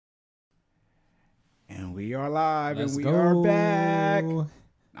We are live Let's and we go. are back.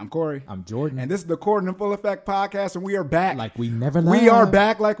 I'm Corey. I'm Jordan. And this is the Corden in Full Effect podcast, and we are back. Like we never left. We are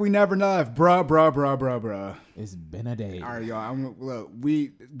back like we never left. Bruh. It's been a day. All right, y'all. Look,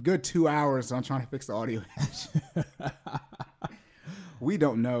 we good 2 hours, so I'm trying to fix the audio. We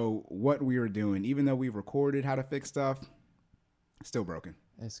don't know what we were doing. Even though we recorded how to fix stuff, still broken.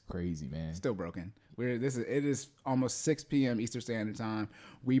 That's crazy, man. Still broken. It is almost 6 p.m. Eastern Standard Time.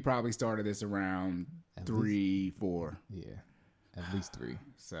 We probably started this around 3, 4. Yeah, at least 3.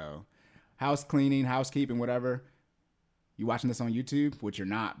 So, house cleaning, housekeeping, whatever. You watching this on YouTube, which you're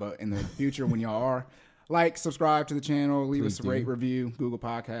not, but in the future when y'all are, like, subscribe to the channel, leave us a rate, review, Google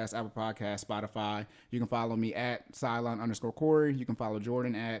Podcasts, Apple Podcasts, Spotify. You can follow me at Cylon_Corey. You can follow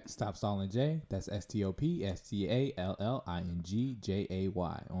Jordan at Stop Stalling J. That's STOPSTALLINGJAY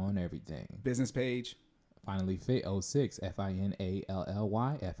on everything. business page. Finally Fit 06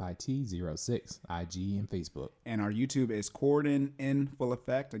 FINALLYFIT 06 IG and Facebook. And our YouTube is Corden in Full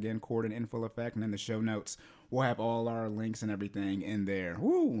Effect. Again, Corden in Full Effect. And in the show notes, we'll have all our links and everything in there.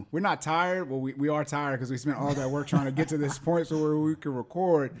 Woo! We're not tired. Well, we are tired because we spent all that work trying to get to this point so where we can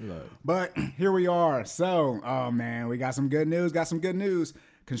record. Look. But here we are. So, oh man, we got some good news.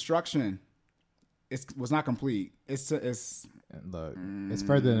 Construction was not complete. It's Look, it's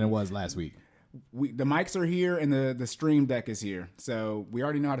further than it was last week. The mics are here and the stream deck is here. So we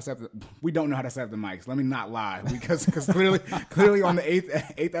already know how to set we don't know how to set up the mics. Let me not lie because clearly on the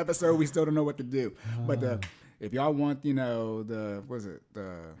eighth episode we still don't know what to do. But if y'all want,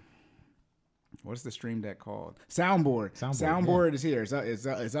 what's the stream deck called? Soundboard is here.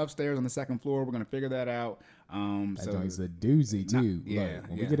 It's upstairs on the second floor. We're gonna figure that out. So it's a doozy too. Look,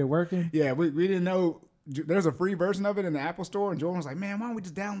 when we get it working. Yeah, we didn't know. There's a free version of it in the Apple Store, and Jordan was like, "Man, why don't we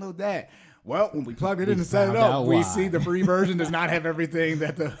just download that?" Well, when we plugged it in and set it up, we see the free version does not have everything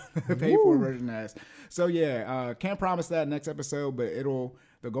that the paid for version has. So yeah, can't promise that next episode, but the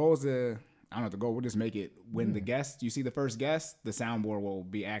goal is we'll just make it when you see the first guest, the soundboard will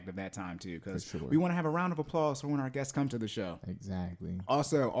be active that time too, because we want to have a round of applause for when our guests come to the show. Exactly.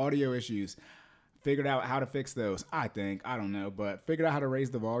 Also, audio issues. Figured out how to fix those, I don't know, but figured out how to raise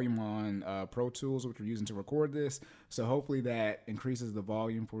the volume on Pro Tools, which we're using to record this. So hopefully that increases the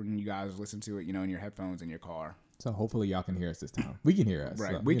volume for when you guys listen to it, in your headphones in your car. So hopefully y'all can hear us this time. We can hear us.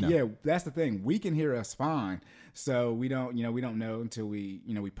 Right. So, Yeah, that's the thing. We can hear us fine. So we don't know until we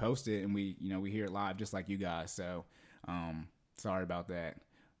post it and we hear it live just like you guys. So sorry about that.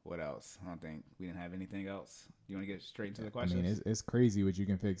 What else? I don't think we didn't have anything else. You want to get straight into the questions? I mean, it's crazy what you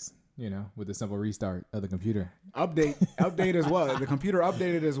can fix, with a simple restart of the computer. Update as well. The computer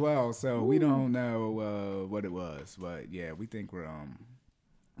updated as well, so we don't know what it was, but yeah, we think we're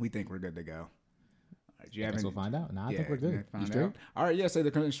good to go. We'll find out. I think we're good. You straight? All right, yeah. So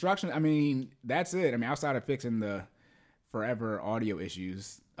the construction. I mean, that's it. I mean, outside of fixing the forever audio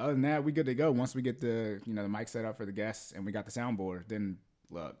issues, other than that, we good to go. Once we get the the mic set up for the guests and we got the soundboard, then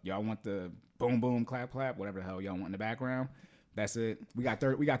look, y'all want the boom boom clap clap, whatever the hell y'all want in the background. That's it. We got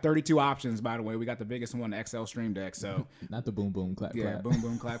 32 options, by the way. We got the biggest one, the XL Stream Deck. So not the boom boom clap clap. Yeah, boom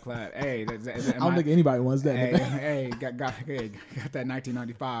boom clap clap. Hey, I don't think anybody wants that. Hey, got that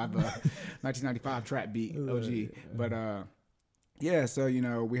 1995 trap beat, OG. But yeah, so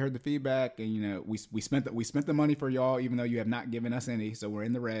we heard the feedback, and we spent the money for y'all, even though you have not given us any, so we're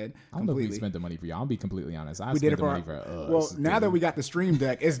in the red. I don't know if we spent the money for y'all. I'll be completely honest. We spent the money for us. Well, now that we got the Stream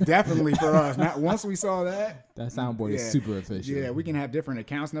Deck, it's definitely for us. Now, once we saw that soundboard is super efficient. Yeah, we can have different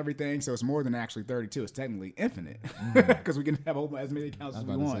accounts and everything, so it's more than actually 32. It's technically infinite because we can have as many accounts as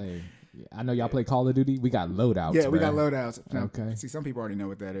we want. Yeah, I know y'all play Call of Duty. We got loadouts. Yeah, we got loadouts. Now, okay. See, some people already know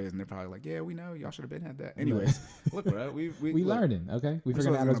what that is, and they're probably like, "Yeah, we know. Y'all should have been had that." Anyways, look, bro, we learning. Okay, we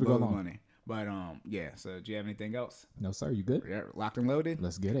figured out as we go along. Money. But yeah. So, do you have anything else? No, sir. You good? Yeah, locked and loaded.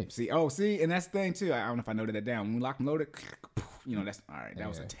 Let's get it. See, and that's the thing too. I don't know if I noted that down. When we locked and loaded, that's all right. That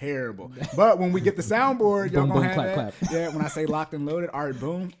was terrible. But when we get the soundboard, y'all gonna have that. Clap. Yeah, when I say locked and loaded, all right,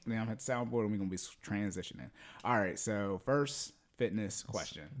 boom. Then I'm at the soundboard, and we're gonna be transitioning. All right. So first. Fitness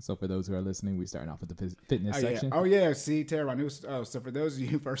question. So for those who are listening, we're starting off with the fitness section. Oh yeah, see, Tara, I knew. So for those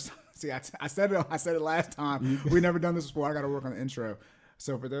of you first, see, I said it last time. We've never done this before. I got to work on the intro.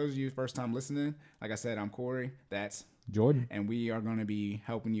 So for those of you first time listening, like I said, I'm Corey. That's Jordan, and we are going to be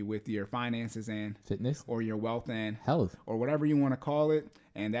helping you with your finances and fitness, or your wealth and health, or whatever you want to call it.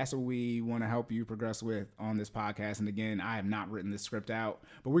 And that's what we want to help you progress with on this podcast. And again, I have not written this script out,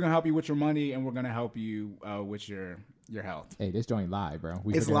 but we're going to help you with your money, and we're going to help you with your your health. Hey, this joint live, bro.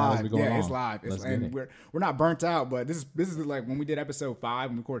 It's live. Yeah, it's live. And we're not burnt out, but this is like when we did episode 5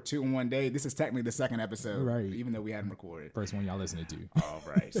 and we recorded 2 in one day. This is technically the second episode, right? Even though we hadn't recorded. First one y'all listening to. All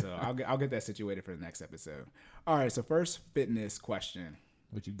right. So I'll get that situated for the next episode. All right. So first fitness question.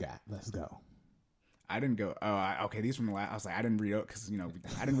 What you got? Let's go. I didn't go. Okay. These from the last. I was like, I didn't read up because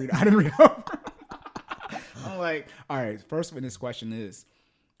I didn't read up. I'm like, all right. First fitness question is,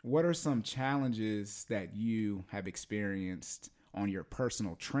 what are some challenges that you have experienced on your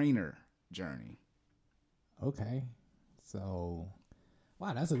personal trainer journey? Okay. So,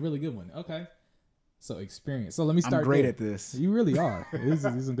 wow, that's a really good one. Okay. So experience. So let me start. I'm great at this. You really are. These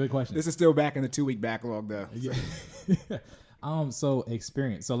are some good questions. This is still back in the 2-week backlog though. Yeah. So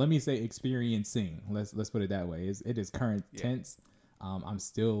experience. So let me say experiencing. Let's put it that way. It is current tense. I'm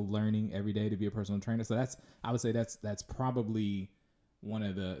still learning every day to be a personal trainer. So I would say that's probably one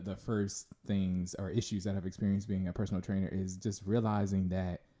of the first things or issues that I've experienced being a personal trainer is just realizing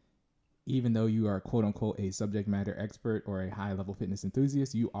that even though you are quote unquote a subject matter expert or a high level fitness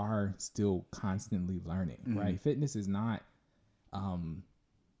enthusiast, you are still constantly learning, right? Fitness is not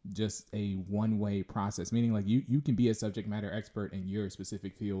just a one-way process, meaning like you can be a subject matter expert in your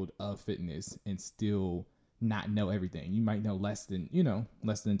specific field of fitness and still not know everything. You might know less than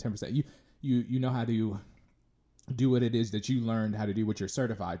 10%. You know how to do what it is that you learned how to do, what you're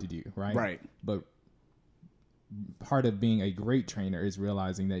certified to do, right? Right. But part of being a great trainer is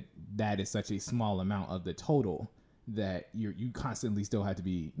realizing that is such a small amount of the total that you constantly still have to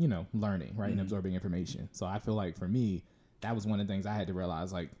be, learning, right? And absorbing information. So I feel like for me, that was one of the things I had to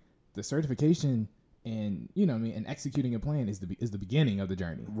realize, like the certification and, and executing a plan is the beginning of the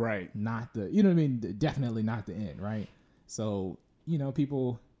journey. Right. Not the, definitely not the end. Right. So,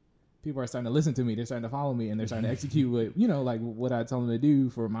 people are starting to listen to me. They're starting to follow me and they're starting to execute what, like what I tell them to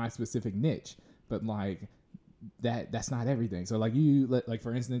do for my specific niche. But like that's not everything. So like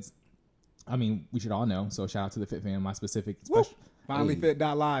for instance, I mean, we should all know. So shout out to the Fit Fam, my specific special.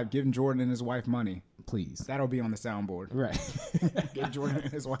 FinallyFit.live, giving Jordan and his wife money. Please. That'll be on the soundboard. Right. Give Jordan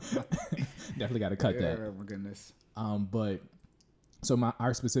and his wife money. Definitely got to cut that. Oh my goodness. But so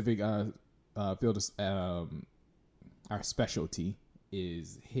our specific field is, our specialty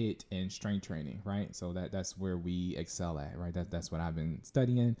is HIIT and strength training, right? So that's where we excel at, right? That's what I've been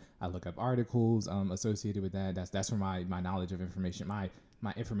studying. I look up articles associated with that. That's where my knowledge of information, my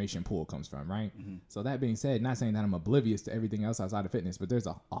information pool comes from, right? So that being said, not saying that I'm oblivious to everything else outside of fitness, but there's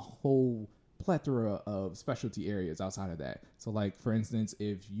a whole plethora of specialty areas outside of that. So like, for instance,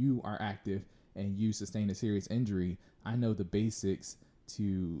 if you are active and you sustain a serious injury, I know the basics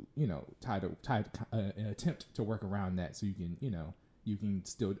to, an attempt to work around that so you can, you can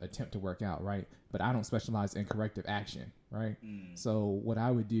still attempt to work out, right? But I don't specialize in corrective action, right? So what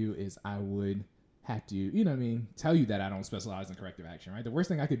I would do is I would have to, tell you that I don't specialize in corrective action, right? The worst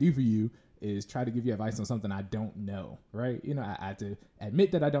thing I could do for you is try to give you advice on something I don't know, right? I have to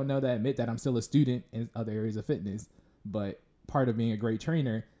admit that I don't know that, admit that I'm still a student in other areas of fitness. But part of being a great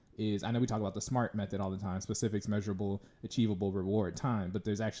trainer is, I know we talk about the SMART method all the time, specifics, measurable, achievable, reward, time, but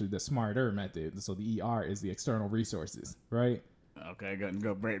there's actually the SMARTER method. So the ER is the external resources, right? Okay,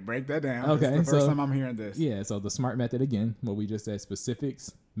 go break that down. Okay, this is the first time I'm hearing this. Yeah, so the SMART method, again, what we just said,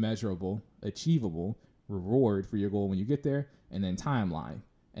 specifics, measurable, achievable, reward for your goal when you get there, and then timeline.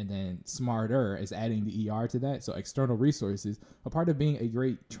 And then SMARTER is adding the ER to that. So external resources. A part of being a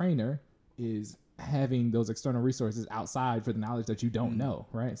great trainer is having those external resources outside for the knowledge that you don't know,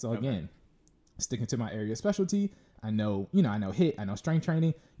 right? So again, sticking to my area of specialty, I know HIIT, I know strength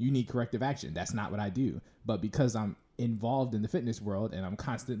training. You need corrective action. That's not what I do. But because I'm involved in the fitness world and I'm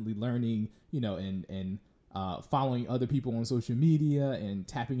constantly learning, and following other people on social media and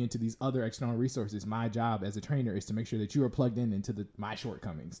tapping into these other external resources, my job as a trainer is to make sure that you are plugged into my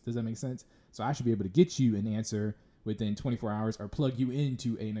shortcomings. Does that make sense? So I should be able to get you an answer within 24 hours or plug you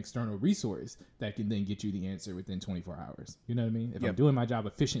into an external resource that can then get you the answer within 24 hours. You know what I mean? If I'm doing my job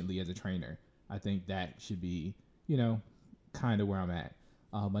efficiently as a trainer, I think that should be, kind of where I'm at.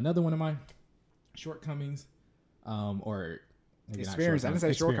 Another one of my shortcomings, or experience. I didn't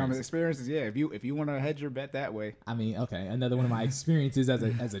say shortcomings. Experiences. Yeah. If you want to hedge your bet that way. I mean, okay. Another one of my experiences as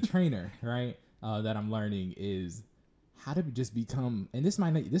a trainer, right? That I'm learning is how to just become, and this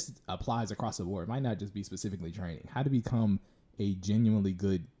applies across the board. It might not just be specifically training. How to become a genuinely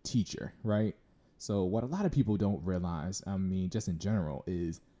good teacher, right? So what a lot of people don't realize, I mean, just in general,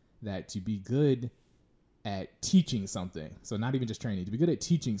 is that to be good at teaching something, so not even just training, to be good at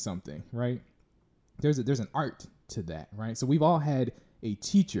teaching something, right? There's an art to that, right? So we've all had a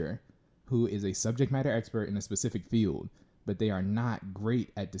teacher who is a subject matter expert in a specific field, but they are not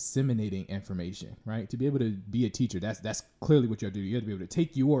great at disseminating information, right? To be able to be a teacher, that's clearly what you have to do. You have to be able to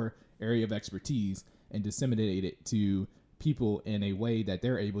take your area of expertise and disseminate it to people in a way that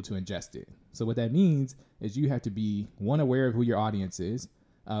they're able to ingest it. So what that means is you have to be, one, aware of who your audience is,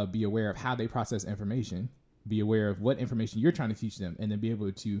 be aware of how they process information, be aware of what information you're trying to teach them, and then be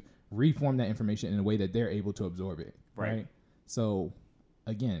able to reform that information in a way that they're able to absorb it. Right. So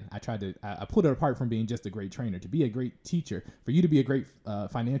again, I pulled it apart from being just a great trainer. To be a great teacher, for you to be a great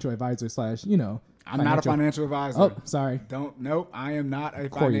financial advisor / I'm not a financial advisor. Oh, sorry. Nope. I am not a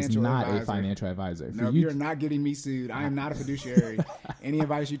Corey's financial not advisor. a financial advisor. No, you're not getting me sued. I am not a fiduciary. Any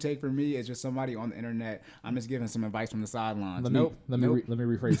advice you take from me is just somebody on the internet. I'm just giving some advice from the sidelines. Let me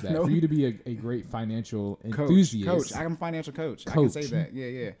rephrase that. For you to be a great financial enthusiast. Coach. I'm a financial coach. I can say that.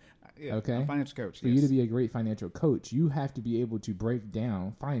 Yeah. Okay. I'm a financial coach. For you to be a great financial coach, you have to be able to break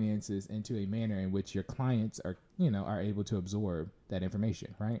down finances into a manner in which your clients are able to absorb that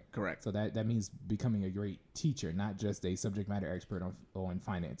information, right? Correct. So that means becoming a great teacher, not just a subject matter expert on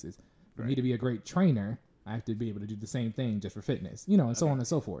finances. For me to be a great trainer, I have to be able to do the same thing just for fitness, and so on and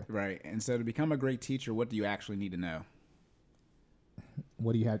so forth. Right. And so to become a great teacher, what do you actually need to know?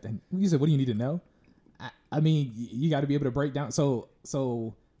 What do you have to? You said, what do you need to know? I mean, you got to be able to break down. So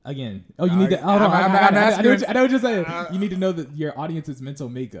again, you need to. I know what you're saying. You need to know that your audience's mental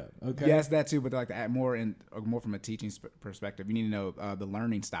makeup. Okay. Yes, that too. But like more from a teaching perspective, you need to know the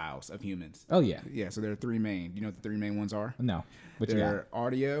learning styles of humans. Oh yeah. Yeah. So there are three main. You know what the three main ones are? No. But they're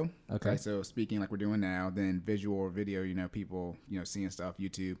audio. Okay. So speaking like we're doing now, then visual or video. People seeing stuff,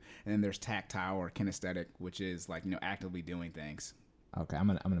 YouTube, and then there's tactile or kinesthetic, which is like actively doing things. Okay, I'm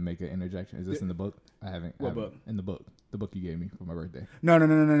gonna make an interjection. Is this in the book? What book? In the book you gave me for my birthday. No.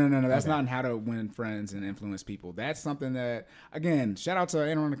 That's not in How to Win Friends and Influence People. That's something that, again, shout out to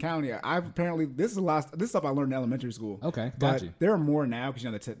Anne Arundel County. This is stuff I learned in elementary school. Okay, got you. There are more now because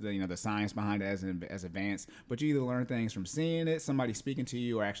the science behind it as advanced. But you either learn things from seeing it, somebody speaking to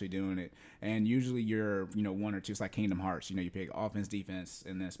you, or actually doing it. And usually you're one or two. It's like Kingdom Hearts. You pick offense, defense,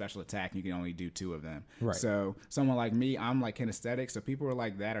 and then special attack. And you can only do two of them. Right. So someone like me, I'm like kinesthetic. So people are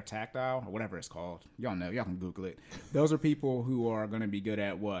like that or tactile or whatever it's called. Y'all know. Y'all can Google it. Those are people who are going to be good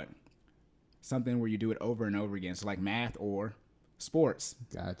at what? Something where you do it over and over again. So like math or sports.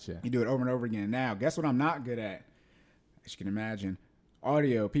 Gotcha. You do it over and over again. Now, guess what I'm not good at? As you can imagine,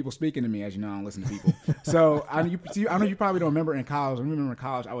 audio. People speaking to me. As you know, I don't listen to people. So I know you probably don't remember in college. I remember in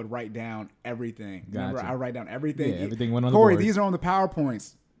college, I would write down everything. Gotcha. Remember, I would write down everything. Yeah, everything went on the board. Corey, these are on the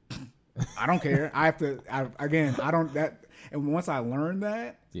PowerPoints. I don't care. I don't. And once I learned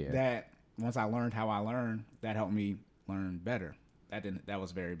once I learned how I learned, that helped me learn better. That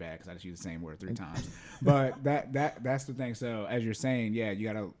was very bad because I just used the same word 3 times. But that's the thing. So as you're saying, yeah,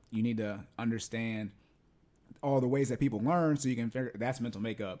 you need to understand all the ways that people learn so you can figure that's mental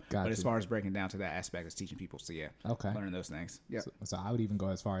makeup. Gotcha. But as far as breaking down to that aspect, it's teaching people. So yeah, learning those things. Yeah. So I would even go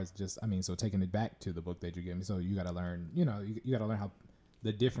as far as so taking it back to the book that you gave me. So you got to learn, you got to learn how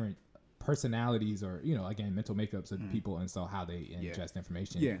the different personalities or again mental makeups of people, and so how they ingest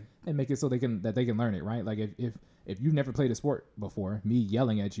information and make it so they can learn it, right? Like if you've never played a sport before, me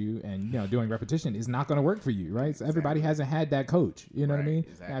yelling at you and doing repetition is not going to work for you, right? So everybody hasn't had that coach, you know what I mean?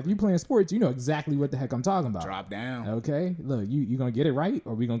 Exactly. Now if you playing sports, you know exactly what the heck I'm talking about. Drop down. Okay, look, you gonna get it right,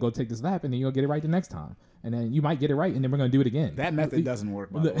 or we gonna go take this lap and then you're gonna get it right the next time, and then you might get it right and then we're gonna do it again. That method doesn't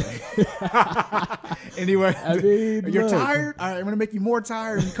work, by the way. Anyway, I mean, you're tired. All right, I'm gonna make you more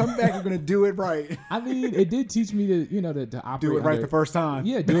tired. When you come back, you're gonna do it right. I mean, it did teach me to operate. Do it right the first time.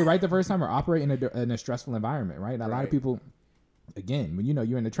 Yeah, do it right the first time, or operate in a stressful environment, right? A lot of people, again, when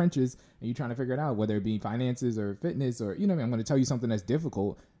you're in the trenches and you're trying to figure it out, whether it be finances or fitness or I'm going to tell you something that's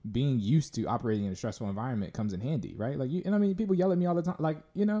difficult. Being used to operating in a stressful environment comes in handy, right? Like people yell at me all the time, like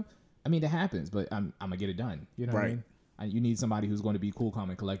it happens, but I'm gonna get it done. You know what I mean? You need somebody who's going to be cool, calm,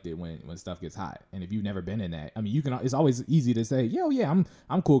 and collected when stuff gets hot. And if you've never been in that, I mean, it's always easy to say,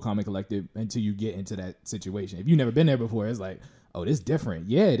 I'm cool, calm, and collected until you get into that situation. If you've never been there before, it's like, oh, this is different.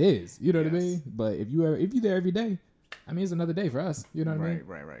 Yeah, it is. You know what I mean? But if you're there every day, I mean, it's another day for us. You know what I mean?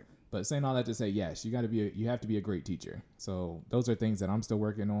 Right. But saying all that to say, yes, you have to be a great teacher. So those are things that I'm still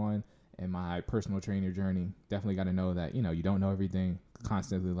working on in my personal trainer journey. Definitely got to know that, you don't know everything,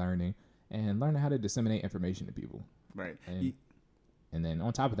 constantly learning and learning how to disseminate information to people. Right. And then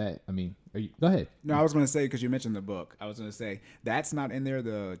on top of that, I mean, go ahead. No, I was going to say, because you mentioned the book, I was going to say that's not in there,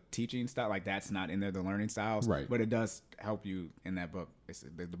 the teaching style, like that's not in there, the learning styles. Right. But it does help you in that book.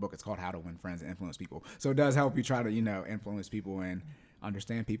 The book is called How to Win Friends and Influence People. So it does help you try to, influence people and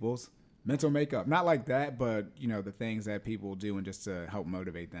understand people's Mental makeup, not like that, but you know the things that people do and just to help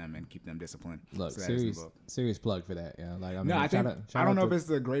motivate them and keep them disciplined. Look, so serious plug for that. Yeah, like I mean, no, I think I don't know if it's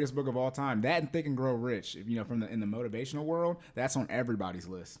the greatest book of all time. That and Think and Grow Rich, you know, in the motivational world, that's on everybody's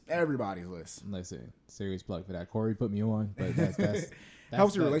list. Everybody's list. Listen, serious plug for that. Corey put me on, but that's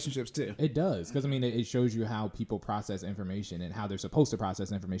helps your relationships too. It does, because I mean, it shows you how people process information and how they're supposed to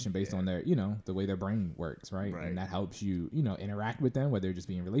process information based on their, you know, the way their brain works, right? And that helps you, you know, interact with them, whether it just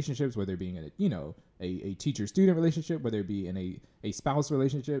be in relationships, whether it being in a, you know, a teacher-student relationship, whether it be in a spouse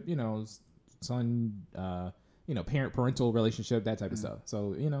relationship, you know, son, you know, parental relationship, that type of stuff.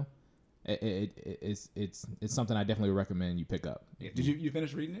 So, you know, it's something I definitely recommend you pick up. Yeah. Did you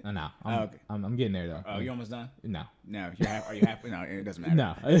finish reading it? No, I'm getting there though. Oh, you almost done? No. Are you happy? No, it doesn't matter.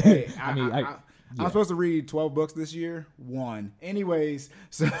 No. Hey, I'm supposed to read 12 books this year. 1. Anyways,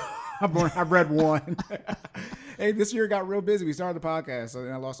 so I've read 1. Hey, this year got real busy. We started the podcast, so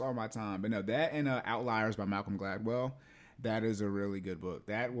then I lost all my time. But no, that and Outliers by Malcolm Gladwell, that is a really good book.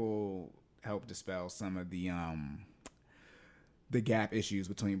 That will help dispel some of the gap issues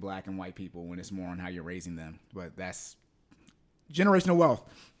between black and white people when it's more on how you're raising them. But that's generational wealth.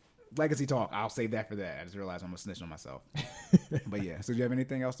 Legacy talk. I'll save that for that. I just realized I'm a snitch on myself. But yeah. So do you have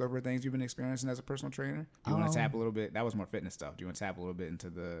anything else over things you've been experiencing as a personal trainer? Do you want to tap a little bit? That was more fitness stuff. Do you want to tap a little bit into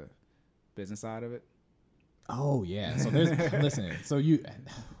the business side of it? Oh yeah. So there's listen. So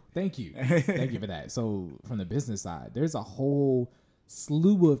thank you for that. So from the business side, there's a whole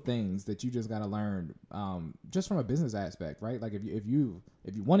slew of things that you just got to learn, just from a business aspect, right? Like if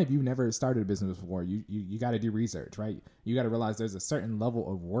you've never started a business before, you got to do research, right? You got to realize there's a certain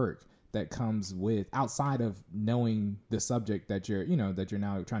level of work that comes with outside of knowing the subject that you're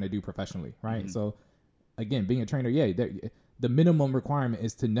now trying to do professionally, right? Mm-hmm. So again, being a trainer, the minimum requirement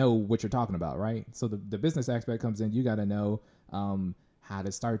is to know what you're talking about, right? So the business aspect comes in. You got to know how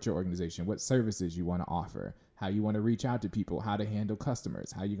to start your organization, what services you want to offer, how you want to reach out to people, how to handle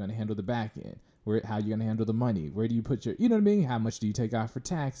customers, how you're going to handle the back end, how you're going to handle the money, where do you put your, you know what I mean? How much do you take out for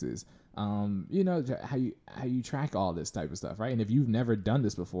taxes? You know, how you track all this type of stuff, right? And if you've never done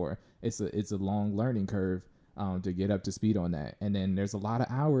this before, it's a long learning curve to get up to speed on that. And then there's a lot of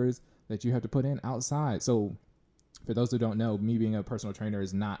hours that you have to put in outside. So for those who don't know, me being a personal trainer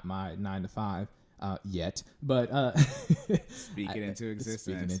is not my 9 to 5. Yet, but speak it into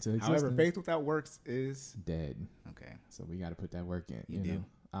existence. However, faith without works is dead. Okay, so we got to put that work in. You do.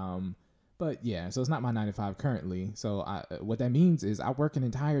 Know? But yeah, so it's not my 9 to 5 currently. So what that means is I work an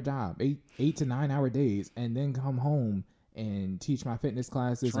entire job, 8 to 9 hour days, and then come home and teach my fitness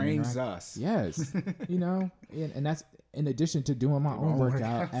classes. Trains us. Yes, you know, and that's in addition to doing my own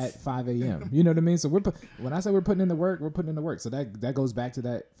workout at 5 a.m. You know what I mean? So when I say we're putting in the work, we're putting in the work. So that goes back to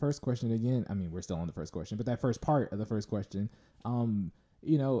that first question again. I mean, we're still on the first question, but that first part of the first question,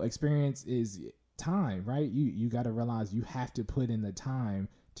 you know, experience is time, right? You got to realize you have to put in the time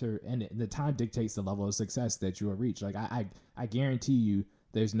and the time dictates the level of success that you will reach. Like I guarantee you,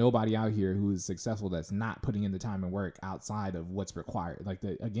 there's nobody out here who is successful that's not putting in the time and work outside of what's required. Like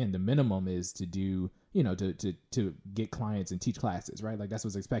the minimum is to do, you know, to get clients and teach classes, right? Like that's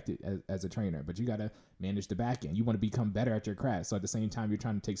what's expected as a trainer, but you got to manage the back end. You want to become better at your craft. So at the same time, you're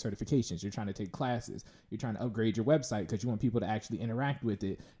trying to take certifications, you're trying to take classes, you're trying to upgrade your website because you want people to actually interact with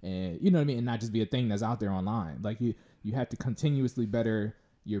it. And you know what I mean? And not just be a thing that's out there online. Like you have to continuously better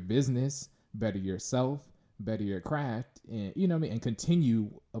your business, better yourself, better your craft, and you know what I mean, and continue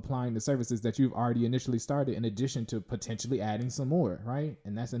applying the services that you've already initially started, in addition to potentially adding some more, right?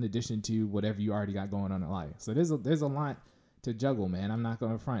 And that's in addition to whatever you already got going on in life. So there's a lot to juggle, man. I'm not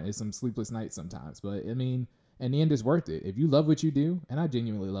gonna front. It's some sleepless nights sometimes, but I mean, in the end, it's worth it if you love what you do. And I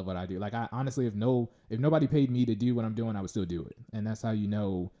genuinely love what I do. Like I honestly, if nobody paid me to do what I'm doing, I would still do it. And that's how you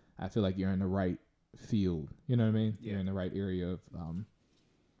know. I feel like you're in the right field. You know what I mean? Yeah. You're in the right area of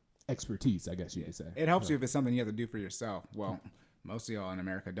expertise, I guess you could say. It helps you if it's something you have to do for yourself. Well, most of y'all in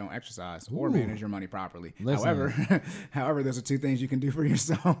America don't exercise or manage your money properly. Listen. However, those are two things you can do for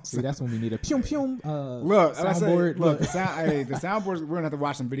yourself. See, that's when we need a pium pium soundboard. Look, the soundboards, we're gonna have to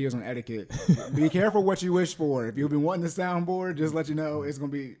watch some videos on etiquette. Be careful what you wish for. If you've been wanting the soundboard, just let you know it's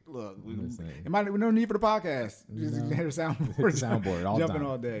gonna be. Look, no need for the podcast. Just hit the soundboard all jumping time.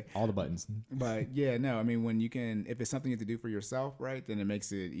 All day, all the buttons. But yeah, no, I mean, when you can, if it's something you have to do for yourself, right, then it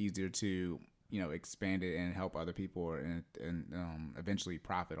makes it easier to, you know, expand it and help other people and eventually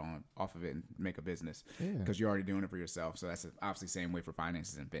profit off of it and make a business because you're already doing it for yourself. So that's obviously the same way for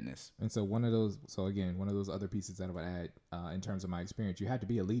finances and fitness. And so one of those other pieces that I would add in terms of my experience, you have to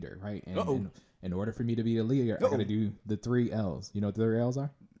be a leader, right? And in order for me to be a leader, I got to do the 3 L's. You know what the 3 L's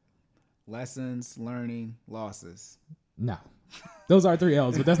are? Lessons, learning, losses. No. Those are 3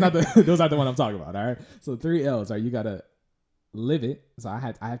 L's, but that's not those aren't the one I'm talking about. All right. So 3 L's are you gotta live it. So I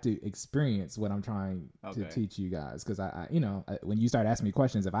have to experience what I'm trying to teach you guys. Cause I when you start asking me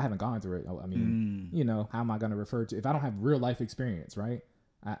questions, if I haven't gone through it, I mean, how am I going to refer to, if I don't have real life experience, right?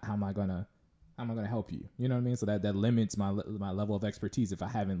 How am I going to help you? You know what I mean? So that limits my level of expertise if I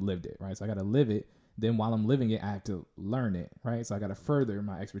haven't lived it, right? So I got to live it. Then while I'm living it, I have to learn it, right? So I got to further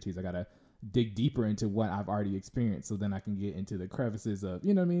my expertise. I got to dig deeper into what I've already experienced. So then I can get into the crevices of,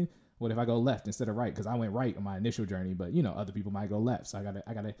 you know what I mean? What if I go left instead of right? Because I went right on my initial journey, but other people might go left. So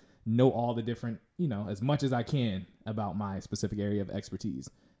I gotta know all the different, as much as I can about my specific area of expertise.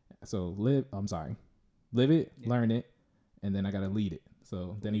 So live it, learn it, and then I gotta lead it.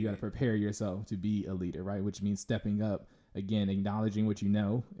 So then you gotta prepare yourself to be a leader, right? Which means stepping up, again, acknowledging what you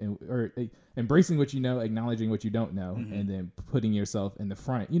know, or embracing what you know, acknowledging what you don't know, and then putting yourself in the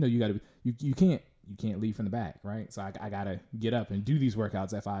front. You gotta you can't lead from the back, right? So I gotta get up and do these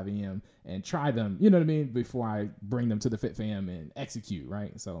workouts at 5 a.m. and try them, you know what I mean, before I bring them to the Fit Fam and execute,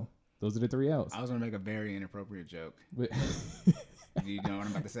 right? So those are the 3 L's. I was gonna make a very inappropriate joke. Do you know what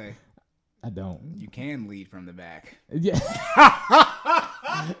I'm about to say? I don't. You can lead from the back. Yeah.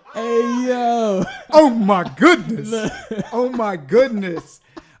 Hey yo! Oh my goodness! Oh my goodness!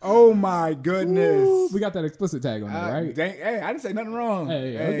 Oh my goodness! Ooh, we got that explicit tag on there, right? Hey, I didn't say nothing wrong.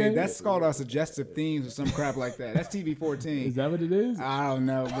 Hey, okay. That's called suggestive themes or some crap like that. That's TV-14. Is that what it is? I don't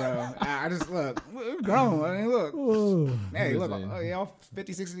know, bro. I just look. We're grown. I mean, look. Ooh, hey, look. Y'all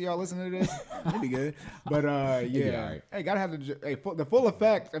 50, 60 of y'all listening to this? It'll be good. But yeah. Right. Hey, gotta have the full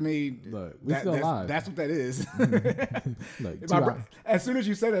effect. I mean, look, we still alive. That's what that is. Look, as soon as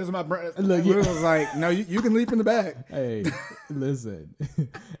you said that, my brain look, was like, no, you can leap in the back. Hey, listen.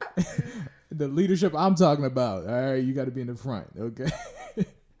 The leadership I'm talking about, all right, you got to be in the front, okay?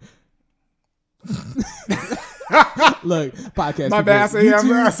 Look, podcast. My bad.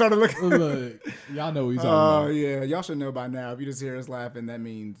 I started looking. Look, y'all know what he's talking about. Oh yeah, y'all should know by now. If you just hear us laughing, that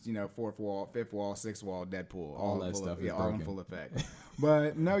means fourth wall, fifth wall, sixth wall, Deadpool, all that stuff. All in full effect.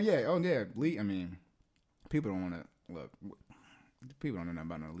 But no, yeah, I mean, people don't want to look. People don't know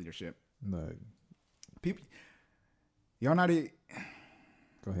nothing about no leadership. Look, people, y'all not.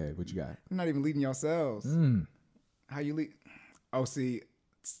 Go ahead. What you got? You're not even leading yourselves. How you lead? Oh, see.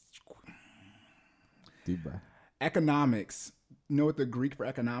 Deep breath. Economics. You know what the Greek for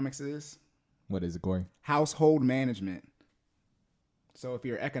economics is? What is it, Corey? Household management. So if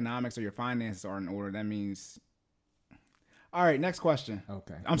your economics or your finances are in order, that means... All right, next question.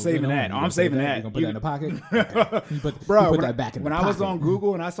 Okay. I'm saving that. I'm saving that. You gonna put that in the pocket? Okay. You put that back in the pocket. When I was on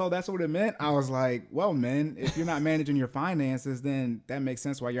Google and I saw that's what it meant, I was like, well, man, if you're not managing your finances, then that makes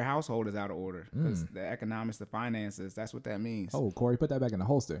sense why your household is out of order. Because the economics, the finances, that's what that means. Oh, Corey, put that back in the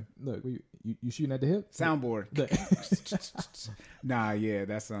holster. Look, you shooting at the hip? Soundboard. Nah, yeah,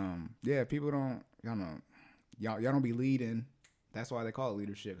 that's people don't, y'all don't be leading. That's why they call it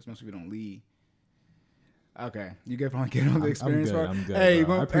leadership. Because most people don't lead. Okay, you get on the experience part. I'm good. Hey,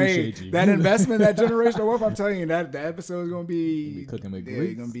 I appreciate you. That investment, that generational wealth. I'm telling you, that the episode is gonna be cooking with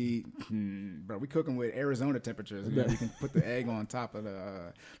grease. Gonna be, bro. We cooking with Arizona temperatures. We can put the egg on top of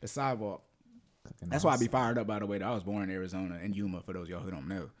the sidewalk. That's why I be fired up. By the way, I was born in Arizona, in Yuma. For those of y'all who don't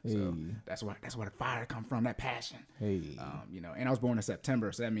know, so that's where the fire come from. That passion. Hey, and I was born in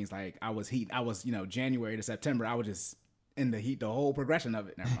September, so that means like I was January to September. I was just in the heat, the whole progression of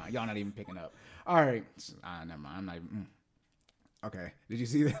it. Never mind, y'all not even picking up. All right, never mind. I'm not even. Okay, did you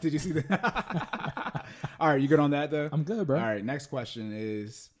see that? All right, you good on that though? I'm good, bro. All right, next question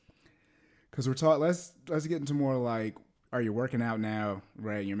is, because we're talking. Let's get into more like, are you working out now?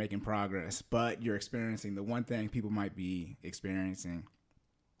 Right, you're making progress, but you're experiencing the one thing people might be experiencing.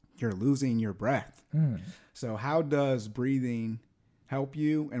 You're losing your breath. So how does breathing help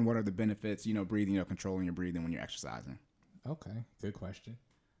you, and what are the benefits? Breathing, controlling your breathing when you're exercising. Okay, good question.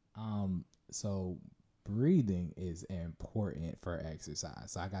 So breathing is important for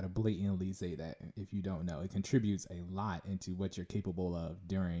exercise. So I got to blatantly say that if you don't know, it contributes a lot into what you're capable of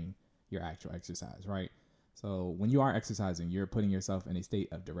during your actual exercise, right? So when you are exercising, you're putting yourself in a state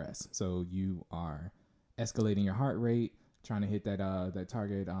of duress. So you are escalating your heart rate, trying to hit that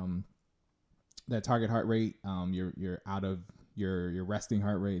target heart rate. You're out of your resting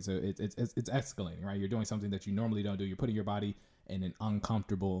heart rate. So it's escalating, right? You're doing something that you normally don't do. You're putting your body in an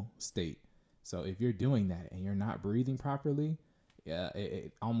uncomfortable state. So if you're doing that and you're not breathing properly,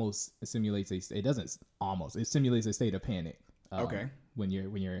 it almost simulates it simulates a state of panic. Okay. When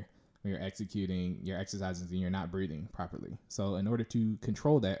you're executing your exercises and you're not breathing properly. So in order to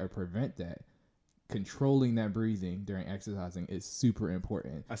control that or prevent that, controlling that breathing during exercising is super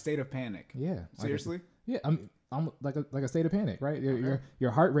important. A state of panic. Yeah. Seriously? I'm like a state of panic, right?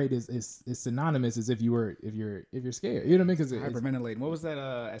 Your heart rate is synonymous as if you're scared. You know what I mean? Because hyperventilating. What was that?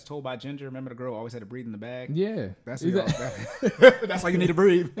 As told by Ginger. Remember the girl always had to breathe in the bag. Yeah, that's why you need to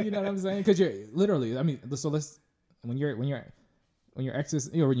breathe. You know what I'm saying? Because you're literally. I mean, so let's when you're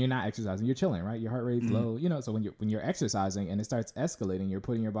exercising, when you're not exercising, you're chilling, right? Your heart rate's low. You know, so when you're exercising and it starts escalating, you're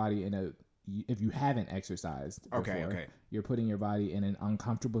putting your body in a. If you haven't exercised before, you're putting your body in an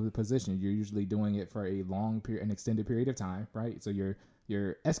uncomfortable position. You're usually doing it for a long period, an extended period of time, right? So you're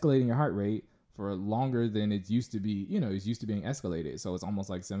escalating your heart rate for longer than it's used to be. You know, it's used to being escalated. So it's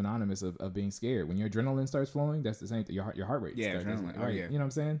almost like synonymous of being scared. When your adrenaline starts flowing, that's the same thing. Your heart rate, adrenaline, right? Yeah. You know what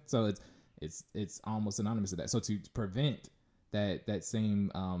I'm saying? So it's almost synonymous with that. So to prevent that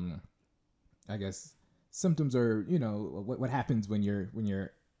same, I guess, symptoms or what happens when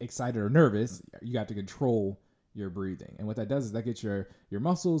you're excited or nervous, you got to control your breathing, and what that does is that gets your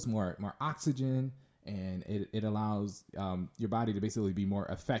muscles more oxygen, and it allows your body to basically be more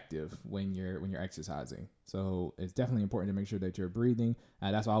effective when you're exercising. So it's definitely important to make sure that you're breathing.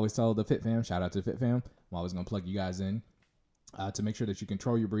 That's why I always tell the Fit Fam, shout out to Fit Fam, I'm always gonna plug you guys in to make sure that you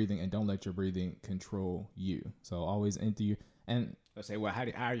control your breathing and don't let your breathing control you. So always into you. And let's say, well,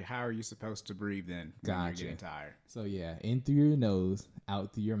 how are you supposed to breathe then when you're getting tired? So yeah, in through your nose,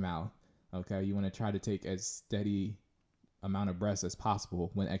 out through your mouth. Okay, you want to try to take as steady amount of breaths as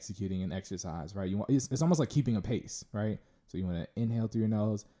possible when executing an exercise, right? It's almost like keeping a pace, right? So you want to inhale through your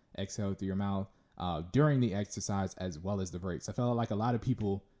nose, exhale through your mouth during the exercise as well as the breaks. I felt like a lot of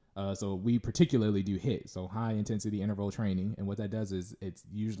people. So we particularly do HIIT, so high intensity interval training, and what that does is it's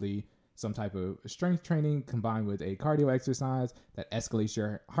usually some type of strength training combined with a cardio exercise that escalates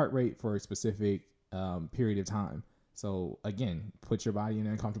your heart rate for a specific period of time. So again, put your body in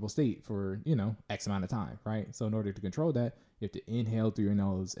an uncomfortable state for, X amount of time, right? So in order to control that, you have to inhale through your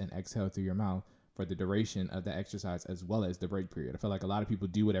nose and exhale through your mouth for the duration of the exercise as well as the break period. I feel like a lot of people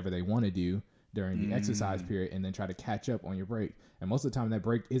do whatever they want to do during the exercise period and then try to catch up on your break. And most of the time that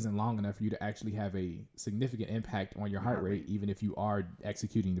break isn't long enough for you to actually have a significant impact on your heart rate, even if you are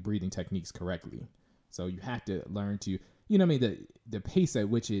executing the breathing techniques correctly. So you have to learn to, the pace at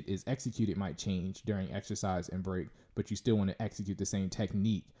which it is executed might change during exercise and break, but you still want to execute the same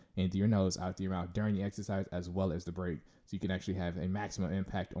technique in through your nose, out through your mouth during the exercise as well as the break. So you can actually have a maximum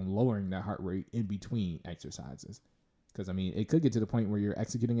impact on lowering that heart rate in between exercises. Because, it could get to the point where you're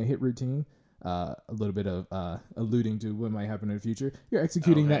executing a HIIT routine, a little bit of alluding to what might happen in the future. You're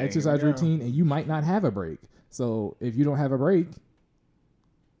executing that exercise routine and you might not have a break. So if you don't have a break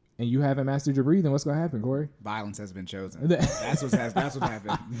and you haven't mastered your breathing, what's going to happen, Corey? Violence has been chosen. That's what's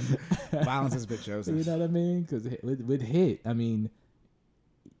happened. Violence has been chosen. You know what I mean? Because with HIIT,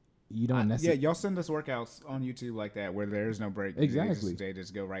 you don't necessarily. Yeah, y'all send us workouts on YouTube like that where there is no break. Exactly. They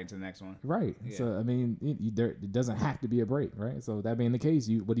just go right into the next one. Right. Yeah. So, it doesn't have to be a break, right? So that being the case,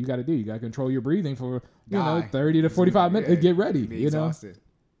 what do you got to do? You got to control your breathing for, 30 to 45 minutes and get ready, be exhausted.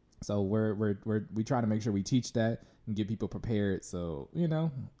 So we try to make sure we teach that and get people prepared. So,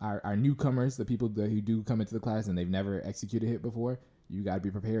 our newcomers, the people who do come into the class and they've never executed HIIT before, you got to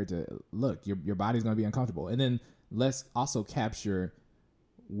be prepared to look, your body's going to be uncomfortable. And then let's also capture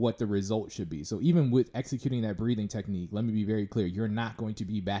what the result should be. So even with executing that breathing technique, let me be very clear, you're not going to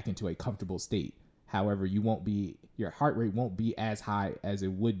be back into a comfortable state. However, your heart rate won't be as high as it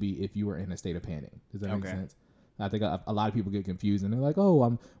would be if you were in a state of panic. Does that make sense? I think a lot of people get confused and they're like,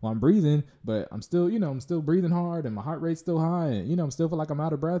 oh, I'm breathing, but I'm still breathing hard and my heart rate's still high and, I'm still feel like I'm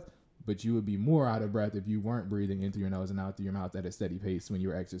out of breath. But you would be more out of breath if you weren't breathing in through your nose and out through your mouth at a steady pace when you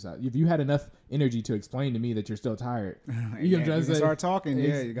were exercising. If you had enough energy to explain to me that you're still tired, you can start talking.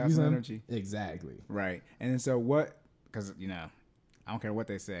 Yeah, you got some energy. Exactly. Right. And so because, I don't care what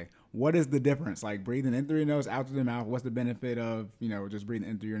they say. What is the difference? Like breathing in through your nose, out through your mouth. What's the benefit of, just breathing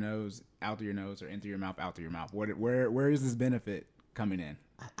in through your nose, out through your nose, or in through your mouth, out through your mouth? Where is this benefit coming in?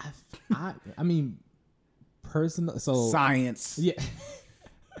 Personally, so science. Yeah.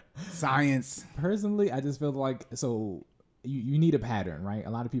 Science. Personally, I just feel like you need a pattern, right? A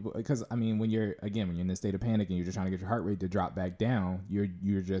lot of people, because when you're in a state of panic and you're just trying to get your heart rate to drop back down,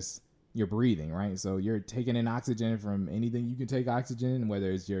 you're breathing, right? So you're taking in oxygen from anything you can take oxygen,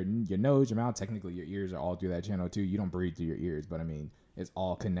 whether it's your nose, your mouth. Technically, your ears are all through that channel too. You don't breathe through your ears, but it's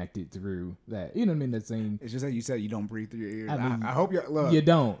all connected through that. You know what I mean? That same. It's just that you said you don't breathe through your ears. I hope you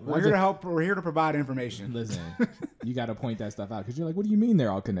don't. We're here to help. We're here to provide information. Listen, you got to point that stuff out because you're like, what do you mean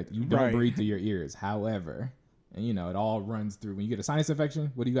they're all connected? You don't breathe through your ears. However, and it all runs through. When you get a sinus infection,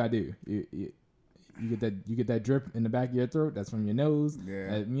 what do you got to do? You get that drip in the back of your throat. That's from your nose.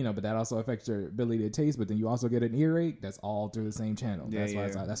 Yeah. But that also affects your ability to taste. But then you also get an earache. That's all through the same channel. Yeah,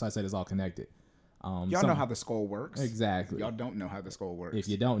 that's why I said it's all connected. Y'all know how the skull works. Exactly. Y'all don't know how the skull works. If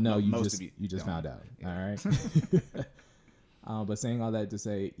you don't know, you just don't. found out. Yeah. All right. But saying all that to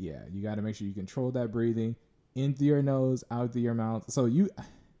say, yeah, you got to make sure you control that breathing in through your nose, out through your mouth. So and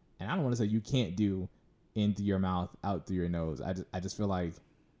I don't want to say you can't do in through your mouth, out through your nose. I just feel like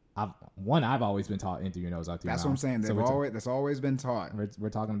I've always been taught in through your nose, out through your mouth. That's what I'm saying. That's always been taught. We're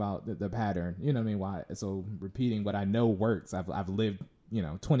talking about the pattern. You know what I mean? Why? So repeating what I know works. I've lived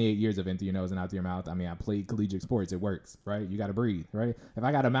 28 years of in through your nose and out through your mouth. I mean, I played collegiate sports. It works, right? You got to breathe, right? If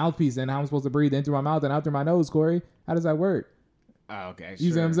I got a mouthpiece in, how am I supposed to breathe in through my mouth and out through my nose, Corey? How does that work? Oh, okay.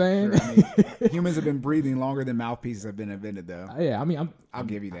 You see what I'm saying? Sure. I mean, humans have been breathing longer than mouthpieces have been invented, though. Yeah, I mean, I'll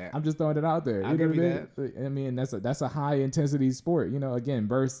give you that. I'm just throwing it out there. I'll give you that. I mean, that's a high intensity sport. Again,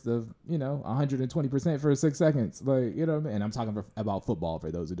 bursts of 120% for 6 seconds. Like, you know what I mean? And I'm talking about football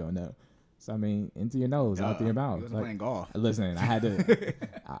for those who don't know. So I mean, into your nose, out through your mouth. He wasn't playing golf. Listen, I had to.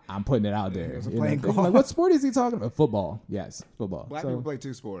 I'm putting it out there. He wasn't playing golf. Like, what sport is he talking about? Football. Yes, football. Black people play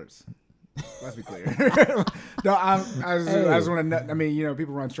two sports. Let's be clear. No, I just want to. I mean,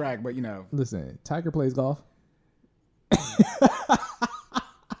 people run track, but Listen, Tiger plays golf.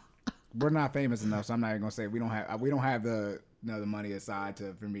 We're not famous enough, so I'm not even gonna say we don't have the money aside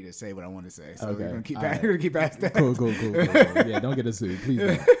for me to say what I want to say. So okay. We're gonna keep past that. Cool. Yeah, don't get us sued,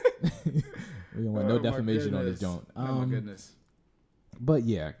 please. We don't want no defamation on this joint. Oh my goodness. But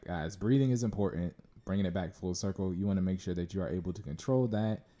yeah, guys, breathing is important. Bringing it back full circle, you want to make sure that you are able to control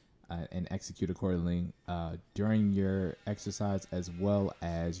that and execute accordingly during your exercise as well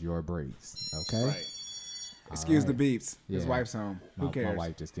as your breaks. Okay. Right. Excuse the beeps. His wife's home. Who cares? My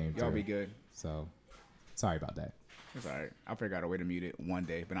wife just came through. Y'all be good. So, sorry about that. It's all right. I'll figure out a way to mute it one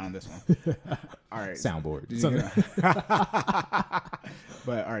day, but not on this one. All right. Soundboard.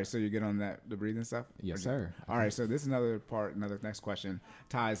 But all right, so you get on the breathing stuff? Yes, sir. All right, so this is another next question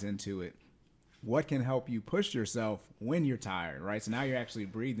ties into it. What can help you push yourself when you're tired, right? So now you're actually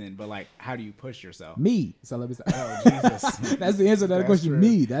breathing, but like, how do you push yourself? Me. So let me say, oh, Jesus. That's the answer to that question. True.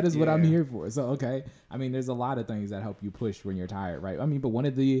 Me. That is what I'm here for. So, okay. I mean, there's a lot of things that help you push when you're tired, right? I mean, but one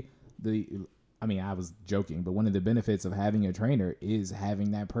of I was joking, but one of the benefits of having a trainer is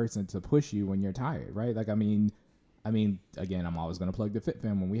having that person to push you when you're tired, right? Like, I mean, again, I'm always going to plug the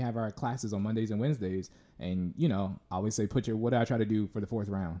FitFam when we have our classes on Mondays and Wednesdays. And, I always say, what do I try to do for the fourth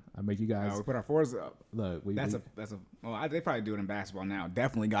round? I make you guys. We put our fours up. Look, they probably do it in basketball now.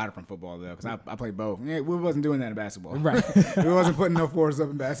 Definitely got it from football, though, because I played both. Yeah, we wasn't doing that in basketball. Right. We wasn't putting no fours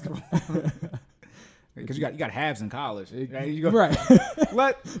up in basketball. Because you got halves in college. Right. You go, right.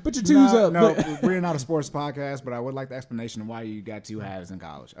 Put your twos up. No, we're not a sports podcast, but I would like the explanation of why you got two halves in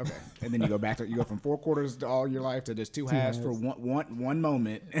college. Okay. And then you go from 4 quarters to all your life to just two halves for one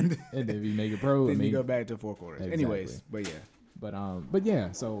moment. And then you make it pro. Then you go back to 4 quarters. Exactly. Anyways, but yeah. But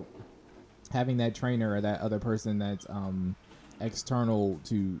yeah, so having that trainer or that other person that's external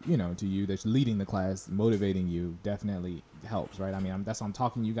to you that's leading the class, motivating you, definitely helps, right? I mean, that's what I'm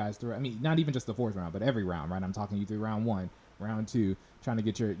talking you guys through. I mean, not even just the fourth round, but every round, right? I'm talking you through round 1, round 2, trying to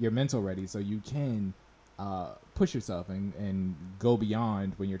get your mental ready so you can push yourself and go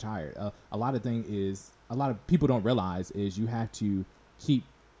beyond when you're tired. A lot of people don't realize is you have to keep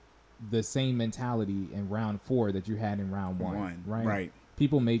the same mentality in round 4 that you had in round 1, right? Right.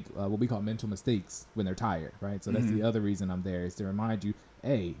 People make what we call mental mistakes when they're tired, right? So that's the other reason I'm there, is to remind you,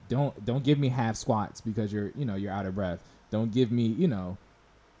 hey, don't give me half squats because you're out of breath. Don't give me,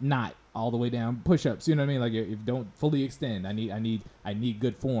 not all the way down push-ups. You know what I mean? Like, if don't fully extend. I need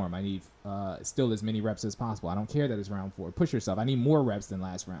good form. I need still as many reps as possible. I don't care that it's round 4. Push yourself. I need more reps than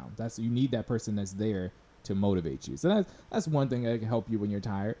last round. You need that person that's there to motivate you. So that's one thing that can help you when you're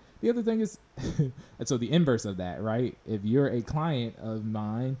tired. The other thing is, and so the inverse of that, right? If you're a client of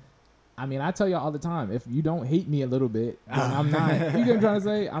mine, I mean, I tell you all the time, if you don't hate me a little bit, then I'm not. You know what I'm trying to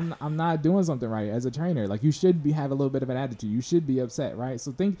say? I'm not doing something right as a trainer. Like, you should have a little bit of an attitude. You should be upset, right?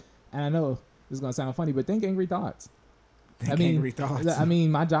 So think, and I know this is gonna sound funny, but think angry thoughts. Angry thoughts. I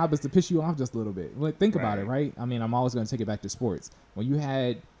mean, my job is to piss you off just a little bit. Like, think about it, right? I mean, I'm always gonna take it back to sports. When you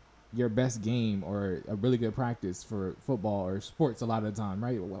had your best game or a really good practice for football or sports a lot of the time,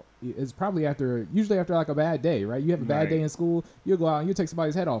 right? Well, it's probably usually after like a bad day, right? You have a bad day in school, you'll go out and you take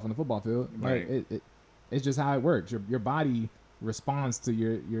somebody's head off on the football field. Right. It's just how it works. Your body responds to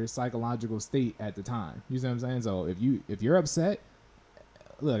your psychological state at the time. You see what I'm saying? So if you're upset,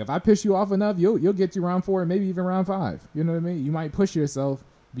 look, if I piss you off enough, you'll get you round 4 and maybe even round 5. You know what I mean? You might push yourself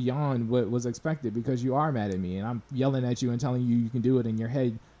beyond what was expected because you are mad at me and I'm yelling at you and telling you can do it in your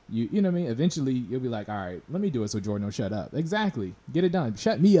head. you know what I mean? Eventually, you'll be like, all right, let me do it so Jordan will shut up. Exactly. Get it done.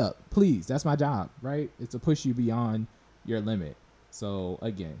 Shut me up, please. That's my job, right? It's to push you beyond your limit. So,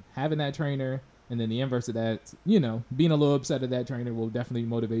 again, having that trainer, and then the inverse of that, you know, being a little upset at that trainer will definitely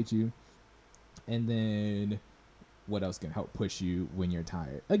motivate you. And then what else can help push you when you're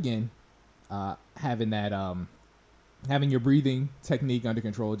tired? Again, having that having your breathing technique under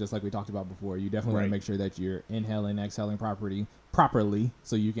control, just like we talked about before. You definitely want to make sure that you're inhaling, exhaling properly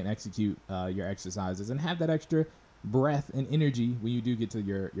so you can execute your exercises and have that extra breath and energy when you do get to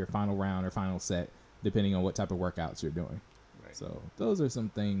your final round or final set, depending on what type of workouts you're doing. Right. So those are some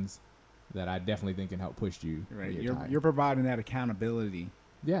things that I definitely think can help push you. Right. You're providing that accountability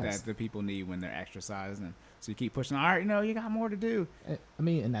that the people need when they're exercising. So you keep pushing. All right, you got more to do. I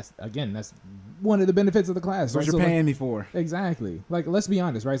mean, and that's one of the benefits of the class. What you're paying me for. Exactly. Like, let's be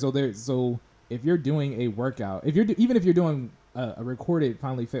honest, right? So if you're doing a workout, even if you're doing a recorded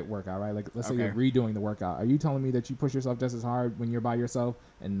Finally Fit workout, right? Like, let's say you're redoing the workout. Are you telling me that you push yourself just as hard when you're by yourself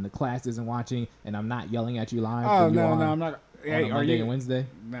and the class isn't watching and I'm not yelling at you live? Oh, no, I'm not. Hey, Monday and Wednesday?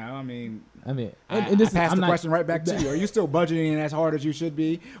 No, I mean, I passed the question right back to you. Are you still budgeting as hard as you should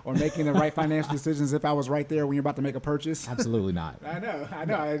be, or making the right financial decisions if I was right there when you're about to make a purchase? Absolutely not. I know.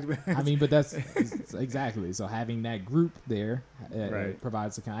 I mean, but that's exactly. So having that group there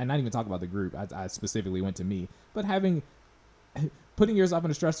provides a kind. I'm not even talking about the group. I specifically went to me, but putting yourself in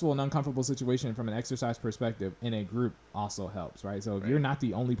a stressful and uncomfortable situation from an exercise perspective in a group also helps, right? So if you're not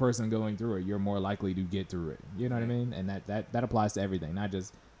the only person going through it, you're more likely to get through it. You know what I mean? And that applies to everything, not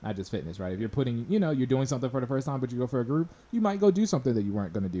just fitness, right? If you're you're doing something for the first time, but you go for a group, you might go do something that you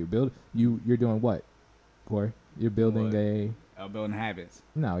weren't going to do. You're doing what, Corey? You're building building habits.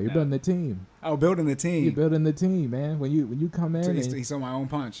 No, you're building the team. Oh, building the team. You're building the team, man. When you come in, he saw my own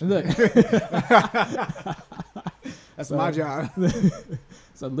punch. Look. That's my job.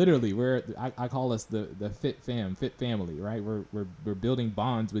 So literally, I call us the fit family, right? We're building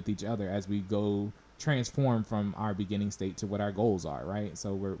bonds with each other as we go transform from our beginning state to what our goals are, right?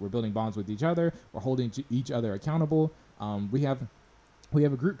 So we're building bonds with each other. We're holding each other accountable. We have a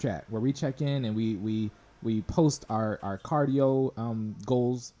group chat where we check in and we post our cardio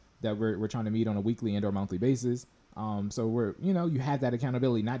goals that we're trying to meet on a weekly and or monthly basis. So you have that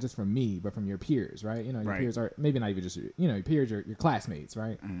accountability, not just from me, but from your peers, right? Your peers are maybe not even just, your peers, your classmates,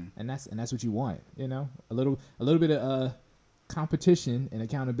 right? Mm. And that's what you want, a little bit of, competition and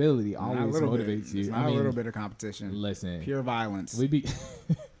accountability always motivates you. A little bit of competition. Listen, pure violence.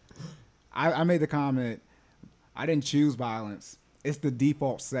 I made the comment, I didn't choose violence. It's the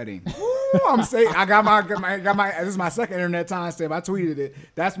default setting. I'm saying I got my this is my second internet timestamp. I tweeted it.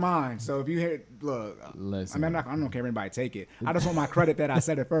 That's mine. So if you hear, look, listen. I don't care if anybody take it. I just want my credit that I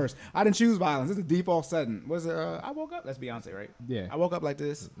said it first. I didn't choose violence. It's a default setting. Was it? I woke up. That's Beyonce, right? Yeah. I woke up like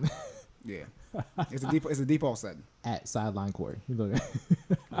this. Yeah. It's a default setting. At Sideline Corey.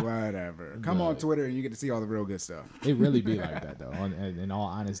 Whatever. Come on Twitter and you get to see all the real good stuff. It really be like that though. In all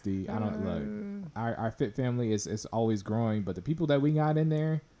honesty, I don't look. Our fit family is always growing, but the people that we got in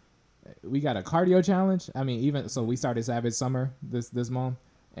there. We got a cardio challenge. I mean, even so, we started Savage Summer this month,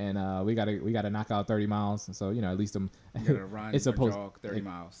 and we got to knock out 30 miles. So at least you gotta run or jog 30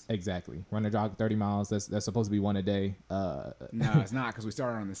 miles. Exactly, run or jog 30 miles. That's supposed to be one a day. No, it's not because we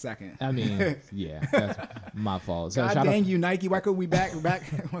started on the 2nd. I mean, yeah, that's my fault. So God dang you, Nike! Why could we back?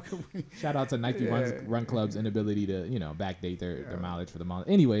 Shout out to Nike Run Club's inability to backdate their mileage for the month.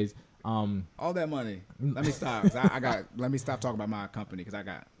 Anyways, all that money. Let me stop. Let me stop talking about my company because I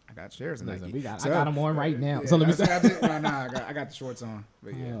got shares in Nike. I got them on right now. Yeah, so let me stop. I got the shorts on.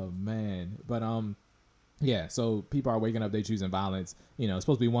 But yeah. Oh man, but yeah. So people are waking up, they choosing violence. It's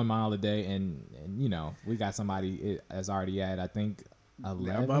supposed to be 1 mile a day, and we got somebody that's already at I think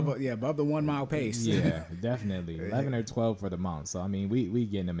 11. Above the 1 mile pace. Yeah, definitely 11 or 12 for the month. So I mean, we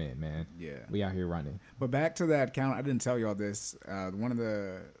getting them in, man. Yeah, we out here running. But back to that count. I didn't tell y'all this. One of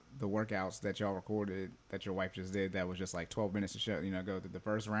the workouts that y'all recorded that your wife just did that was just like 12 minutes to show, go through the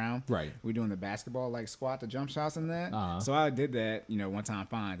first round. Right. We're doing the basketball like squat, the jump shots and that. Uh-huh. So I did that, one time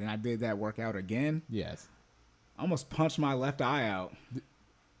fine. Then I did that workout again. Yes. I almost punched my left eye out.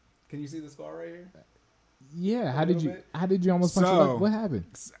 Can you see the scar right here? Yeah. How did you almost punch your left? What happened?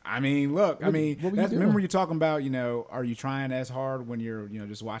 I mean, look, what were you doing? Remember you talking about, are you trying as hard when you're,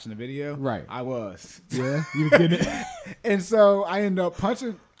 just watching the video? Right. I was. Yeah. You were getting it. And so I ended up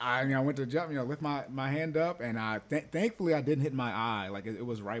punching. I went to jump, lift my hand up, and thankfully I didn't hit my eye, like it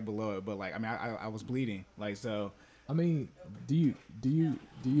was right below it. But like, I was bleeding, like so. I mean, do you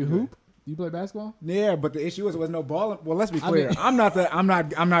hoop? Do you play basketball? Yeah, but the issue is there was no ball. Well, let's be clear. I'm not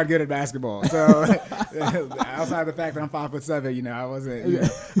good at basketball. So Outside the fact that I'm 5'7", you know, I wasn't. You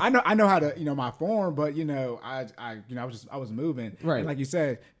know, I know how to, you know, my form, but you know, I was moving. Right. And like you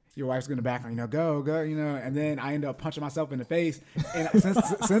said, your wife's in the background, you know, go, you know, and then I end up punching myself in the face. And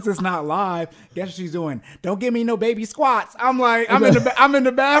since it's not live, guess what she's doing? Don't give me no baby squats. I'm like, I'm in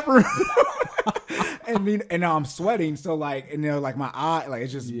the bathroom. and now I'm sweating, so like, and you know, like my eye, like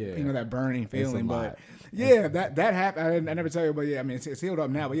it's just you know, that burning feeling. But yeah, that happened. I never tell you, but yeah, I mean it's healed up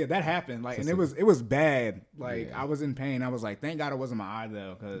now. But yeah, that happened. Like, and it was bad. Like I was in pain. I was like, thank God it wasn't my eye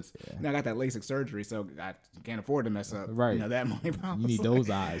though, because now I got that LASIK surgery, so I can't afford to mess up. Right. You know, that money. You need those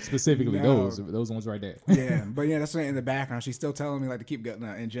eyes specifically. Those ones right there. Yeah, but yeah, that's in the background. She's still telling me like to keep going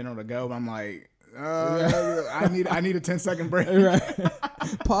in general to go. But I'm like. I need a 10-second break. Right.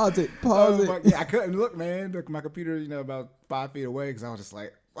 Pause it. Yeah, I couldn't look, man. My computer, you know, about 5 feet away, because I was just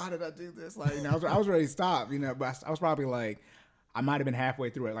like, why did I do this? Like, you know, I was ready to stop, you know, but I was probably like, I might have been halfway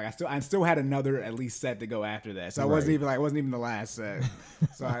through it. Like I still had another at least set to go after that. So I wasn't even the last set.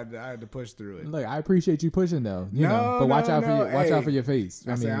 So I had to push through it. Look, I appreciate you pushing though. You know, but watch out for your face.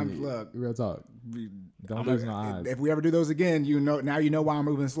 I mean, look, real talk. Don't lose no eyes. If we ever do those again, you know why I'm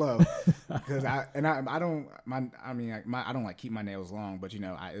moving slow. Because I don't like keep my nails long, but you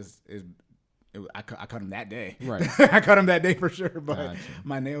know I cut them that day. Right. I cut them that day for sure, but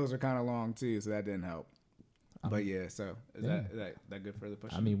my nails are kind of long too, so that didn't help. But yeah, so is that good for the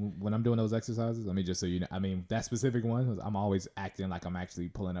push? I mean, when I'm doing those exercises, I mean, just so you know, I mean, that specific one, I'm always acting like I'm actually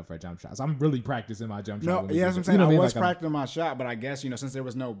pulling up for a jump shot. So I'm really practicing my jump shot. No, yeah, that's what I'm saying. You know I was practicing my shot, but I guess, you know, since there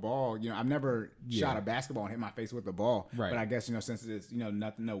was no ball, you know, I've never shot a basketball and hit my face with the ball. Right. But I guess, you know, since it's, you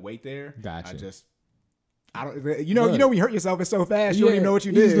know, no weight there, gotcha. I don't, you know, when you hurt yourself, it's so fast, you don't even know what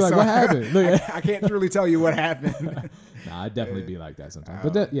you did. Like, so what happened? Look, I can't really tell you what happened. Nah, I'd definitely be like that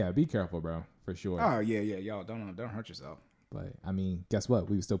sometimes. But be careful, bro, for sure. Oh yeah, y'all don't hurt yourself. But I mean, guess what?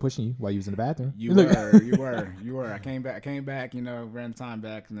 We were still pushing you while you was in the bathroom. You were. I came back. You know, ran the time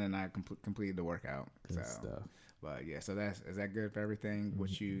back, and then I completed the workout. Good stuff. But yeah, so is that good for everything?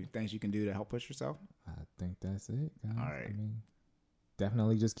 Things you can do to help push yourself? I think that's it, guys. All right. I mean,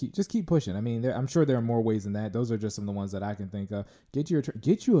 definitely just keep pushing. I mean, I'm sure there are more ways than that. Those are just some of the ones that I can think of. Get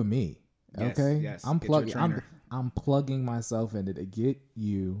you a me. Okay. Yes. I'm plugging myself into to get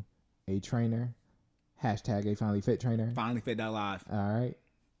you a trainer. Hashtag a Finally Fit trainer. FinallyFit.live. All right.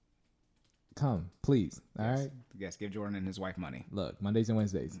 Come, please. All right. Yes, give Jordan and his wife money. Look, Mondays and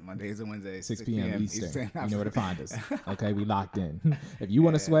Wednesdays. 6 p.m. Eastern. You know where to find us. Okay, we locked in. If you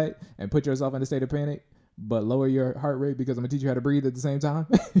want to sweat and put yourself in a state of panic, but lower your heart rate because I'm going to teach you how to breathe at the same time.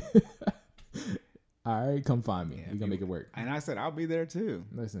 All right, come find me. We're going to make it work. And I said, I'll be there too.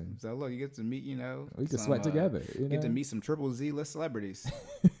 Listen. So look, you get to meet, you know. We can sweat together. You get to meet some Triple Z list celebrities.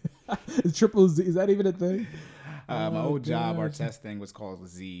 Triple Z, is that even a thing? My old job, our test thing was called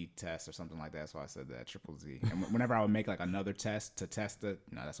Z test or something like that. So I said that, Triple Z. And whenever I would make like another test to test it,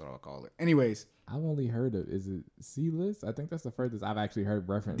 that's what I would call it. Anyways. I've only heard of, is it C-list? I think that's the furthest I've actually heard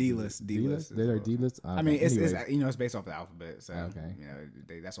reference. D-list. They're D-list? I mean, it's you know, it's based off the alphabet. So, okay. You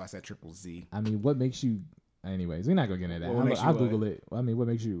know, that's why I said Triple Z. I mean, what makes you, anyways, we're not going to get into that. I'll Google it. I mean, what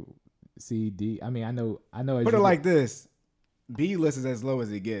makes you C, D? I mean, I know. Put it like this. B list is as low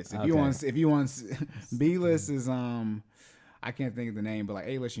as it gets. If you want B list is I can't think of the name, but like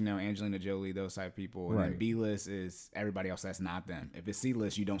A list, you know, Angelina Jolie, those type of people. And then B list is everybody else that's not them. If it's C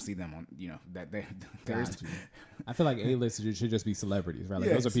list, you don't see them on, you know, that they. I feel like A list should just be celebrities, right?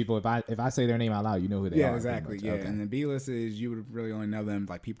 Like those are people. If I say their name out loud, you know who they are. Yeah, exactly. Yeah, okay. And then B list is you would really only know them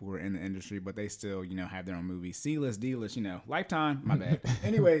like people who are in the industry, but they still, you know, have their own movies. C list, D list, you know, Lifetime. My bad.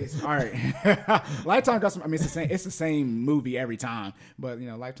 Anyways, all right. Lifetime got some. I mean, it's the same movie every time, but you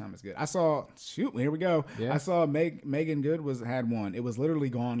know, Lifetime is good. I saw. Shoot, here we go. Yeah. I saw Megan Good had one. It was literally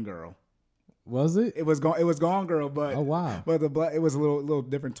Gone Girl. Was it? It was Gone Girl, but oh wow! But it was a little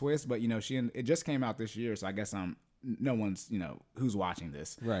different twist. But you know, it just came out this year, so I guess no one's, you know, who's watching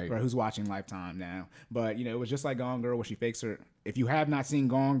this, right? Or who's watching Lifetime now. But you know, it was just like Gone Girl, where she fakes her. If you have not seen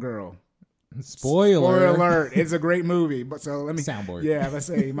Gone Girl, Spoiler alert! It's a great movie. But so let me soundboard. Yeah, let's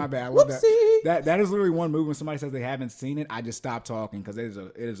say my bad. I love that. That is literally one movie. When somebody says they haven't seen it, I just stop talking because it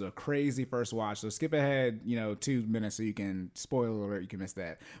is a crazy first watch. So skip ahead, you know, 2 minutes so you can spoil alert. You can miss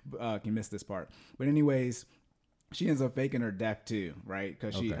that. Can miss this part. But anyways, she ends up faking her death too, right?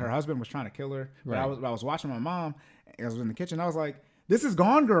 Because her husband was trying to kill her. But I was watching my mom. I was in the kitchen. I was like, "This is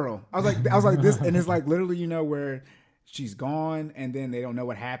Gone Girl." I was like this, and it's like literally, you know, where she's gone, and then they don't know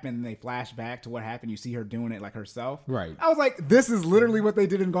what happened, and they flash back to what happened. You see her doing it like herself. Right. I was like, this is literally what they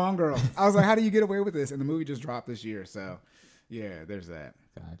did in Gone Girl. I was like, how do you get away with this? And the movie just dropped this year, so yeah, there's that.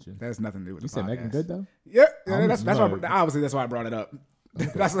 Gotcha. That has nothing to do with you the said podcast. Megan Good though? Yeah, that's why. Obviously, that's why I brought it up.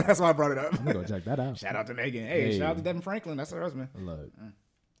 That's why I brought it up. I'm gonna go check that out. Shout out to Megan. Hey, shout out to Devin Franklin. That's her husband. Look.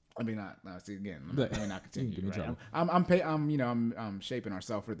 I mean, not see again. Let me not continue. Give me trouble. I'm shaping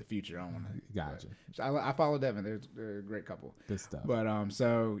ourselves for the future. I don't want to. Gotcha. I follow Devin. They're a great couple. Good stuff. But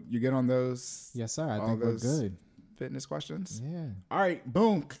so you get on those. Yes, sir. I think we're good. Fitness questions. Yeah. All right.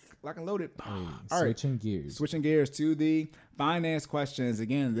 Boom. Lock and loaded. Hey, all right. Switching gears to the finance questions.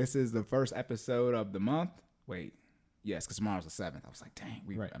 Again, this is the first episode of the month. Wait. Yes, because tomorrow's the 7th. I was like, dang,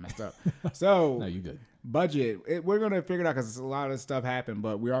 I messed up. So, no, you good. Budget. We're going to figure it out because a lot of stuff happened,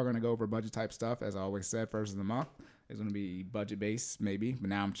 but we are going to go over budget type stuff. As I always said, first of the month. It's going to be budget based, maybe. But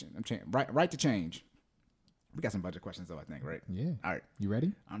now I'm right to change. We got some budget questions, though, I think, right? Yeah. All right. You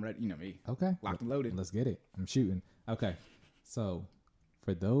ready? I'm ready. You know me. Okay. Locked and loaded. Let's get it. I'm shooting. Okay. So,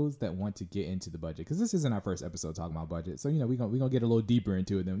 for those that want to get into the budget, because this isn't our first episode talking about budget, so, we're gonna get a little deeper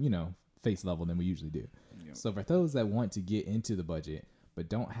into it than, face level than we usually do. Yep. So for those that want to get into the budget but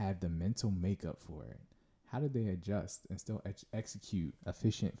don't have the mental makeup for it, how do they adjust and still execute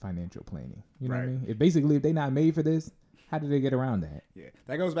efficient financial planning? You know what I mean? If they're not made for this, how do they get around that? Yeah,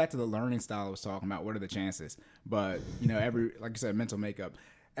 that goes back to the learning style I was talking about. What are the chances? But like I said, mental makeup.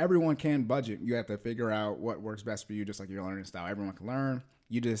 Everyone can budget. You have to figure out what works best for you, just like your learning style. Everyone can learn.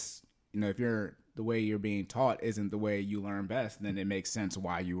 You just, if the way you're being taught isn't the way you learn best, then it makes sense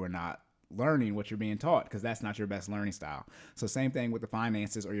why you are not learning what you're being taught, because that's not your best learning style. So same thing with the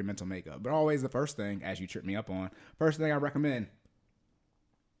finances or your mental makeup. But always the first thing, as you trip me up on, first thing I recommend,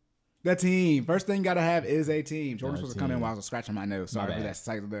 the team. First thing you got to have is a team. Jordan's supposed to come in while I was scratching my nose. Sorry for that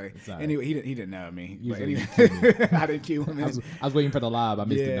cycle today. Anyway, he didn't know me. But anyway, I didn't cue him in. I was waiting for the lob. I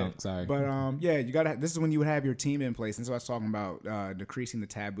missed the dunk. Sorry. But you got to. This is when you would have your team in place. And so I was talking about decreasing the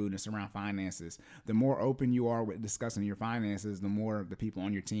tabooness around finances. The more open you are with discussing your finances, the more the people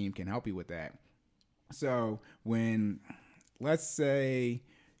on your team can help you with that. So when, let's say,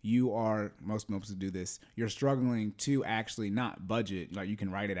 you are, most people do this, you're struggling to actually not budget, like you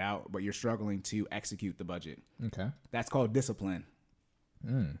can write it out, but you're struggling to execute the budget. Okay. That's called discipline.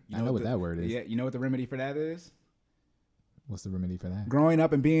 I know what that word is. Yeah, you know what the remedy for that is? What's the remedy for that? Growing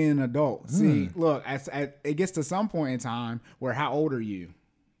up and being an adult. See, look, it gets to some point in time where how old are you?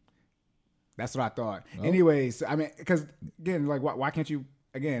 That's what I thought. Oh. Anyways, I mean, because again, like why can't you,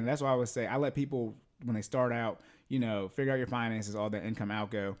 again, that's why I would say I let people, when they start out, figure out your finances, all that income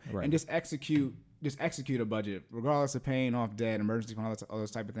outgo, and just execute a budget, regardless of paying off debt, emergency fund, all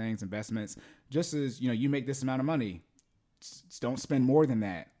those type of things, investments. Just as, you make this amount of money, just don't spend more than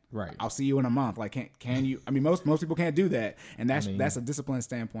that. Right. I'll see you in a month. Like, can you? I mean, most people can't do that, and that's a discipline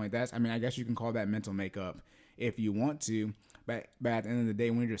standpoint. I guess you can call that mental makeup if you want to. But at the end of the day,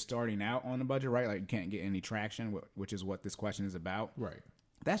 when you're just starting out on the budget, right? Like, you can't get any traction, which is what this question is about. Right.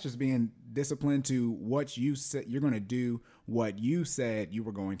 That's just being disciplined to what you said you're going to do, what you said you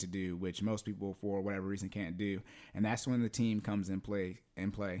were going to do, which most people, for whatever reason, can't do. And that's when the team comes in play,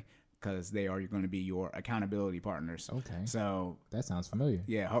 because they are going to be your accountability partners. Okay. So that sounds familiar.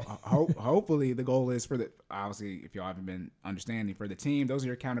 Yeah. Hopefully the goal is obviously, if y'all haven't been understanding, for the team, those are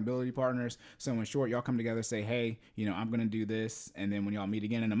your accountability partners. So in short, y'all come together, say, hey, I'm going to do this. And then when y'all meet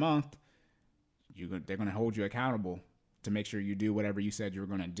again in a month, they're going to hold you accountable to make sure you do whatever you said you were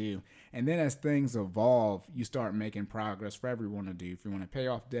going to do. And then as things evolve, you start making progress for everyone to do. If you want to pay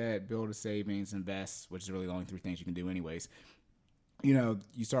off debt, build a savings, invest, which is really the only 3 things you can do anyways, you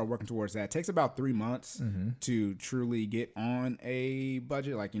start working towards that. It takes about 3 months to truly get on a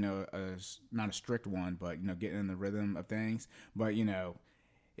budget, like, not a strict one, but, getting in the rhythm of things. But,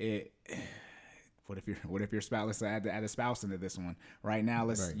 what if your spouse? Let's add a spouse into this one. Right now,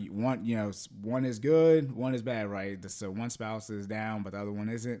 one is good, one is bad, right? So one spouse is down, but the other one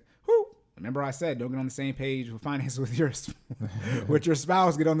isn't. Whoo! Remember I said, don't get on the same page with finance with your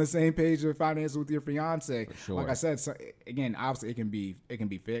spouse. Get on the same page with finance with your fiance. Sure. Like I said, so, again, obviously it can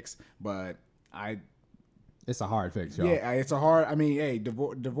be fixed, but it's a hard fix, y'all. Yeah, it's a hard. I mean, hey,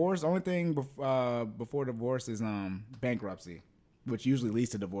 divorce. The only thing before divorce is bankruptcy, which usually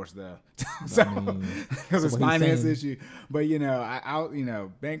leads to divorce, though. Because it's finance issue. But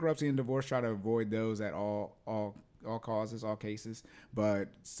bankruptcy and divorce, try to avoid those at all causes, all cases. But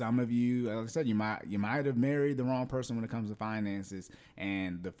some of you, like I said, you might have married the wrong person when it comes to finances.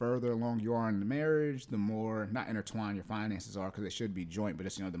 And the further along you are in the marriage, the more not intertwined your finances are, because it should be joint. But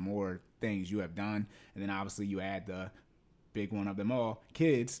it's the more things you have done, and then obviously you add the big one of them all,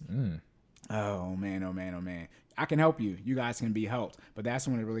 kids. Oh man. I can help you. You guys can be helped. But that's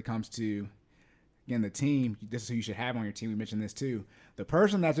when it really comes to again, the team, this is who you should have on your team. We mentioned this too. The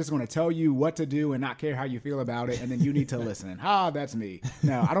person that's just going to tell you what to do and not care how you feel about it, and then you need to listen. That's me.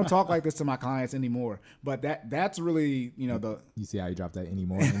 No, I don't talk like this to my clients anymore. But that's really, the. You see how you dropped that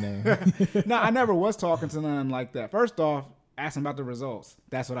anymore in there? No, I never was talking to none like that. First off, ask them about the results.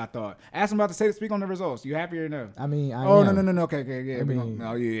 That's what I thought. Ask them about speak on the results. You happy or no? I mean, no. Okay, yeah.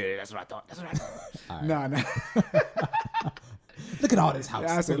 Yeah. That's what I thought. Right. No. Look at all this house.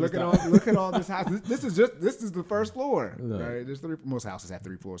 Yeah, I said, look at all this house. This is the first floor. Right? There's most houses have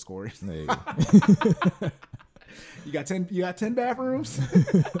 3 floors, Corey. You got 10 bathrooms?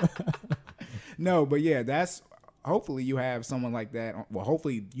 No, but yeah, that's hopefully you have someone like that. Well,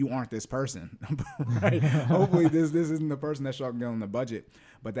 hopefully you aren't this person. Right? Hopefully this isn't the person that's struggling on the budget.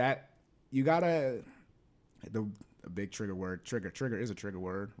 But that you gotta a big trigger word. Trigger is a trigger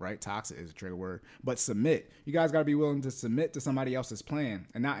word, right? Toxic is a trigger word. But submit. You guys got to be willing to submit to somebody else's plan,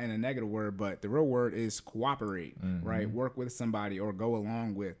 and not in a negative word, but the real word is cooperate, right? Work with somebody or go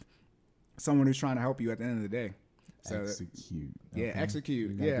along with someone who's trying to help you at the end of the day. So, execute. Yeah, okay?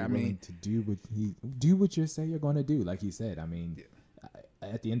 execute. Yeah, I mean, to do what you say you're going to do, like he said. I mean,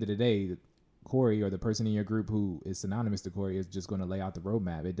 at the end of the day, Corey or the person in your group who is synonymous to Corey is just going to lay out the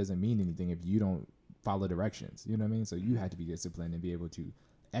roadmap. It doesn't mean anything if you don't follow directions. You know what I mean? So you have to be disciplined and be able to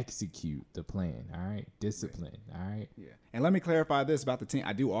execute the plan. All right. Discipline. All right. Yeah. And let me clarify this about the team.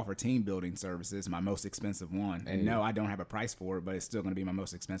 I do offer team building services, my most expensive one. And no, I don't have a price for it, but it's still going to be my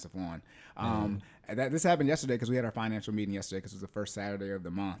most expensive one. This happened yesterday because we had our financial meeting yesterday because it was the first Saturday of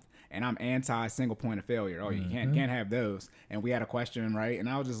the month. And I'm anti single point of failure. Oh, you can't have those. And we had a question, right? And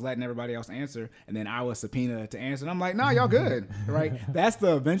I was just letting everybody else answer. And then I was subpoenaed to answer. And I'm like, no, y'all good, right? That's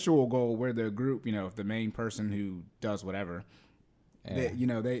the eventual goal where the group, if the main person who does whatever,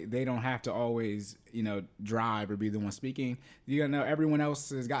 they don't have to always, drive or be the one speaking. Everyone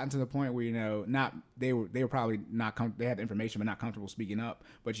else has gotten to the point where, they were probably not, they had the information, but not comfortable speaking up.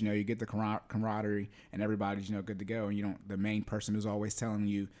 But, you get the camaraderie and everybody's, good to go. And the main person who's always telling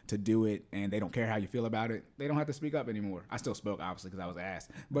you to do it and they don't care how you feel about it, they don't have to speak up anymore. I still spoke, obviously, because I was asked.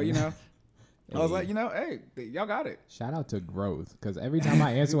 But, I was like, hey, y'all got it. Shout out to growth. Because every time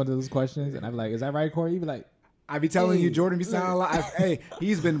I answer one of those questions and I'm like, is that right, Corey? You be like, I be telling you, Jordan be sounding like, hey,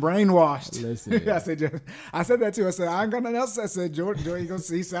 he's been brainwashed. Listen. I said that too. I said, I ain't got nothing else. I said, Jordan, you gonna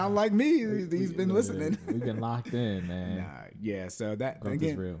see, sound like me. He's been listening. We've been locked in, man. Yeah. So that growth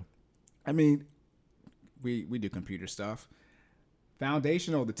again, is real. I mean, we do computer stuff.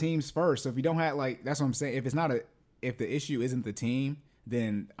 Foundational, the team's first. So if you don't have that's what I'm saying. If the issue isn't the team,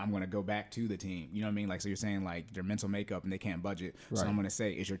 then I'm going to go back to the team. You know what I mean? So you're saying their mental makeup and they can't budget. Right. So I'm going to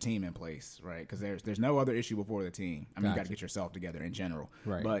say, is your team in place? Right. Because there's no other issue before the team. I mean, you got to get yourself together in general.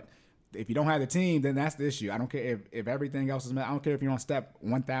 Right. But if you don't have the team, then that's the issue. I don't care if everything else is met. I don't care if you're on step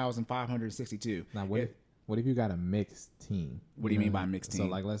 1,562. Now, what if you got a mixed team? What do you mean by mixed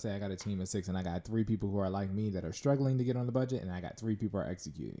team? So let's say I got a team of 6 and I got 3 people who are like me that are struggling to get on the budget, and I got 3 people who are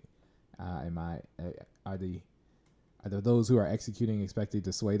executing. Are there those who are executing expected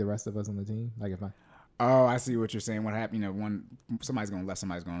to sway the rest of us on the team? Oh, I see what you're saying. What happened? Somebody's going left,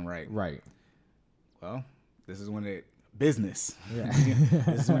 somebody's going right. Right. Well, this is when business. Yeah.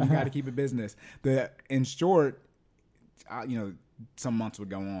 This is when you got to keep it business. In short, some months would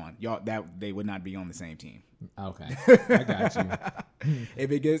go on. They would not be on the same team. Okay, I got you. If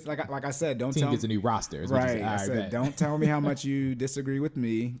it gets like I said, team gets a new roster. Right. I said, don't tell me how much you disagree with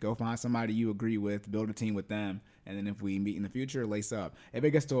me. Go find somebody you agree with. Build a team with them. And then if we meet in the future, lace up. If it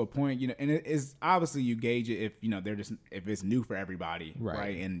gets to a point, and it is obviously you gauge it if if it's new for everybody,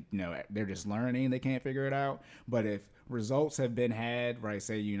 right? And they're just learning, they can't figure it out. But if results have been had, right?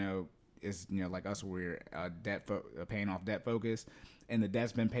 Say is like us, we're paying off debt focus, and the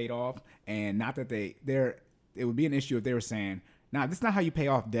debt's been paid off, and not that it would be an issue if they were saying, "Nah, this is not how you pay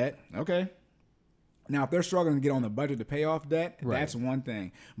off debt." Okay. Now, if they're struggling to get on the budget to pay off debt, that's one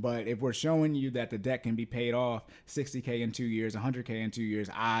thing. But if we're showing you that the debt can be paid off $60K in 2 years, $100K in 2 years,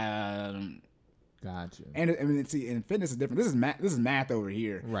 Gotcha. And I mean, see, and fitness is different. This is math over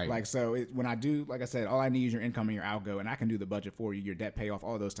here. Right. So when I do, like I said, all I need is your income and your outgo, and I can do the budget for you, your debt payoff,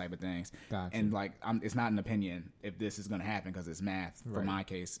 all those type of things. Gotcha. And it's not an opinion if this is going to happen because it's math for my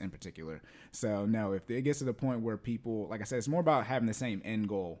case in particular. So no, if it gets to the point where people, like I said, it's more about having the same end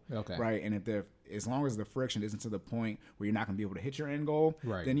goal. Okay. Right. And as long as the friction isn't to the point where you're not going to be able to hit your end goal,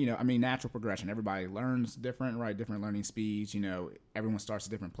 right, then, natural progression. Everybody learns different, right? Different learning speeds, everyone starts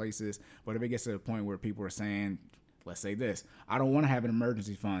at different places. But if it gets to the point where people are saying, let's say this, I don't want to have an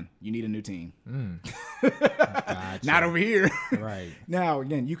emergency fund. You need a new team. Gotcha. Not over here. Right. Now,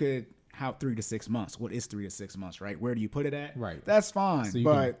 again, how 3 to 6 months. What is 3 to 6 months, right? Where do you put it at? Right. That's fine. So you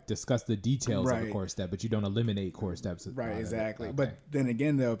can discuss the details of a core step, but you don't eliminate core steps. Right, exactly. Okay. But then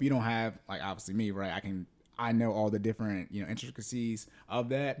again, though, if you don't have, like, obviously me, right, I know all the different, intricacies of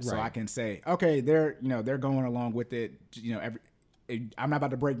that. So I can say, okay, they're going along with it. I'm not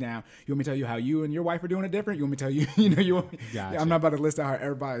about to break down. You want me to tell you how you and your wife are doing it different? You want me to tell you, Gotcha. I'm not about to list out how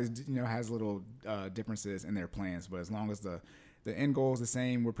everybody, has little differences in their plans. But as long as the end goal is the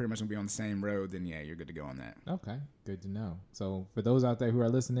same, we're pretty much going to be on the same road, then yeah, you're good to go on that. Okay, good to know. So for those out there who are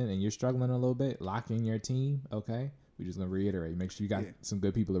listening and you're struggling a little bit, lock in your team, okay? We're just gonna reiterate. Make sure you got some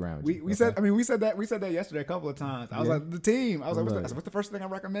good people around you. We said that yesterday a couple of times. I was like, the team. I was like, what's the first thing I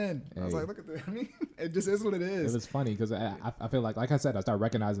recommend? I was like, look at this. I mean, it just is what it is. It was funny because I feel like I said, I started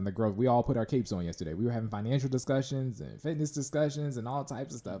recognizing the growth. We all put our capes on yesterday. We were having financial discussions and fitness discussions and all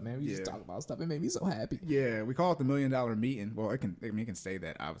types of stuff. Man, we just talk about stuff. It made me so happy. Yeah, we call it the $1 million meeting. Well, it can say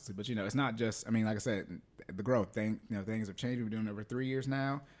that obviously, but it's not just. I mean, like I said, the growth thing. Things have changed. We've been doing it over 3 years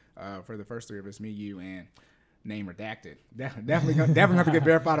now. For the first 3 of us, me, you, and name redacted. Definitely have to get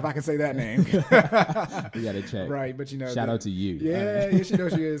verified if I can say that name. We gotta check. Right, but shout out to you. Yeah, she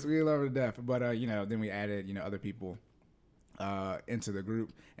knows she is. We love her to death. But then we added other people into the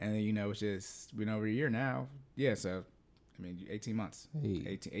group, and then it's just been over a year now. Yeah, so 18 months,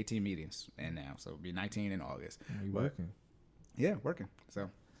 18 meetings, and now so it'll be 19 in August. Working. Yeah, working. So.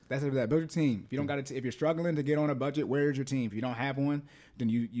 That's it. That build your team. If you don't got if you're struggling to get on a budget, where's your team? If you don't have one, then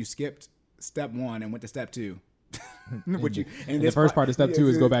you skipped step 1 and went to step 2. And the first part of step 2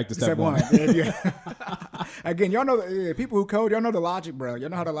 is go back to step 1. Again, y'all know people who code. Y'all know the logic, bro. Y'all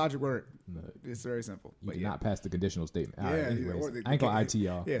know how the logic works. It's very simple. You did not pass the conditional statement. All right, anyways, I ain't gonna IT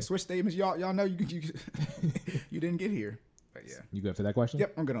y'all. Yeah, switch statements. Y'all know you you didn't get here. But yeah. You good for that question?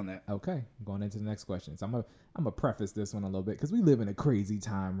 Yep, I'm good on that. Okay, going into the next question. So I'm gonna preface this one a little bit because we live in a crazy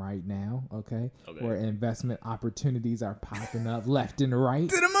time right now. Okay, where investment opportunities are popping up left and right.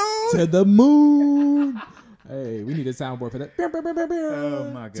 To the moon. Hey, we need a soundboard for that. Oh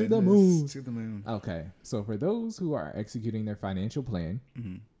my goodness. To the moon. Okay, so for those who are executing their financial plan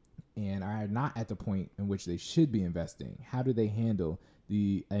and are not at the point in which they should be investing, how do they handle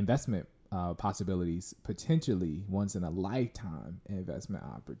the investment possibilities, potentially once in a lifetime investment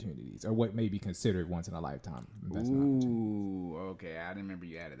opportunities, or what may be considered once in a lifetime investment opportunities? Okay. I didn't remember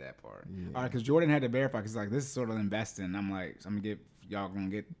you added that part. Yeah. All right, because Jordan had to verify because like this is sort of investing. I'm like, I'm gonna get y'all gonna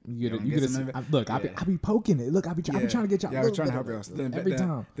get. I be poking it. Look, I be trying to get y'all. Yeah, I was trying to help y'all every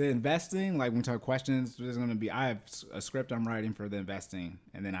time. The investing, like when we talk questions, there's gonna be. I have a script I'm writing for the investing,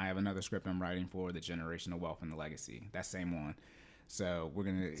 and then I have another script I'm writing for the generational wealth and the legacy. That same one. So we're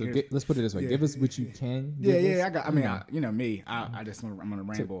gonna. So let's put it this way: give us what you can. I got. I mean, I just I'm gonna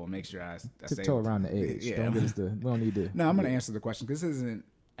ramble and make sure I tiptoe around the edge. Yeah, don't get us we don't need to. No, I'm gonna answer the question because this isn't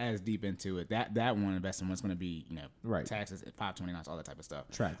as deep into it. That one investment one's gonna be right taxes, 529s, all that type of stuff.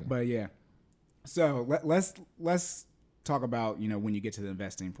 Tracking. But yeah, so let's talk about when you get to the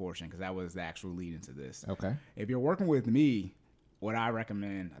investing portion because that was the actual lead into this. Okay. If you're working with me, what I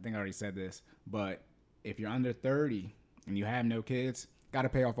recommend, I think I already said this, but if you're under 30. And you have no kids, got to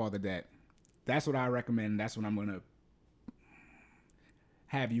pay off all the debt. That's what I recommend. That's what I'm going to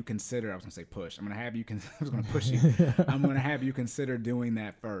have you consider. I was going to say push. I'm going to have you. I was going to push you. I'm going to have you consider doing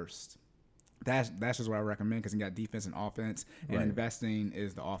that first. That's just what I recommend because you got defense and offense, and investing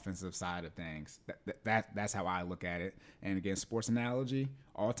is the offensive side of things. That's how I look at it. And again, sports analogy,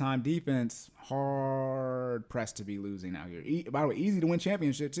 all-time defense, hard pressed to be losing out here. By the way, easy to win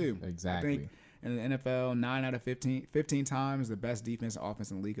championship too. Exactly. I think in the NFL, 9 out of 15 times the best defense and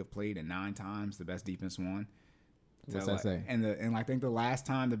offense in the league have played, and 9 times the best defense won. What's that say? And I think the last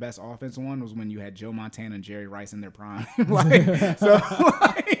time the best offense won was when you had Joe Montana and Jerry Rice in their prime.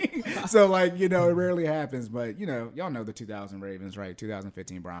 So it rarely happens. But y'all know the 2000 Ravens, right?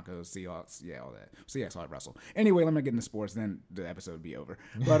 2015 Broncos, Seahawks, yeah, all that. Seahawks all Russell. Anyway, let me get into sports, then the episode would be over.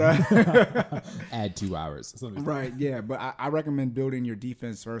 But add 2 hours. Right, yeah. But I recommend building your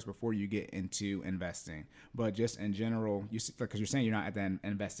defense first before you get into investing. But just in general, because you're saying you're not at that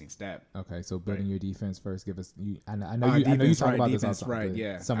investing step. Okay, so building your defense first. Give us. I know you talk about defense, this. Right,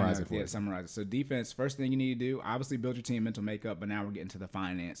 yeah. Summarize it for us. Yeah, summarize it. So defense, first thing you need to do, obviously build your team mental makeup, but now we're getting to the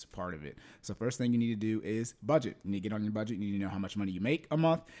finance part of it. So first thing you need to do is budget. You need to get on your budget. You need to know how much money you make a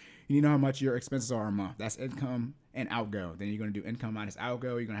month. You need to know how much your expenses are a month. That's income and outgo. Then you're going to do income minus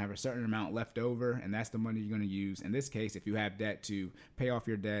outgo. You're going to have a certain amount left over, and that's the money you're going to use. In this case, if you have debt, to pay off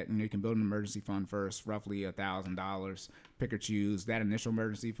your debt, you can build an emergency fund first, roughly $1,000. Pick or choose. That initial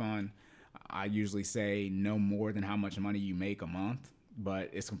emergency fund, I usually say no more than how much money you make a month, but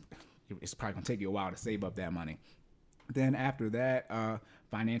it's probably going to take you a while to save up that money. Then after that,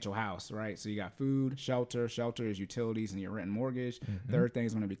 financial house, right? So you got food, shelter. Shelter is utilities and your rent and mortgage. Third thing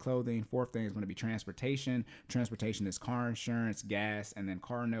is going to be clothing. Fourth thing is going to be transportation. Transportation is car insurance, gas, and then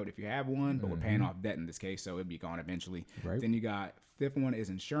car note if you have one, but we're paying off debt in this case, so it'd be gone eventually. Right. Then you got fifth one is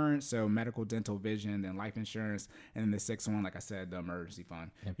insurance, so medical, dental, vision, then life insurance, and then the sixth one, like I said, the emergency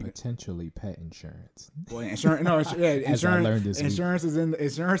fund and potentially pet insurance. Well, insurance, no, As I learned this insurance is in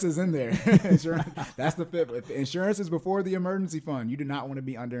there. Insurance, that's the fifth. If insurance is before the emergency fund, you do not want to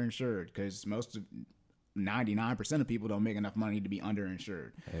be underinsured because 99% of people don't make enough money to be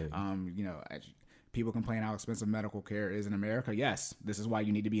underinsured. Hey. People complain how expensive medical care is in America. Yes, this is why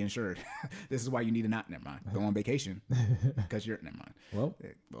you need to be insured. This is why you need to not, never mind, go on vacation because you're, never mind.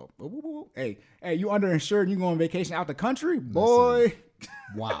 Well, hey, you underinsured and you go on vacation out the country, boy. Listen,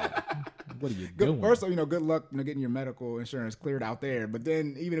 wow. What are you doing? First, good luck getting your medical insurance cleared out there. But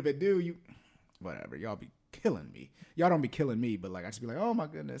then even if it do, whatever, y'all be killing me. Y'all don't be killing me, but like I just be like, oh my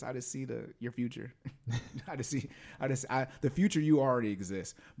goodness, I just see your future. The future you already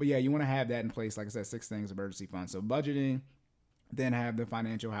exists. But yeah, you want to have that in place. Like I said, 6 things, emergency fund. So budgeting, then have the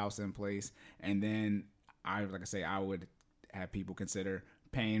financial house in place, and then I would have people consider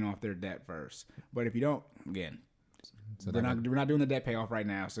paying off their debt first. But if you don't, again, so we're not doing the debt payoff right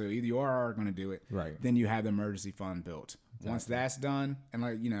now. So either you are going to do it, right? Then you have the emergency fund built. Exactly. Once that's done, and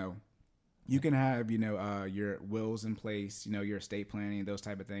you can have, your wills in place, your estate planning, those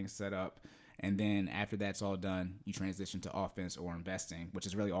type of things set up. And then after that's all done, you transition to offense or investing, which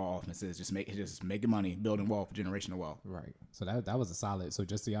is really all offense is, just making money, building wealth, generational wealth. Right. So that was a solid, so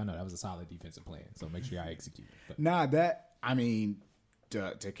just so y'all know, that was a solid defensive plan. So make sure y'all execute.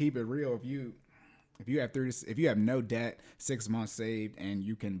 To keep it real, if you have no debt, 6 months saved, and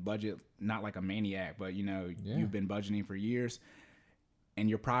you can budget, not like a maniac, but you've been budgeting for years, and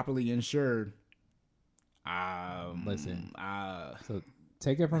you're properly insured. Listen. So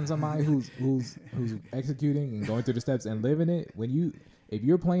take it from somebody who's executing and going through the steps and living it. If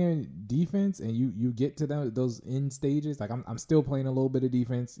you're playing defense and you get to those end stages, like I'm still playing a little bit of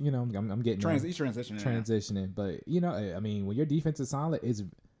defense. I'm getting transitioning. But when your defense is solid,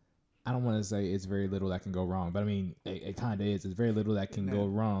 I don't want to say it's very little that can go wrong, but it kind of is. It's very little that can go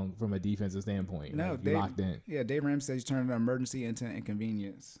wrong from a defensive standpoint. No, you're locked in. Yeah, Dave Ramsey says you turn an emergency into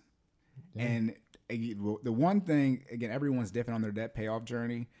inconvenience. Yeah. And the one thing, again, everyone's different on their debt payoff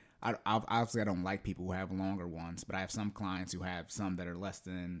journey. Obviously, I don't like people who have longer ones, but I have some clients who have some that are less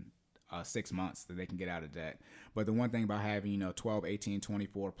than 6 months that they can get out of debt. But the one thing about having 12, 18,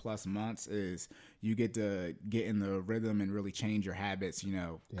 24 plus months is you get to get in the rhythm and really change your habits,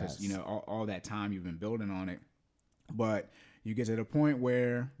 because yes. All that time you've been building on it. But you get to the point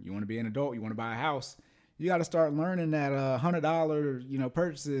where you want to be an adult, you want to buy a house, you got to start learning that $100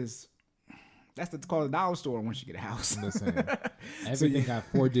 purchases. That's called a dollar store once you get a house. Listen, everything got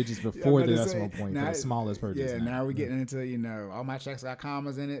 4 digits before the decimal point for the smallest purchase. Yeah, now we're getting into, all my checks got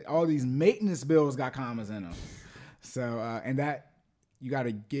commas in it. All these maintenance bills got commas in them. So, and that you got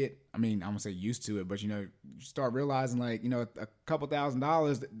to get, I'm going to say used to it, but, you start realizing a couple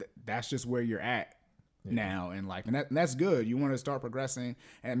 $1,000s, that's just where you're at. Yeah. Now in life, and that's good. You want to start progressing,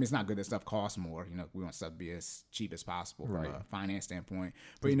 and it's not good that stuff costs more. We want stuff to be as cheap as possible from a finance standpoint.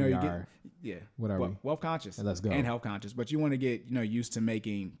 But what are we? Wealth conscious, let's go, and health conscious. But you want to get used to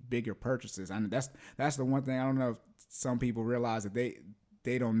making bigger purchases. And that's the one thing I don't know if some people realize that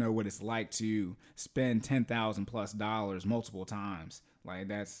they don't know what it's like to spend $10,000+ multiple times. Like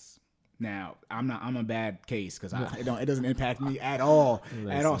that's. Now, I'm a bad case because it doesn't impact me at all.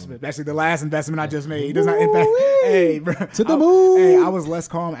 At all. Especially the last investment I just made. It does not impact. Hey, bro. To the moon. Hey, I was less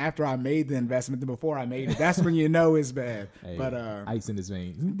calm after I made the investment than before I made it. That's when you know it's bad. Hey, but ice in his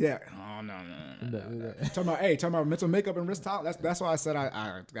veins. Yeah. Oh no. Talking about mental makeup and risk tolerance. That's why I said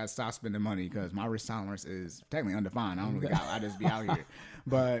I got to stop spending money because my risk tolerance is technically undefined. I don't really I just be out here.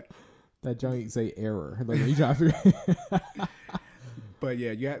 But that joint say error. Like you try to. But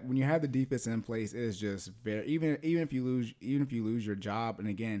yeah, when you have the defense in place, it is just very even if you lose your job, and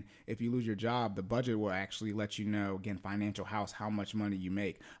again, if you lose your job, the budget will actually let you know, again, financial house, how much money you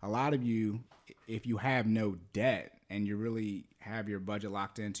make. A lot of you, if you have no debt and you really have your budget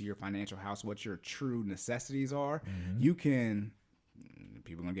locked into your financial house, what your true necessities are, you can.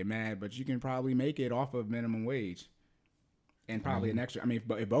 People are gonna get mad, but you can probably make it off of minimum wage. And probably an extra.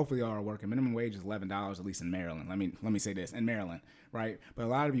 If both of y'all are working, minimum wage is $11 at least in Maryland. Let me say this in Maryland, right? But a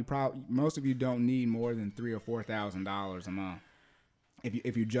lot of you most of you don't need more than $3,000 or $4,000 a month.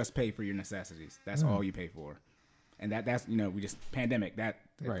 If you just pay for your necessities, that's all you pay for, and that's we just pandemic that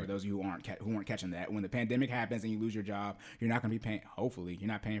For those of you who weren't catching that, when the pandemic happens and you lose your job, you're not going to be paying. Hopefully, you're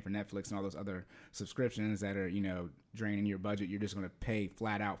not paying for Netflix and all those other subscriptions that are draining your budget. You're just going to pay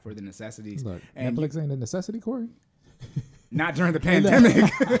flat out for the necessities. Look, and Netflix ain't a necessity, Corey. Not during the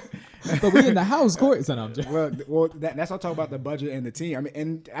pandemic. But we in the house, Corey. So no, I'm just... Well, that's all talk about the budget and the team. I mean,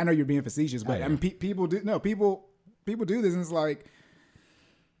 and I know you're being facetious, but I mean, people do this, and it's like,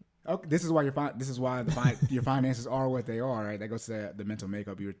 okay, this is why your finances are what they are, right? That goes to the mental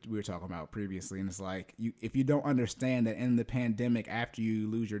makeup we were talking about previously, and it's like if you don't understand that in the pandemic, after you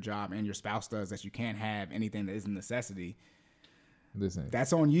lose your job and your spouse does, that you can't have anything that is a necessity. Listen,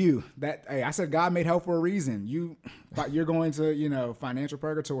 that's on you. I said God made help for a reason. You're going to financial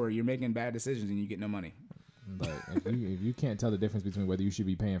purgatory. You're making bad decisions and you get no money. But if you can't tell the difference between whether you should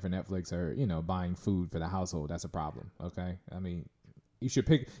be paying for Netflix or buying food for the household, that's a problem. Okay, I mean, you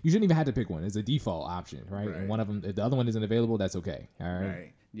shouldn't even have to pick one. It's a default option, right? And one of them, if the other one isn't available, that's okay. All right.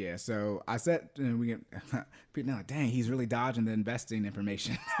 Right. Yeah. So I said, we get people now. Dang, he's really dodging the investing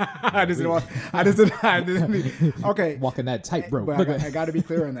information. I just didn't. Okay. Walking that tightrope. But I got to be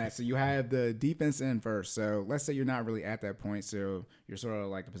clear on that. So you have the defense end first. So let's say you're not really at that point. So you're sort of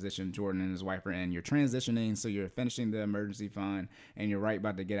like the position Jordan and his wife are in. You're transitioning. So you're finishing the emergency fund and you're right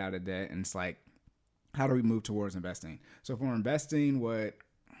about to get out of debt. And it's like, how do we move towards investing? So for investing, what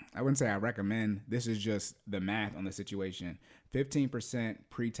I wouldn't say I recommend, this is just the math on the situation. 15%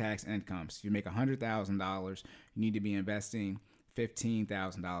 pre-tax income. So you make $100,000, you need to be investing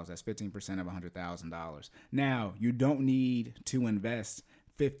 $15,000. That's 15% of $100,000. Now, you don't need to invest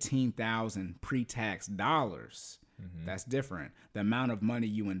 $15,000 pre-tax dollars. Mm-hmm. That's different. The amount of money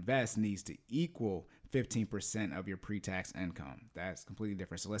you invest needs to equal 15% of your pre-tax income. That's completely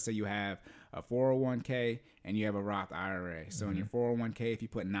different. So let's say you have a 401k and you have a Roth IRA. So in your 401k, if you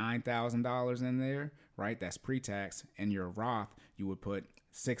put $9,000 in there, right, that's pre-tax. In your Roth, you would put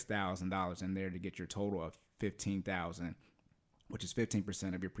 $6,000 in there to get your total of $15,000, which is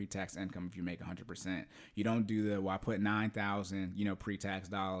 15% of your pre-tax income if you make 100%. You don't do I put $9,000, pre-tax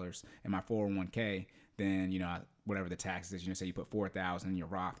dollars in my 401k, then, whatever the tax is, say you put $4,000 in your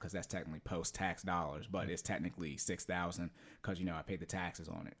Roth because that's technically post-tax dollars, but it's technically $6,000 because, I paid the taxes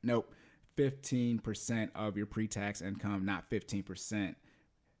on it. Nope. 15% of your pre-tax income, not 15%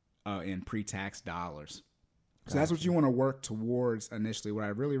 in pre-tax dollars. So that's what you want to work towards initially. What I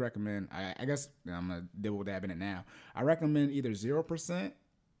really recommend, I guess I'm going to double dab in it now. I recommend either 0%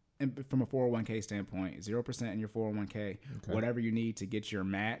 from a 401k standpoint, 0% in your 401k, whatever you need to get your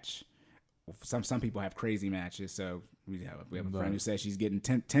match. Some people have crazy matches, so we have a friend who says she's getting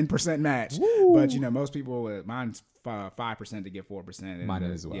 10% match. Woo! But most people, mine's 5% to get 4%. Mine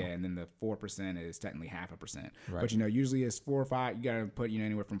as well. Yeah, and then the 4% is technically 0.5%. Right. But usually it's 4 or 5. You gotta put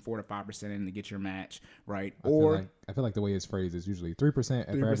anywhere from 4 to 5% in to get your match, right? I feel like the way it's phrased is usually 3%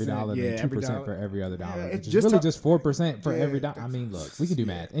 for every dollar, then 2% for every other dollar. It's just really just 4% for every dollar. I mean, look, we can do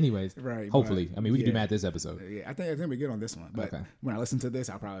math, anyways. Right. Hopefully, we can do math this episode. Yeah, I think we're good on this one. But when I listen to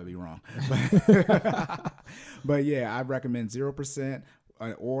this, I'll probably be wrong. But yeah, I recommend 0%.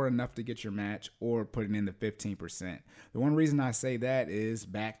 Or enough to get your match, or putting in the 15%. The one reason I say that is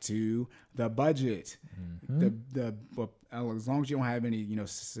back to the budget. Mm-hmm. As long as you don't have any,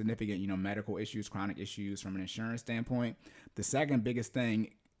 significant, medical issues, chronic issues from an insurance standpoint, the second biggest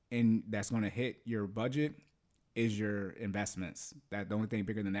thing that's going to hit your budget is your investments. The only thing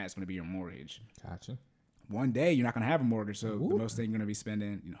bigger than that is going to be your mortgage. Gotcha. One day you're not going to have a mortgage, so the most thing you're going to be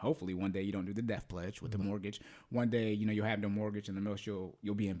spending, hopefully one day you don't do the death pledge with the mortgage. One day, you'll have no mortgage, and the most you'll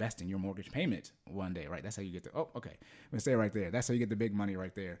be investing your mortgage payment one day, right? That's how you get I'm going to say it right there. That's how you get the big money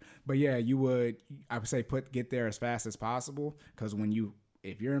right there. But yeah, I would say get there as fast as possible, because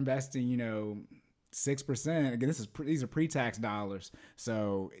if you're investing, 6%, again, these are pre-tax dollars,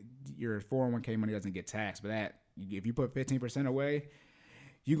 so your 401k money doesn't get taxed. But if you put 15% away,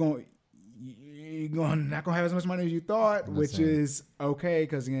 you're not gonna have as much money as you thought, which is okay,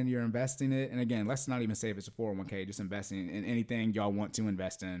 because again, you're investing it. And again, let's not even say if it's a 401k, just investing in anything y'all want to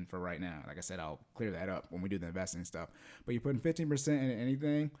invest in for right now. Like I said, I'll clear that up when we do the investing stuff. But you're putting 15% in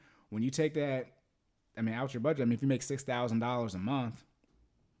anything. When you take that, out your budget. If you make $6,000 a month,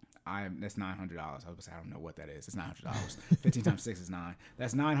 that's $900. I was gonna say, I don't know what that is. It's $900. 15 times 6 is 9.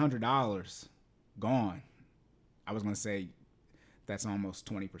 That's $900 gone. I was gonna say, that's almost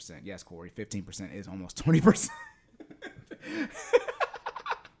 20%. Yes, Corey, 15% is almost 20%.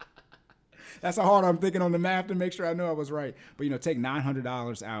 That's how hard I'm thinking on the math to make sure I know I was right. But, take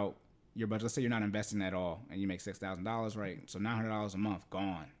 $900 out your budget. Let's say you're not investing at all and you make $6,000, right? So $900 a month,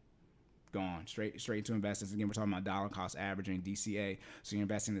 gone. Straight into investments. Again, we're talking about dollar cost averaging, DCA. So you're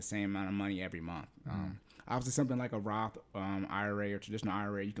investing the same amount of money every month. Obviously, something like a Roth IRA or traditional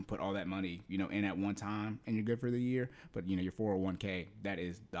IRA, you can put all that money, in at one time, and you're good for the year. But your 401k, that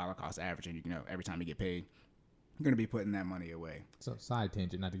is dollar cost average, and every time you get paid, you're going to be putting that money away. So, side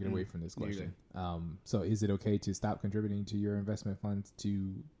tangent, not to get away from this question. So, is it okay to stop contributing to your investment funds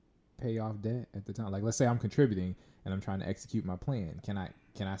to pay off debt at the time? Like, let's say I'm contributing and I'm trying to execute my plan. Can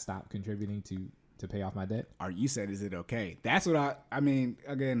I stop contributing to pay off my debt? Or you said, is it okay? That's what I mean,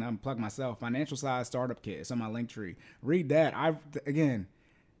 again, I'm plug myself. Financial Side Startup Kit. It's on my link tree. Read that.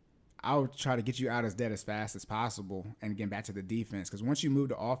 I'll try to get you out of debt as fast as possible and get back to the defense. Because once you move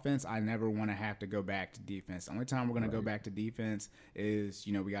to offense, I never want to have to go back to defense. The only time we're going to go back to defense is,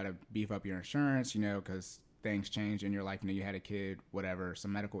 we got to beef up your insurance, because things change in your life. You had a kid, whatever,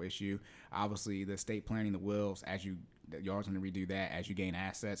 some medical issue. Obviously, the estate planning, the wills, you're always going to redo that as you gain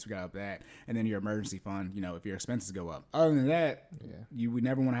assets. We got up that. And then your emergency fund, if your expenses go up. Other than that, you would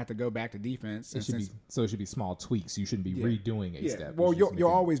never want to have to go back to defense. It should be small tweaks. You shouldn't be redoing a step. Well, you'll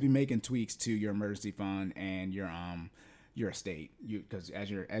always be making tweaks to your emergency fund and your estate. Because as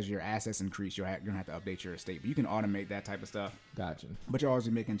your assets increase, you're going to have to update your estate. But you can automate that type of stuff. Gotcha. But you're always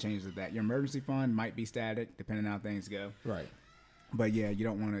be making changes to that. Your emergency fund might be static depending on how things go. Right. But yeah, you're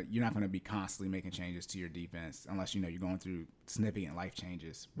not going to be constantly making changes to your defense unless you're going through significant life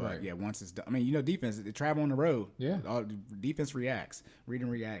changes. But yeah, once it's done, defense, they travel on the road. Yeah. Defense reacts, read and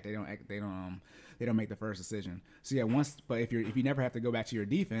react. They don't make the first decision. So yeah, but if you never have to go back to your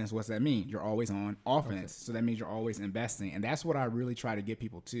defense, what's that mean? You're always on offense. So that means you're always investing. And that's what I really try to get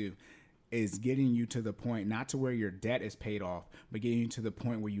people to, is getting you to the point, not to where your debt is paid off, but getting you to the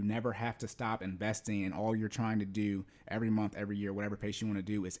point where you never have to stop investing, and all you're trying to do every month, every year, whatever pace you want to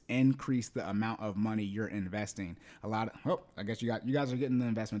do, is increase the amount of money you're investing. I guess you guys are getting the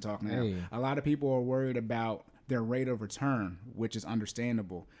investment talk now. Hey. A lot of people are worried about their rate of return, which is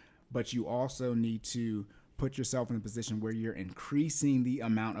understandable, but you also need to put yourself in a position where you're increasing the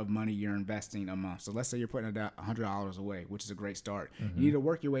amount of money you're investing a month. So let's say you're putting $100 away, which is a great start. Mm-hmm. You need to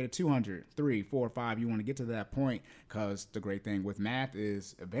work your way to 200, 3, 4, 5. You want to get to that point, because the great thing with math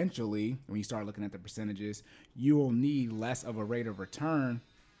is eventually, when you start looking at the percentages, you will need less of a rate of return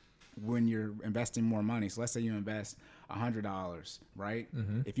when you're investing more money. So let's say you invest $100, right?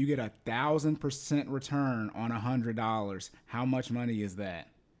 Mm-hmm. If you get 1,000% return on $100, how much money is that?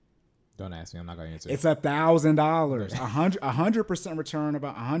 Don't ask me. I'm not going to answer. It's $1,000. 100% return,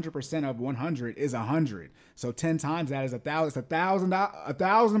 about 100% of 100 is 100. So 10 times that is 1,000. It's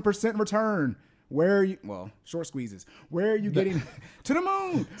 1,000% return. Where are you? Well, short squeezes. Where are you getting to the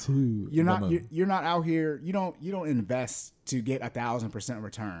moon? You're not out here. You don't invest to get 1,000%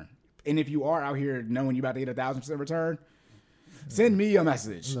 return. And if you are out here knowing you're about to get 1,000% return, send me a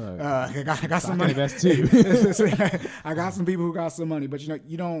message. I got some money. Invest too. I got some people who got some money, but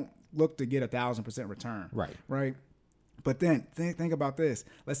you don't look to get 1,000% return. Right. But then think about this.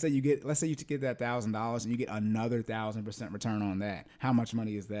 Let's say you get that $1,000 and you get another 1,000% return on that. How much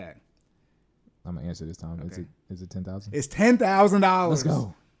money is that? I'm gonna answer this time. Okay. Is it $10,000? It's $10,000. Let's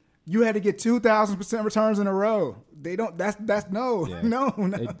go. You had to get 2,000% returns in a row. They don't. That's no.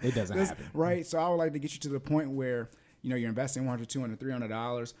 It doesn't happen. Right. So I would like to get you to the point where you're investing $100, $200,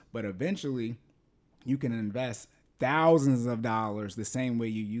 $300, but eventually you can invest thousands of dollars the same way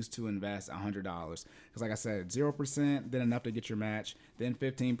you used to invest $100. Because like I said, 0%, then enough to get your match, then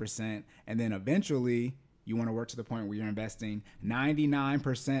 15%, and then eventually you want to work to the point where you're investing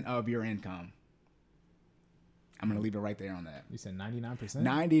 99% of your income. I'm going to leave it right there on that. You said 99%?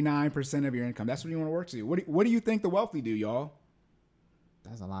 99% of your income. That's what you want to work to. What do you think the wealthy do, y'all?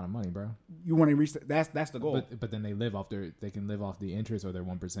 That's a lot of money, bro. You want to reach that's the goal. But then they can live off the interest or their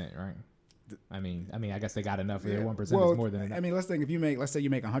 1%, right? I mean, I guess they got enough for their 1% is more than enough. I mean, let's say you make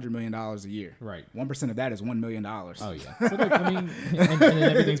 $100 million a year. Right. 1% of that is $1 million. Oh yeah. So look, and then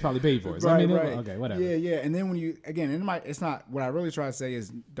everything's probably paid for. So, right. Okay, whatever. Yeah. And then when it's not, what I really try to say is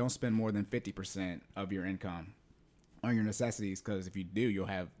don't spend more than 50% of your income on your necessities, because if you do, you'll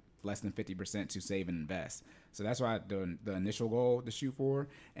have less than 50% to save and invest. So that's why the initial goal to shoot for.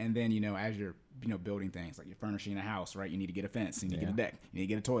 And then, as you're, building things like you're furnishing a house, right? You need to get a fence, you need to get a deck, you need to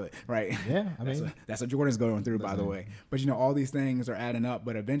get a toilet, right? Yeah. That's what Jordan's going through, by the way. But, all these things are adding up.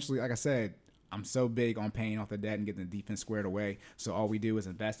 But eventually, like I said, I'm so big on paying off the debt and getting the defense squared away. So all we do is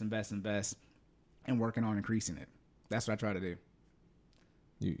invest, and working on increasing it. That's what I try to do.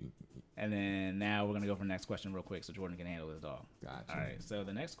 And then now we're going to go for the next question real quick so Jordan can handle this dog. Gotcha. All right. So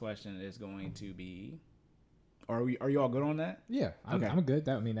the next question is going to be, are you all good on that? Yeah. I'm good.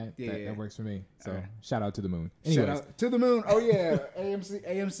 That works for me. So right. Shout out to the moon. Anyways. Shout out to the moon. Oh yeah.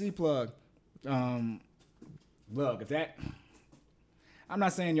 AMC plug. Look, if that, I'm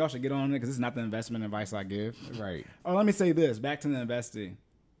not saying y'all should get on it because it's not the investment advice I give. Right. Oh, let me say this. Back to the investing.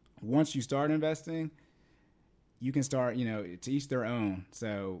 Once you start investing, you can start, to each their own.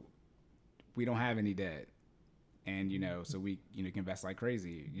 So we don't have any debt. And, so we, can invest like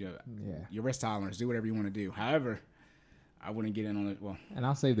crazy. Your risk tolerance, do whatever you want to do. However, I wouldn't get in on it. Well, and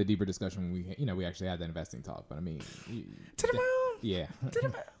I'll save the deeper discussion when we actually had the investing talk. But I mean, to the moon. Yeah. To the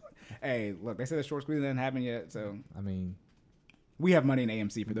moon. Hey, look, they said the short squeeze hasn't happened yet. So I mean, we have money in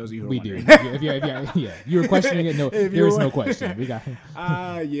AMC for those of you who are we wondering. do. Yeah. You were questioning it. No, there is no question. We got.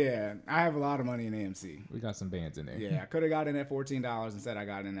 Yeah, I have a lot of money in AMC. We got some bands in there. Yeah, I could have got in at $14 instead. I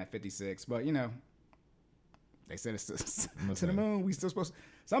got in at $56, but they said it's to the moon. We still supposed.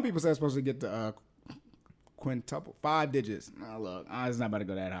 Some people said it's supposed to get the quintuple, 5 digits. Oh, look, it's not about to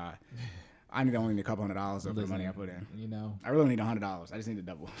go that high. I only need a couple $100 of the money I put in. I really need $100. I just need to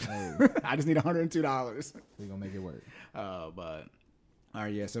double. Hey. I just need $102. We're gonna make it work. But all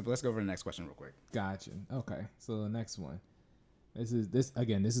right, yeah. So let's go over to the next question real quick. Gotcha. Okay. So the next one. This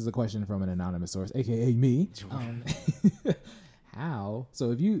is a question from an anonymous source, aka me. How?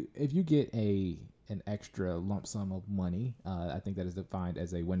 So if you get an extra lump sum of money, I think that is defined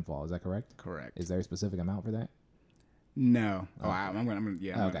as a windfall. Is that correct? Correct. Is there a specific amount for that? No. Oh, I'm gonna.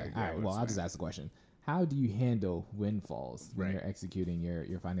 Yeah. Okay. All right. Well, I'll just ask the question. How do you handle windfalls when you're executing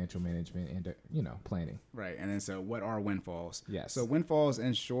your financial management and planning? Right. And then so what are windfalls? Yes. So windfalls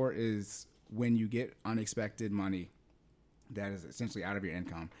in short is when you get unexpected money that is essentially out of your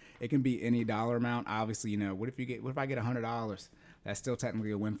income. It can be any dollar amount. Obviously, what if I get $100? That's still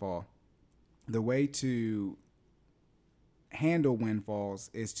technically a windfall. The way to handle windfalls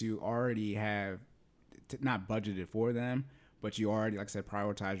is to already have not budgeted for them, but you already, like I said,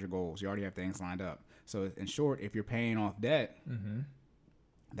 prioritize your goals. You already have things lined up. So in short, if you're paying off debt,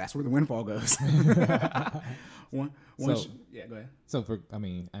 that's where the windfall goes. Yeah, go ahead. So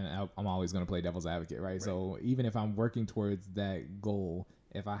I'm always going to play devil's advocate, right? So even if I'm working towards that goal,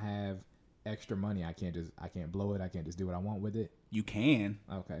 if I have extra money, I can't blow it. I can't just do what I want with it. You can.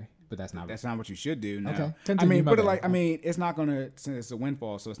 Okay. But that's not what you should do. No. Okay. It's not going to, since it's a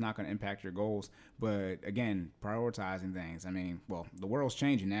windfall, so it's not going to impact your goals. But again, prioritizing things. The world's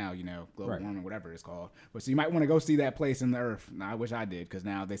changing now, global warming, whatever it's called. But so you might want to go see that place in the earth. Now, I wish I did, because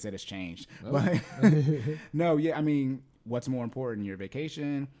now they said it's changed. Oh. But no, yeah, what's more important, your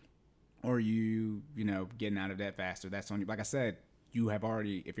vacation or you getting out of debt faster? That's on you. Like I said, you have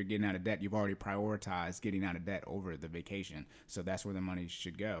already, if you're getting out of debt, you've already prioritized getting out of debt over the vacation. So that's where the money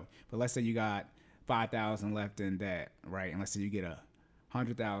should go. But let's say you got $5,000 left in debt, right? And let's say you get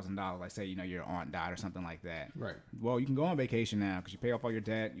 $100,000. Like say, your aunt died or something like that. Right. Well, you can go on vacation now because you pay off all your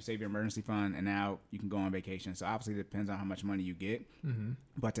debt, you save your emergency fund, and now you can go on vacation. So obviously it depends on how much money you get. Mm-hmm.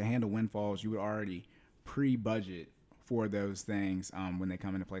 But to handle windfalls, you would already pre-budget for those things when they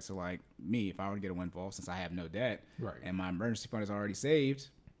come into place. So like me, if I were to get a windfall, since I have no debt and my emergency fund is already saved,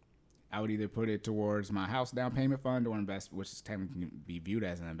 I would either put it towards my house down payment fund or invest, which is technically can be viewed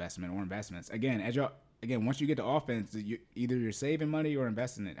as an investment or investments. Again, once you get to offense, either you're saving money or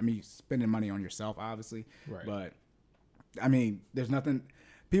investing it. You're spending money on yourself, obviously. Right. But there's nothing.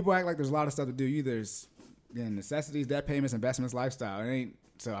 People act like there's a lot of stuff to do. There's necessities, debt payments, investments, lifestyle. It ain't.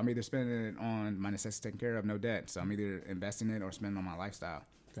 So I'm either spending it on my necessities taken care of, no debt. So I'm either investing it or spending on my lifestyle.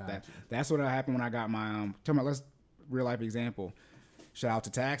 Gotcha. That's what happened when I got my let's real life example. Shout out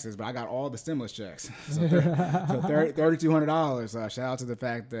to taxes, but I got all the stimulus checks. So $3,200. Shout out to the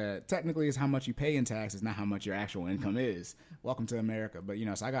fact that technically it's how much you pay in taxes, not how much your actual income is. Welcome to America. But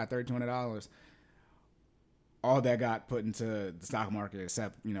so I got $3,200. All that got put into the stock market,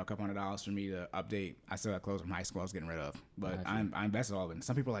 except a couple $100 for me to update. I still had clothes from high school I was getting rid of, but gotcha. I invested all of it. And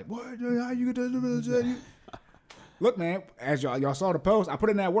some people are like, "What? How you get to?" Look, man, as y'all saw the post, I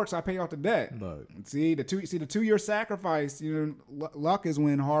put in that work, so I pay off the debt. But see the 2-year sacrifice. Luck is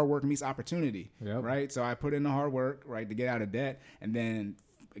when hard work meets opportunity, right? So I put in the hard work, right, to get out of debt, and then.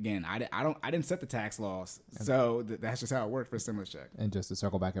 Again, I didn't set the tax laws, so that's just how it worked for a stimulus check. And just to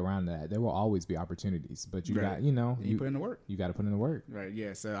circle back around that, there will always be opportunities, but you got you put in the work. You got to put in the work, right?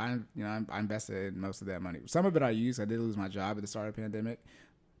 Yeah. So I invested most of that money. Some of it I used. I did lose my job at the start of the pandemic.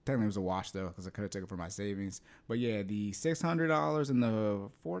 Technically, it was a wash though, because I could have taken it from my savings. But yeah, the $600 and the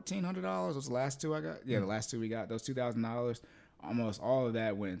 $1,400 was the last two I got. Yeah, the last two we got. Those $2,000. Almost all of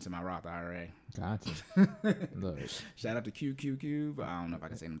that went into my Roth IRA. Gotcha. Look. Shout out to QQQ, but I don't know if I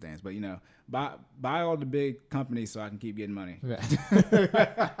can say them things. But buy all the big companies so I can keep getting money.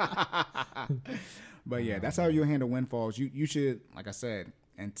 But yeah, that's how you handle windfalls. You should, like I said,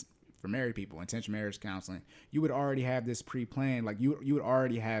 and for married people, intentional marriage counseling, you would already have this pre-planned. Like you would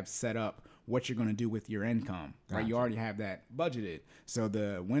already have set up what you're going to do with your income, right? You already have that budgeted. So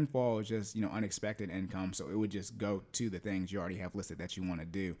the windfall is just, unexpected income. So it would just go to the things you already have listed that you want to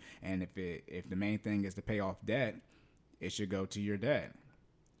do. And if the main thing is to pay off debt, it should go to your debt.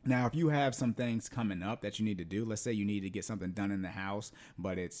 Now, if you have some things coming up that you need to do, let's say you need to get something done in the house,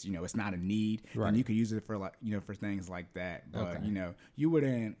 but it's, it's not a need, and you could use it for for things like that. But, you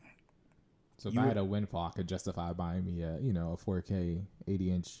wouldn't. So if I had a windfall, I could justify buying me a 4K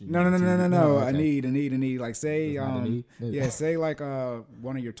 80-inch. No. Okay. I need. Like say, say like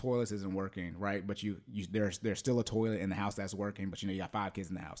one of your toilets isn't working, right? But there's still a toilet in the house that's working, but you got 5 kids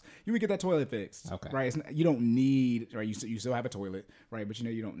in the house. You would get that toilet fixed, right? You don't need, right? You still have a toilet, right? But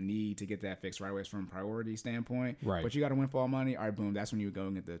you don't need to get that fixed right away from a priority standpoint, right? But you got a windfall money, all right, boom. That's when you would go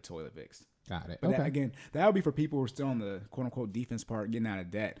and get the toilet fixed. Got it. But that would be for people who are still on the quote unquote defense part, getting out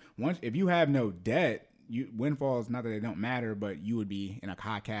of debt. If you have no debt, windfalls, not that they don't matter, but you would be in a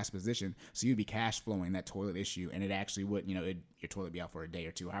high cash position, so you'd be cash flowing that toilet issue, and it actually would, your toilet be out for a day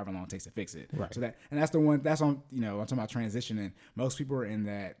or two, however long it takes to fix it. Right. So that's the one. That's on. I'm talking about transitioning. Most people are in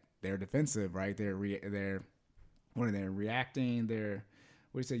that they're defensive, right? They're what are they reacting?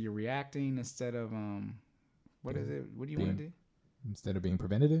 You're reacting instead of what is it? What do you want to do? Instead of being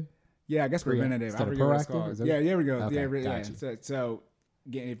preventative? Yeah, I guess preventative. Instead of proactive? Yeah, there we go. Okay, gotcha. So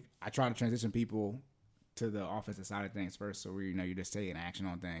again, I try to transition people to the offensive side of things first, so you're just taking action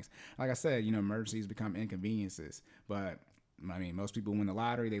on things. Like I said, emergencies become inconveniences, but I mean, most people win the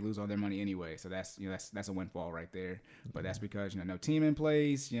lottery, they lose all their money anyway. So that's that's a windfall right there. But that's because no team in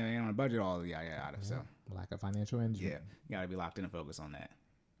place, they don't have a budget, all the yada. So lack of financial management. Yeah, you gotta be locked in and focus on that.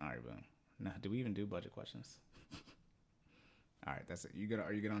 All right, boom. Now, do we even do budget questions? All right, that's it. Are you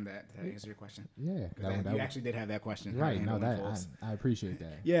good on that? Did that answer your question? Yeah. You actually did have that question. Right. No, I appreciate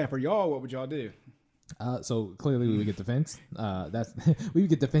that. Yeah, for y'all, what would y'all do? So clearly we would get the fence. We would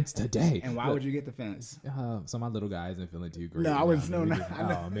get the fence today. And why would you get the fence? So my little guy isn't feeling too great. No, I wouldn't.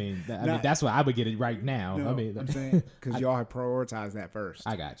 I mean, that's why I would get it right now. No, I'm saying because y'all have prioritized that first.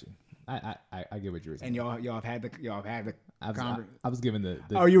 I got you. I get what you're saying. And y'all have had the. I was given the.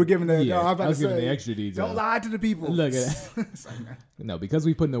 Oh, you were given the. Yeah, I was given the extra detail. Don't lie to the people. Look at no, because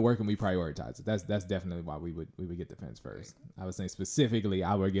we put in the work and we prioritize it. That's definitely why we would get the fence first. I was saying specifically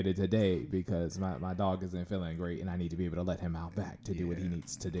I would get it today because my dog isn't feeling great and I need to be able to let him out back to do what he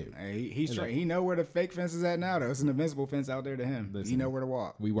needs to do. Hey, he know where the fake fence is at now though. It's an invisible fence out there to him. Listen, he know where to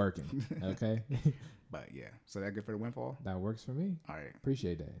walk. We working, okay? But yeah, so that good for the windfall? That works for me. All right.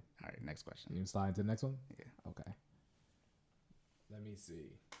 Appreciate that. All right, next question. You can slide into the next one? Yeah. Okay. Let me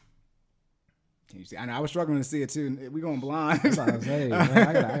see. Can you see? I know I was struggling to see it too. We going blind. That's what I was saying, man.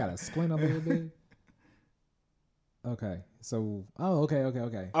 I gotta squint a little bit. Okay. So,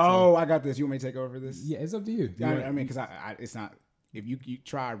 okay. Oh, I got this. You want me to take over for this? Yeah, it's up to you. I mean, because it's not. If you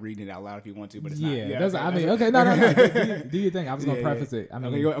try reading it out loud if you want to, but it's not. Yeah, I mean, okay, no. Do you think I was gonna preface it? I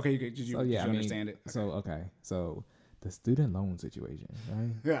mean, okay, did you understand it? Okay. So the student loan situation, right?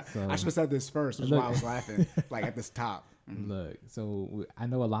 Yeah. So, I should have said this first, which is why I was laughing, like at this top. Mm-hmm. Look, so I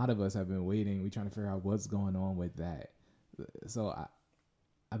know a lot of us have been waiting. We're trying to figure out what's going on with that. So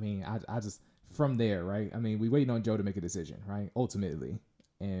I mean, I just from there, right? I mean, we waiting on Joe to make a decision, right? Ultimately,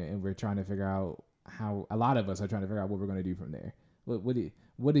 and we're trying to figure out how. A lot of us are trying to figure out what we're going to do from there.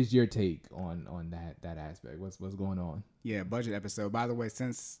 What is your take on that aspect? What's going on? Yeah, budget episode. By the way,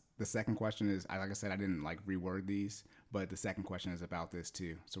 since the second question is, like I said, I didn't reword these, but the second question is about this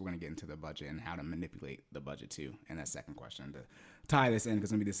too. So we're going to get into the budget and how to manipulate the budget too. And that second question to tie this in, because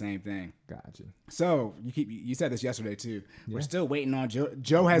it's going to be the same thing. Gotcha. So you said this yesterday too. Yeah. We're still waiting on Joe.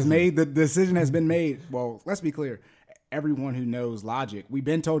 Joe has made the decision has been made. Well, let's be clear. Everyone who knows logic, we've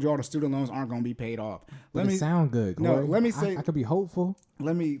been told y'all the student loans aren't going to be paid off. Let me sound good. Corey. No, let me say I could be hopeful.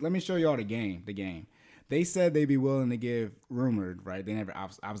 Let me show y'all the game. They said they'd be willing to give, rumored, right? They never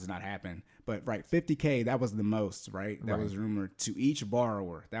obviously not happened, but right, $50K, that was the most, right? That was rumored to each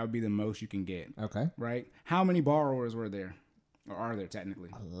borrower. That would be the most you can get. Okay. Right? How many borrowers were there? Or are there technically?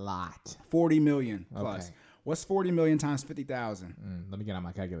 A lot. 40 million plus. Okay. What's 40 million times 50,000? Let me get out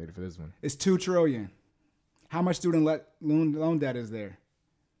my calculator for this one. It's 2 trillion. How much student loan debt is there?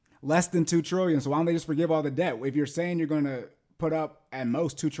 Less than 2 trillion. So why don't they just forgive all the debt? If you're saying you're going to put up at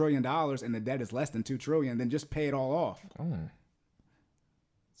most $2 trillion and the debt is less than 2 trillion, then just pay it all off. Oh.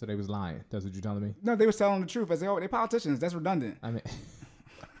 So they was lying. That's what you're telling me? No, they were telling the truth. They're politicians. That's redundant. I mean,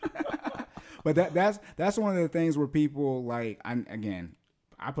 but that's one of the things where people again,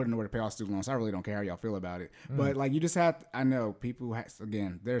 I put in the word to pay off student loans. So I really don't care how y'all feel about it. But you just have I know people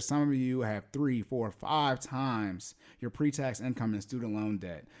again, there's some of you who have 3, 4, 5 times your pre-tax income in student loan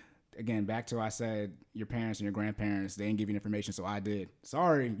debt. again, back to I said your parents and your grandparents, they didn't give you information, so I did.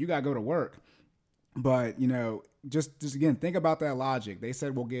 Sorry, you gotta go to work. But just again, think about that logic. They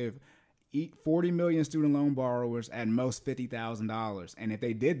said we'll give 40 million student loan borrowers at most $50,000, and if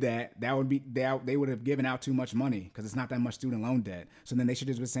they did that, they would have given out too much money because it's not that much student loan debt. So then they should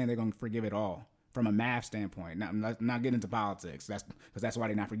just be saying they're going to forgive it all from a math standpoint. Not getting into politics. That's why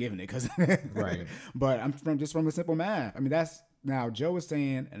they're not forgiving it. Because right. But I'm from the simple math. I mean, now Joe is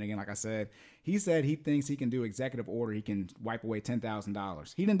saying, and again, like I said, he thinks he can do executive order. He can wipe away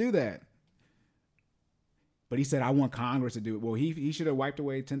 $10,000. He didn't do that. But he said, I want Congress to do it. Well, he should have wiped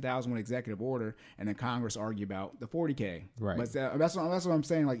away $10,000 with executive order, and then Congress argue about the $40K. Right. But that's what I'm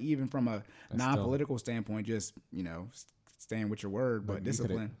saying. Like, even from a non-political standpoint, just staying with your word, but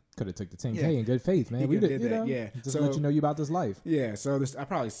discipline. Could have took the $10K in good faith, man. We did that. Yeah. Just let you know about this life. Yeah. So I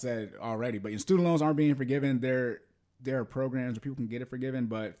probably said already, but student loans aren't being forgiven. There are programs where people can get it forgiven,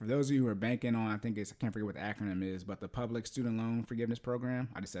 but for those of you who are banking on, I can't forget what the acronym is, but the Public Student Loan Forgiveness Program.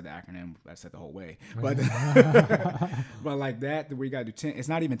 I just said the acronym. I said the whole way, but but like that, where you got to do 10. It's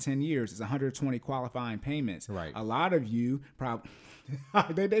not even 10 years. It's 120 qualifying payments. Right. A lot of you probably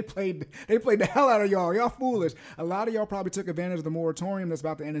they played the hell out of y'all. Y'all foolish. A lot of y'all probably took advantage of the moratorium that's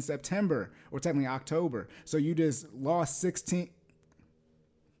about to end in September or technically October. So you just lost 16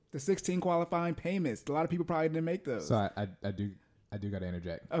 qualifying payments. A lot of people probably didn't make those. So I do got to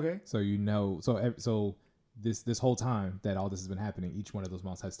interject. Okay. So this whole time that all this has been happening, each one of those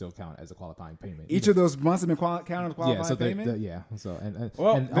months has still counted as a qualifying payment. Each of those months have been counted as a qualifying payment? So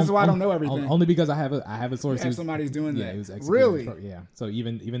this is why I don't know everything. Only because I have a source. Somebody's doing that. It was really? So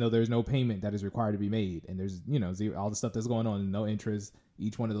even though there's no payment that is required to be made, and there's all the stuff that's going on, no interest,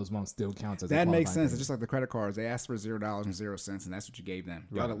 each one of those months still counts as a qualifying makes sense. payment. It's just like the credit cards. They asked for $0.00, and that's what you gave them.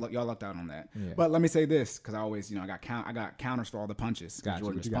 Right. Y'all lucked out on that. Yeah. But let me say this, because I always, I got counters for all the punches.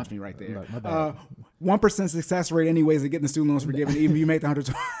 George just punched me right there. 1% success rate, anyways, of getting the student loans forgiven, even if you make the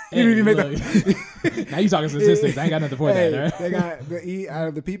 100. Even if you make the. Now you talking statistics. I ain't got nothing for that. Right? They got out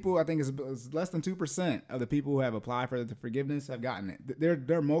of the people. I think it's less than 2% of the people who have applied for the forgiveness have gotten it.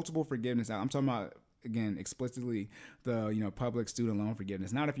 There are multiple forgiveness out. I'm talking about, again, explicitly the public student loan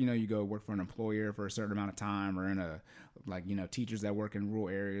forgiveness. Not if you go work for an employer for a certain amount of time, or in a teachers that work in rural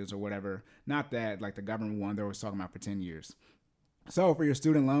areas or whatever. Not that, like the government one they're always talking about for 10 years. So for your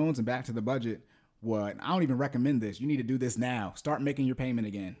student loans, and back to the budget, I don't even recommend this. You need to do this now. Start making your payment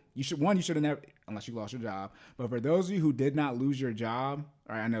again. You should have never, unless you lost your job. But for those of you who did not lose your job,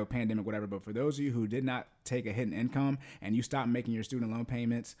 or I know pandemic, whatever, but for those of you who did not take a hit in income and you stopped making your student loan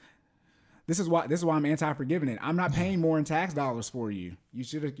payments, this is why I'm anti-forgiving it. I'm not paying more in tax dollars for you. You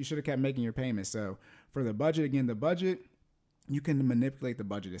should have kept making your payments. So for the budget, again, you can manipulate the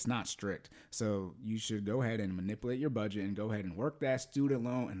budget. It's not strict. So you should go ahead and manipulate your budget and go ahead and work that student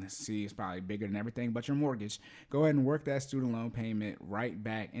loan. And see, it's probably bigger than everything but your mortgage. Go ahead and work that student loan payment right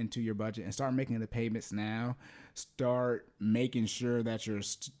back into your budget and start making the payments now. Start making sure that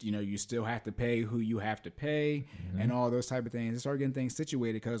you still have to pay who you have to pay, and all those type of things. And start getting things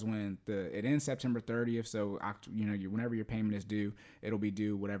situated, because when it ends September 30th, so whenever your payment is due, it'll be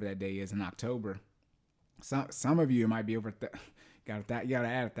due whatever that day is in October. Some of you might be over. You got to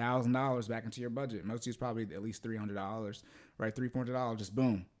add $1,000 back into your budget. Most of you is probably at least $300, right? $300-$400, just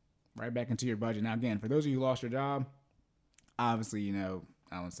boom, right back into your budget. Now, again, for those of you who lost your job, obviously,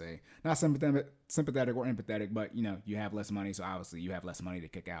 I would say not sympathetic or empathetic, but you have less money, so obviously you have less money to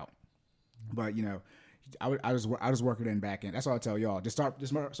kick out. But I just work it in back end. That's all I tell y'all. Just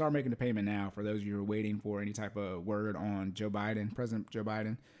start making the payment now. For those of you who are waiting for any type of word on President Joe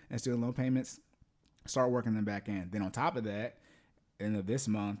Biden, and student loan payments, start working them back end. Then on top of that, end of this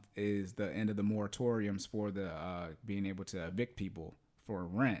month is the end of the moratoriums for the being able to evict people for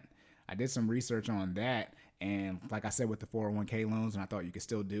rent. I did some research on that, and like I said, with the 401k loans, and I thought you could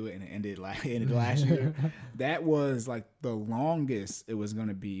still do it, and it ended last year. That was like the longest it was going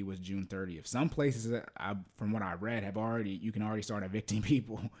to be was June 30th. Some places, from what I read, you can already start evicting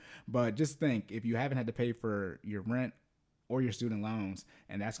people. But just think, if you haven't had to pay for your rent or your student loans,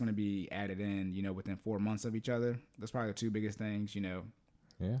 and that's going to be added in, within 4 months of each other. That's probably the two biggest things, in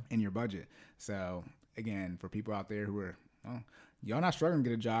your budget. So again, for people out there who are, y'all not struggling to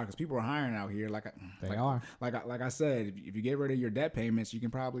get a job, because people are hiring out here. Like I said, if you get rid of your debt payments, you can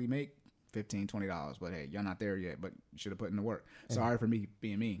probably make $15, $20. But hey, y'all not there yet, but you should have put in the work. Sorry for me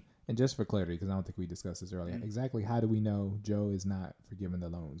being mean. And just for clarity, because I don't think we discussed this earlier, exactly how do we know Joe is not forgiving the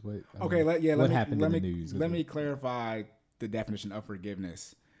loans? What happened in the news? Let me clarify the definition of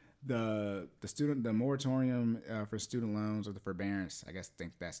forgiveness. the moratorium for student loans, or the forbearance, I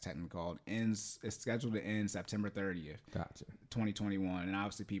think that's technically called, is scheduled to end September 30th. Gotcha. 2021. And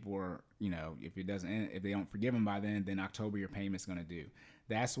obviously people are, if they don't forgive them by then October your payment's going to due.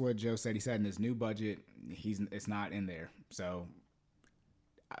 That's what Joe said. He said in his new budget, it's not in there. So,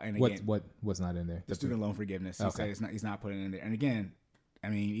 and again, what's not in there? The student loan forgiveness. He said he's not putting it in there. And again, I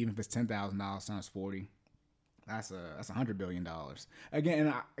mean, even if it's $10,000 times 40, that's $100 billion.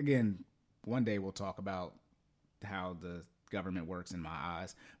 Again, one day we'll talk about how the government works in my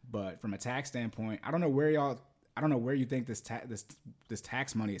eyes. But from a tax standpoint, I don't know where you think this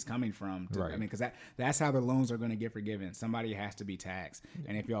tax money is coming from. Right. I mean, because that's how the loans are going to get forgiven. Somebody has to be taxed,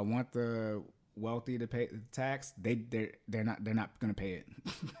 and if y'all want the wealthy to pay the tax, they're not going to pay it.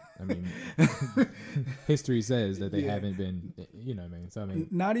 I mean, history says that they haven't been. You know what I mean? So I mean,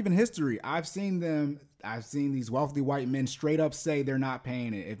 not even history. I've seen these wealthy white men straight up say they're not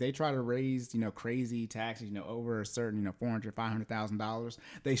paying it. If they try to raise, crazy taxes, over a certain, $400,000, $500,000,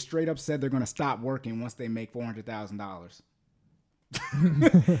 they straight up said they're going to stop working once they make $400,000.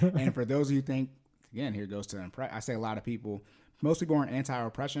 And for those of you who think, again, here goes to I say a lot of people. Most people aren't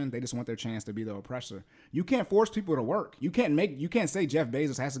anti-oppression. They just want their chance to be the oppressor. You can't force people to work. You can't say Jeff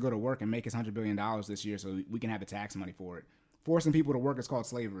Bezos has to go to work and make his $100 billion this year so we can have the tax money for it. Forcing people to work is called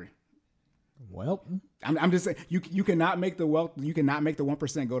slavery. Well, I'm just saying you cannot make the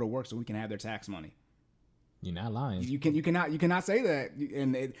 1% go to work so we can have their tax money. You're not lying. You cannot say that.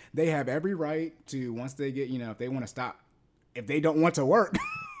 And they have every right to, once they get, if they want to stop, if they don't want to work.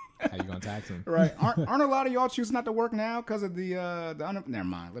 How you gonna tax them? Right? Aren't a lot of y'all choosing not to work now because of the never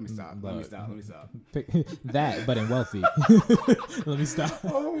mind. Let me stop. Let me stop. That, but in wealthy. Let me stop.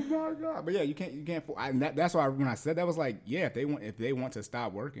 Oh my God! But yeah, you can't. That's why when I said that, was like, yeah, if they want to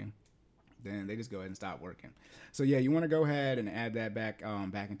stop working, then they just go ahead and stop working. So yeah, you want to go ahead and add that back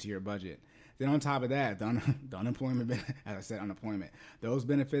into your budget. Then on top of that, the unemployment, as I said, unemployment, those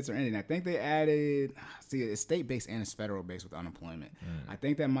benefits are ending. I think they added, it's state-based and it's federal-based with unemployment. I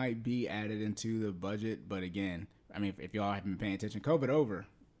think that might be added into the budget. But again, I mean, if y'all haven't been paying attention, COVID over.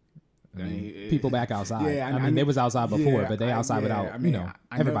 I mean, people back outside. Yeah, I mean, they was outside before, but they outside without,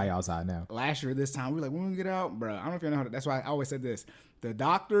 everybody outside now. Last year, this time, we were like, when we get out, bro, I don't know if you know how to, that's why I always said this. The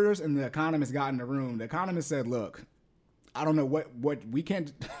doctors and the economists got in the room. The economists said, look, I don't know what we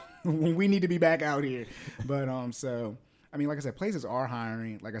can't... we need to be back out here. But so I mean, like I said, places are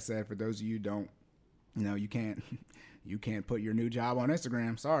hiring. Like I said, for those of you who don't, you can't put your new job on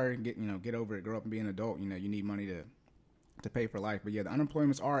Instagram. Sorry, get over it. Grow up and be an adult. You need money to pay for life. But yeah, the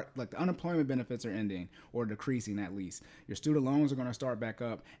unemployment benefits are ending or decreasing at least. Your student loans are going to start back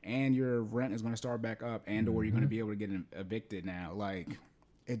up, and your rent is going to start back up, and or you're going to be able to get evicted now. Like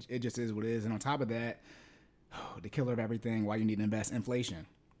it just is what it is. And on top of that, the killer of everything, why you need to invest, inflation.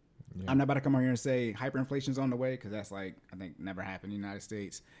 Yeah. I'm not about to come on here and say hyperinflation's on the way, because that's I think never happened in the United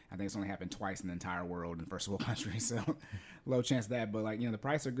States. I think it's only happened twice in the entire world in first world countries. So low chance of that. But the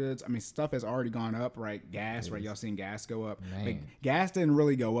price of goods, I mean, stuff has already gone up, right? Gas, right? Y'all seen gas go up. Gas didn't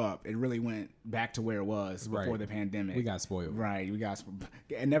really go up. It really went back to where it was before the pandemic. We got spoiled. Right.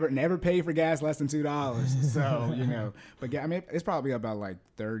 And never paid for gas less than $2. So, but I mean, it's probably about like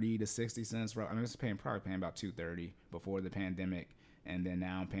 30 to 60 cents. I mean, it's probably paying about $2.30 before the pandemic. And then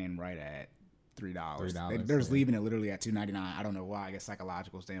now I'm paying right at $3. They're just leaving it literally at $2.99. I don't know why. I guess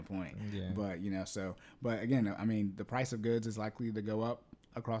psychological standpoint. Yeah. But but again, I mean, the price of goods is likely to go up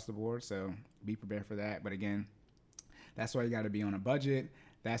across the board. So be prepared for that. But again, that's why you got to be on a budget.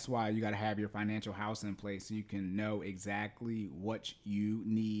 That's why you got to have your financial house in place so you can know exactly what you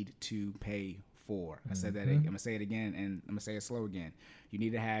need to pay for. I said that. I'm gonna say it again, and I'm gonna say it slow again. You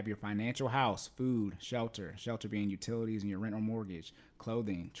need to have your financial house, food, shelter being utilities and your rent or mortgage,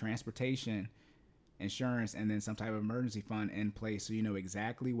 clothing, transportation, insurance, and then some type of emergency fund in place so you know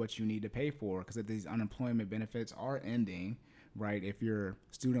exactly what you need to pay for. Because if these unemployment benefits are ending, right? If your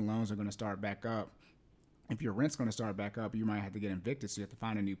student loans are going to start back up, if your rent's going to start back up, you might have to get evicted, so you have to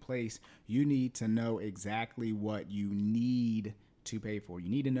find a new place. You need to know exactly what you need to pay for. You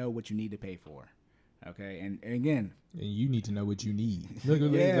need to know what you need to pay for. Okay, and again, and you need to know what you need. I was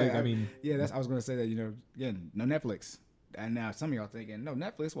going to say that, again, no Netflix. And now some of y'all thinking, no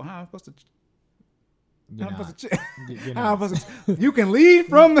Netflix. Well, how am I supposed to? You can leave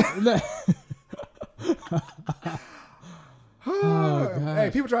from the. Hey,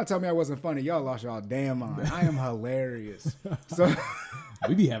 people try to tell me I wasn't funny. Y'all lost y'all damn mind. I am hilarious. So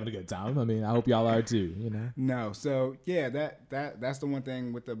we be having a good time. I mean, I hope y'all are too. No, so yeah, that's the one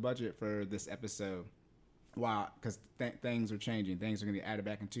thing with the budget for this episode. because things are changing. Things are going to get added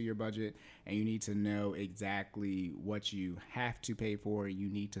back into your budget, and you need to know exactly what you have to pay for. You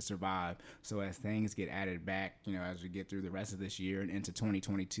need to survive. So as things get added back, as we get through the rest of this year and into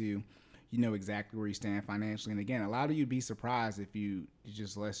 2022, you know exactly where you stand financially. And again, a lot of you'd be surprised if you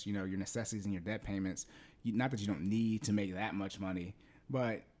just list, your necessities and your debt payments. Not that you don't need to make that much money,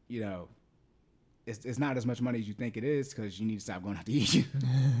 but it's not as much money as you think it is, because you need to stop going out to eat.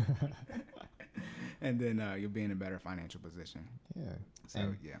 And then you'll be in a better financial position. Yeah.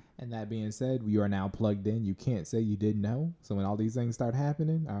 So, And that being said, you are now plugged in. You can't say you didn't know. So when all these things start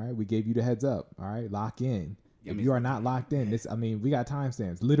happening, all right, we gave you the heads up. All right, lock in. If you are not locked in, we got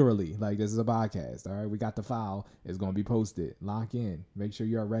timestamps. Literally, like, this is a podcast. All right, we got the file. It's going to be posted. Lock in. Make sure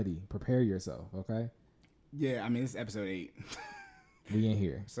you're ready. Prepare yourself, okay? Yeah, this is episode 8. We in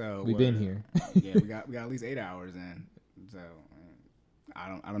here. So we've been here. Yeah, we got at least 8 hours in. So I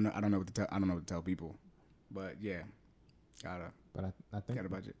don't know what to tell. I don't know what to tell people, but yeah, But I think got a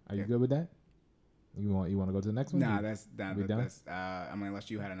budget. Are you good with that? You want to go to the next one? Nah, that's unless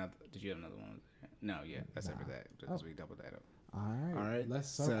you had another. Did you have another one? No, yeah, that's it for that, because we doubled that up. All right. Let's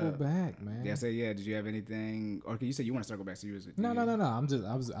circle back, man. Yeah, did you have anything? Or you said you want to circle back? So you was no. I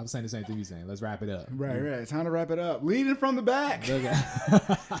was saying the same thing you're saying. Let's wrap it up. Right. Time to wrap it up. Leading from the back.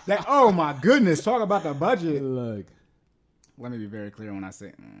 Oh my goodness! Talk about the budget. Look. Let me be very clear when I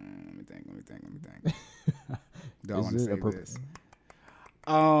say. Let me think. Do I want to say this?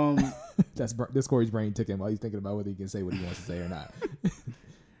 That's Corey's brain ticking while he's thinking about whether he can say what he wants to say or not.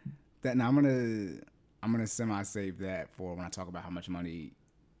 I'm gonna semi-save that for when I talk about how much money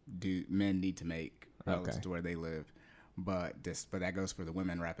do men need to make relative to where they live. But that goes for the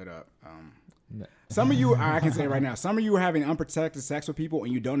women. Wrap it up. Some of you, I can say right now, some of you are having unprotected sex with people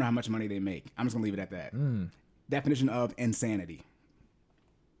and you don't know how much money they make. I'm just gonna leave it at that. Definition of insanity.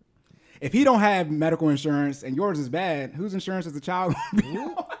 If he don't have medical insurance and yours is bad, whose insurance is the child gonna be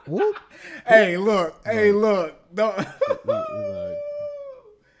on? Hey, look.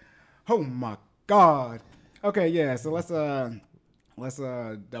 Oh my God. Okay, yeah. So let's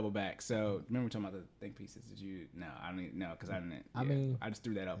double back. So remember we talking about the think pieces? Did you? No, I don't. No, because I didn't. I just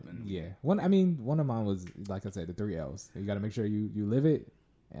threw that up. And one of mine was, like I said, the 3 L's. You got to make sure you live it.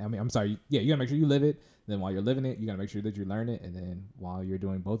 I'm sorry. Yeah, you got to make sure you live it. Then while you're living it, you got to make sure that you learn it. And then while you're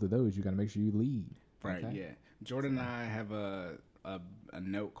doing both of those, you got to make sure you lead. Right. Okay? Yeah. Jordan and I have a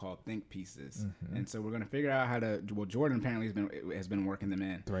note called Think Pieces, and so we're gonna figure out how to. Well, Jordan apparently has been working them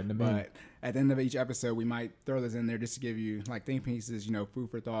in, but at the end of each episode, we might throw this in there just to give you like think pieces,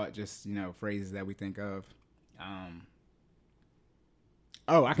 food for thought, just phrases that we think of. I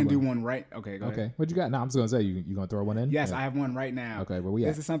can do one right. Okay, go ahead. What you got? No, I'm just gonna say you gonna throw one in. Yes, I have one right now. Okay, where we at?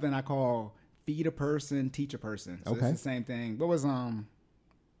 This is something I call feed a person, teach a person. So it's the same thing. What was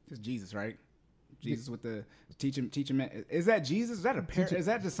just Jesus, right? Jesus with the teach him. Is that Jesus? Is that is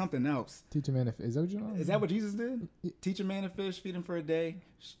that just something else? Teach a man to fish. Is that what Jesus did? Teach a man to fish, feed him for a day.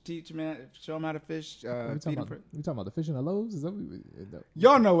 Teach a man, show him how to fish. We talking about the fish and the loaves? Is that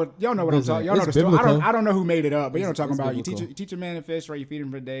y'all know what I'm talking? Y'all know the story. I don't know who made it up, but you know what I'm talking about. You teach a man to fish, right? You feed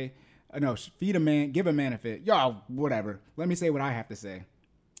him for a day. No, feed a man, give a man a fish. Y'all, whatever. Let me say what I have to say.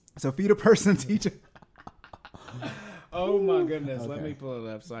 So feed a person, teach a. Oh my goodness. Okay. Let me pull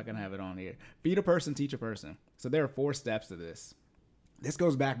it up so I can have it on here. Feed a person, teach a person. So there are 4 steps to this. This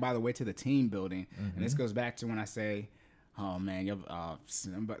goes back, by the way, to the team building. And this goes back to when I say, oh man, you're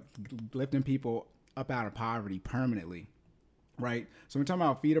lifting people up out of poverty permanently, right? So we're talking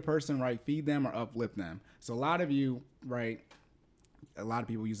about feed a person, right? Feed them or uplift them. So a lot of you, right? A lot of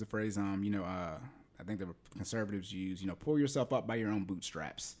people use the phrase, I think the conservatives use, pull yourself up by your own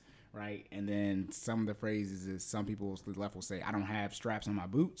bootstraps. Right. And then some of the phrases is some people to the left will say, I don't have straps on my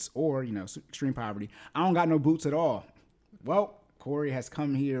boots, or, extreme poverty. I don't got no boots at all. Well, Corey has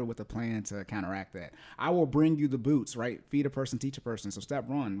come here with a plan to counteract that. I will bring you the boots, right? Feed a person, teach a person. So step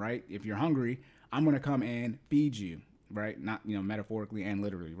 1, right? If you're hungry, I'm going to come and feed you, right? Not, metaphorically and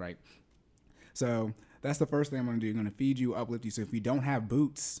literally, right? So that's the first thing I'm going to do. I'm going to feed you, uplift you. So if you don't have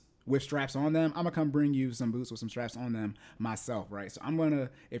boots with straps on them, I'm going to come bring you some boots with some straps on them myself, right? So I'm going to,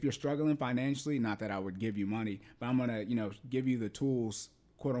 if you're struggling financially, not that I would give you money, but I'm going to, give you the tools,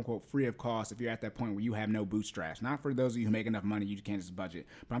 quote unquote, free of cost if you're at that point where you have no bootstraps. Not for those of you who make enough money, you can't just budget,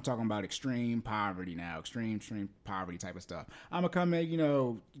 but I'm talking about extreme poverty now, extreme poverty type of stuff. I'm going to come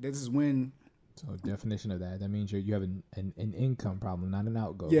and, this is when. So definition of that means you have an income problem, not an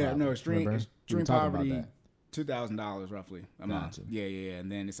outgo problem. Yeah, no, extreme poverty. $2,000 roughly a month. Yeah.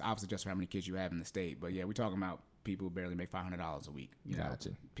 And then it's obviously just for how many kids you have in the state. But yeah, we're talking about people who barely make $500 a week.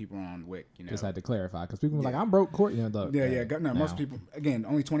 Gotcha. People on WIC. Just had to clarify because people were like, "I'm broke." Most people, again,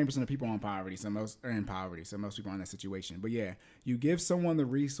 only 20% of people are in poverty. So most are in poverty. So most people are in that situation. But yeah, you give someone the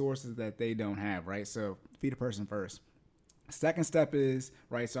resources that they don't have, right? So feed a person first. Second step is,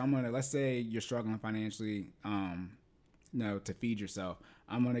 right, so let's say you're struggling financially, to feed yourself.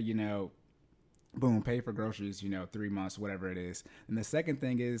 I'm going to, boom, pay for groceries, 3 months, whatever it is. And the second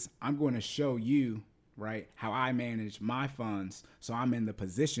thing is I'm going to show you, right, how I manage my funds. So I'm in the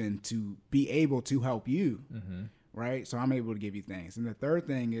position to be able to help you, right? So I'm able to give you things. And the third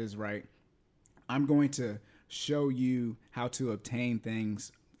thing is, right, I'm going to show you how to obtain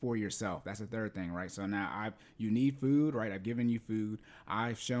things for yourself. That's the third thing, right? So now you need food, right? I've given you food.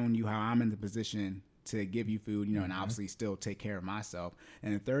 I've shown you how I'm in the position to give you food, and obviously still take care of myself.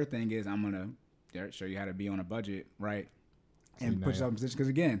 And the third thing is I'm going to show you how to be on a budget, right? And put yourself in a position. Because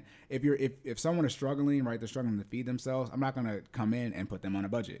again, if someone is struggling, right, they're struggling to feed themselves, I'm not going to come in and put them on a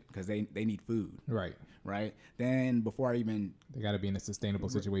budget because they need food. Right. Then they got to be in a sustainable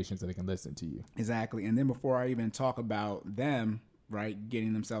situation so they can listen to you. Exactly. And then before I even talk about them, right,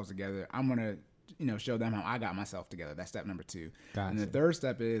 getting themselves together, I'm going to, show them how I got myself together. That's step number 2. Gotcha. And the third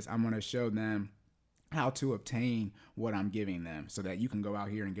step is I'm going to show them how to obtain what I'm giving them so that you can go out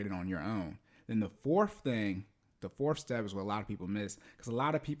here and get it on your own. Then the fourth step is what a lot of people miss, because a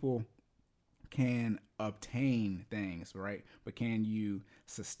lot of people can obtain things, right? But can you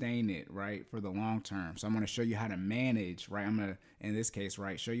sustain it, right, for the long term? So I'm going to show you how to manage, right? I'm going to, in this case,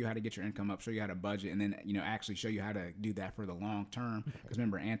 right, show you how to get your income up, show you how to budget, and then, actually show you how to do that for the long term. Because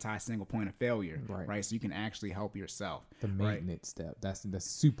remember, anti-single point of failure, right? So you can actually help yourself. The maintenance step, that's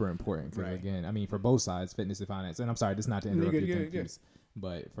super important. Because again, I mean, for both sides, fitness and finance, and I'm sorry, this is not to interrupt your thinking.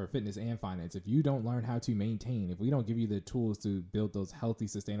 But for fitness and finance, if you don't learn how to maintain, if we don't give you the tools to build those healthy,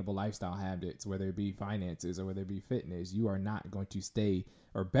 sustainable lifestyle habits, whether it be finances or whether it be fitness, you are not going to stay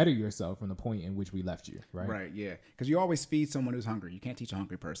or better yourself from the point in which we left you, right? Right, yeah. Because you always feed someone who's hungry. You can't teach a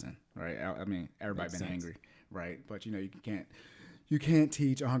hungry person, right? I mean, everybody's been hungry, right? But, you can't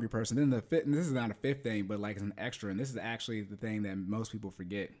teach a hungry person. Then and this is not a fifth thing, but like it's an extra. And this is actually the thing that most people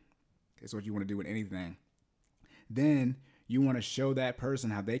forget. It's what you want to do with anything. Then you want to show that person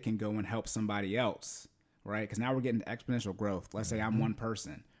how they can go and help somebody else, right? Because now we're getting to exponential growth. Let's say I'm one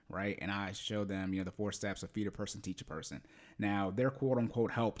person, right? And I show them, the 4 steps of feed a person, teach a person. Now they're quote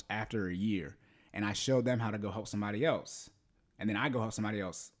unquote helped after a year, and I show them how to go help somebody else. And then I go help somebody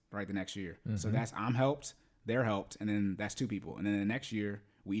else, right, the next year. So that's I'm helped, they're helped, and then that's 2 people. And then the next year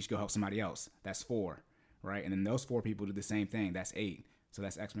we each go help somebody else. That's 4, right? And then those 4 people do the same thing. That's 8. So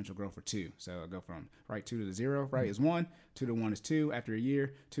that's exponential growth for 2. So I go from 2 to 0, right, is 1. 2 to 1 is 2. After a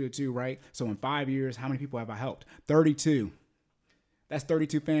year, 2 to 2, right? So in 5 years, how many people have I helped? 32. That's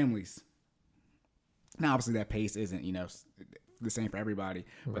 32 families. Now, obviously, that pace isn't, the same for everybody.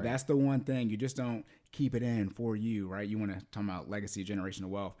 But that's the one thing. You just don't keep it in for you, right? You want to talk about legacy, generational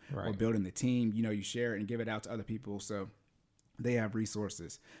wealth, or building the team. You share it and give it out to other people so they have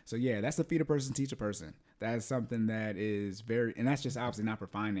resources. So, yeah, that's the feed a person, teach a person. That is something that is and that's just obviously not for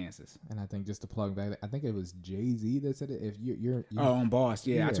finances. And I think just to plug back, I think it was Jay-Z that said it. If you're on Boss.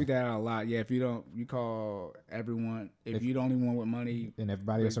 Yeah, I tweet that out a lot. Yeah, if you call everyone, if you're the only one with money. And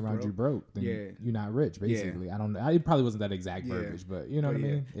everybody else around you broke, then you're not rich, basically. Yeah. It probably wasn't that exact verbiage, but you know what I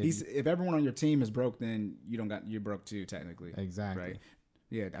mean? If everyone on your team is broke, then you're broke too, technically. Exactly. Right?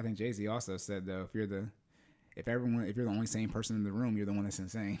 Yeah, I think Jay-Z also said, though, if you're the only sane person in the room, you're the one that's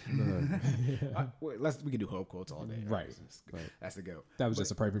insane. We can do hope quotes all day. Right. That's the go. That was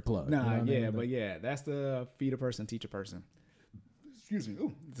just a perfect plug. That's the feed a person, teach a person. Excuse me.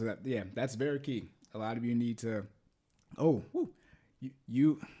 Ooh. So that's very key. A lot of you need to. Let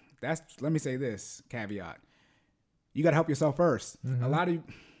me say this caveat. You got to help yourself first. A lot of you.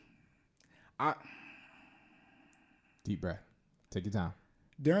 Deep breath. Take your time.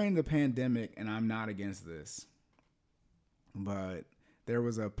 During the pandemic, and I'm not against this, but there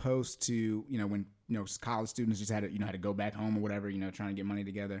was a post to, when, college students just had to, had to go back home or whatever, trying to get money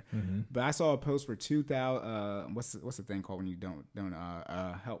together. But I saw a post for 2,000, what's the thing called when you don't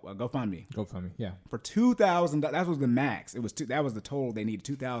help, GoFundMe. GoFundMe, yeah. For $2,000, that was the max. That was the total they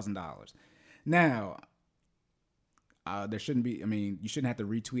needed, $2,000. Now, there shouldn't be, you shouldn't have to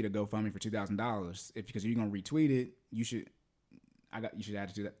retweet a GoFundMe for $2,000. Because if you're going to retweet it, you should add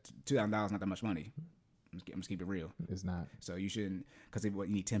to that. $2,000 not that much money. I'm just keep it real. It's not. So you shouldn't, because you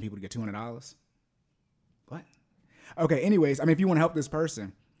need 10 people to get $200. What? Okay. Anyways, if you want to help this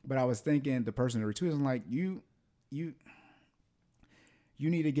person, but I was thinking the person that retweeted was like, you you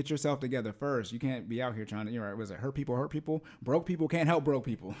need to get yourself together first. You can't be out here trying to, was it hurt people? Broke people can't help broke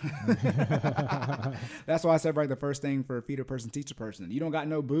people. That's why I said, right, the first thing for feed a person, teach a person. You don't got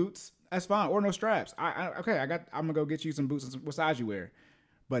no boots, that's fine, or no straps. I'm gonna go get you some boots. What size you wear?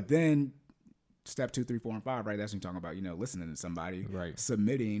 But then step 2, 3, 4, and 5, right? That's what you're talking about, listening to somebody, right?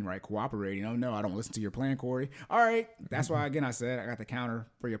 Submitting, right? Cooperating. Oh no, I don't listen to your plan, Corey. All right. That's why, again, I said I got the counter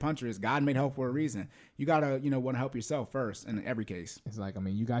for your puncher is God made help for a reason. You gotta, want to help yourself first in every case. It's like,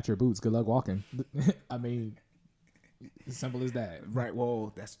 you got your boots. Good luck walking. As simple as that. Right.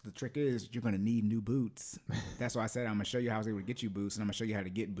 Well, that's the trick is you're going to need new boots. That's why I said I'm going to show you how I was able to get you boots, and I'm going to show you how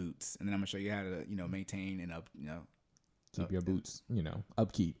to get boots, and then I'm going to show you how to, maintain and keep your boots,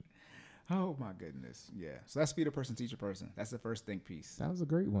 upkeep. Oh my goodness. Yeah. So that's feed a person, teach a person. That's the first think piece. That was a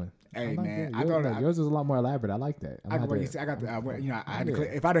great one. Hey man, I thought yours was a lot more elaborate. I like that. I had to click.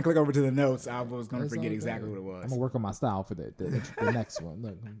 If I didn't click over to the notes, I was going to forget exactly what it was. I'm going to work on my style for the next one.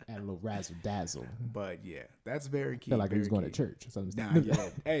 Look, add a little razzle dazzle. But yeah, that's very key. I feel like he was going to church. Yeah.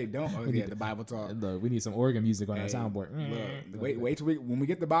 Hey, don't. Oh yeah, the Bible talk. Look, we need some organ music on our soundboard. Look, wait till when we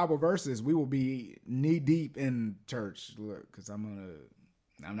get the Bible verses, we will be knee deep in church. Look, because I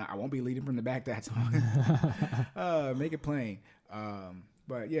won't be leading from the back that time. Make it plain.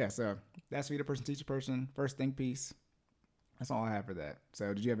 But yeah, so that's feed a person, teach a person. First think piece. That's all I have for that.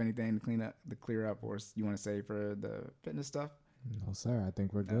 So did you have anything to clear up, or you want to say for the fitness stuff? No, sir. I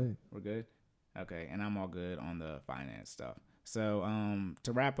think we're good. We're good. Okay, and I'm all good on the finance stuff. So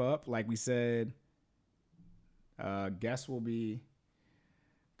to wrap up, like we said, guests will be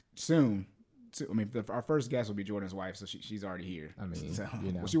soon. Our first guest will be Jordan's wife, so she's already here. Well,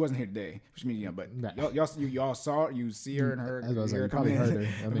 she wasn't here today, which means but y'all see her and her. You probably heard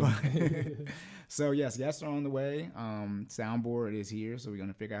her. So yes, guests are on the way. Soundboard is here, so we're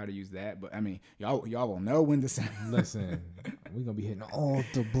gonna figure out how to use that. But y'all will know when to sound. Listen, we're gonna be hitting all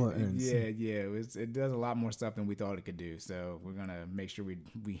the buttons. Yeah, it does a lot more stuff than we thought it could do. So we're gonna make sure we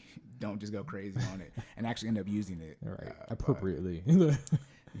don't just go crazy on it and actually end up using it appropriately.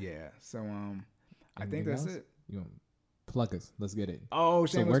 Yeah. So I think that's it. Plug us. Let's get it. Oh,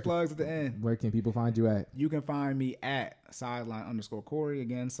 shameless plugs at the end. Where can people find you at? You can find me at sideline_Corey.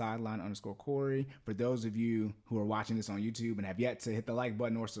 Again, sideline_Corey. For those of you who are watching this on YouTube and have yet to hit the like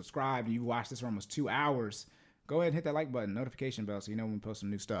button or subscribe, and you've watched this for almost 2 hours, go ahead and hit that like button, notification bell, so you know when we post some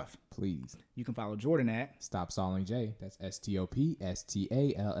new stuff. Please. You can follow Jordan at Stop Stalling J. That's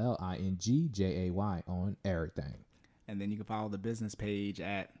STOPSTALLINGJAY on everything. And then you can follow the business page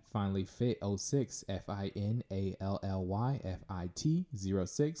at Finally Fit 06 FINALLYFIT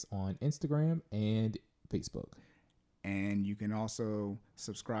 06 on Instagram and Facebook. And you can also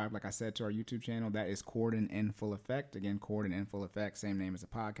subscribe, like I said, to our YouTube channel. That is Corden in Full Effect. Again, Corden in Full Effect, same name as the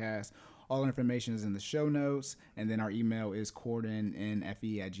podcast. All information is in the show notes. And then our email is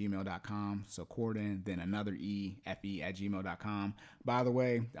cordenfe@gmail.com. So Corden, then another fe@gmail.com. By the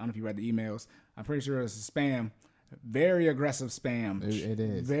way, I don't know if you read the emails. I'm pretty sure it's spam. Very aggressive spam. It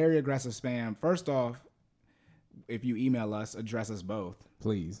is. Very aggressive spam. First off, if you email us, address us both.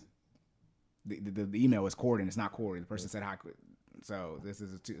 Please. The email is Corden. It's not Corey. The person said hi. So this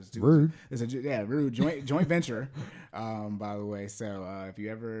is rude. It's rude joint venture. By the way, so if you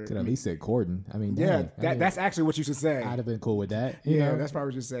ever could at least say Corden. That's actually what you should say. I'd have been cool with that. Yeah, that's probably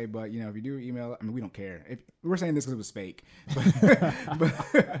what you should say. But if you do email, we don't care. If we're saying this because it was fake. But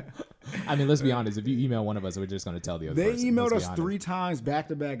let's be honest. If you email one of us, we're just going to tell the other person. They emailed us 3 times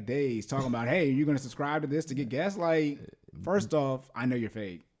back-to-back days talking about, hey, you're going to subscribe to this to get guests? Like, first off, I know you're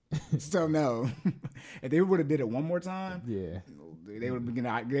fake. So no. If they would have did it one more time, they would have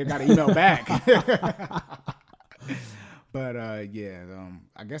got an email back. But I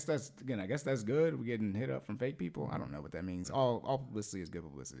guess that's good. We're getting hit up from fake people. I don't know what that means. All publicity is good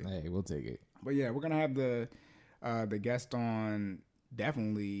publicity. Hey, we'll take it. But yeah, we're gonna have the guest on.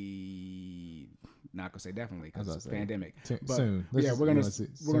 Definitely not gonna say definitely because it's a pandemic. But soon. We're gonna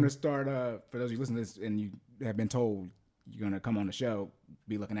start. For those of you listening to this and you have been told you're gonna come on the show,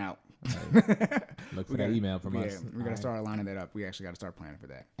 be looking out. Look for that email from us. We're gonna start lining that up. We actually got to start planning for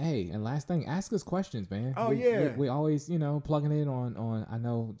that. Hey, and last thing, ask us questions, man. Oh, we always plugging it on. I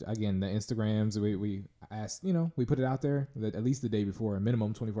know again the Instagrams. We ask we put it out there at least the day before, a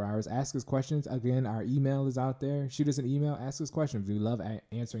minimum 24 hours. Ask us questions. Again, our email is out there. Shoot us an email. Ask us questions. We love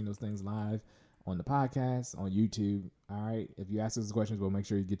answering those things live on the podcast on YouTube. All right. If you ask us questions, we'll make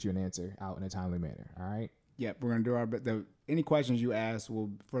sure to get you an answer out in a timely manner. All right. Yep, we're gonna do our any questions you ask will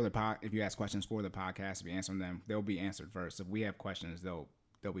if you ask questions for the podcast, if you answer them, they'll be answered first. If we have questions, they'll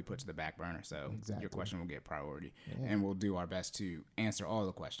be put to the back burner. So Your question will get priority, and we'll do our best to answer all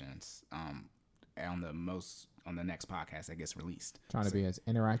the questions on the next podcast that gets released. Trying to be as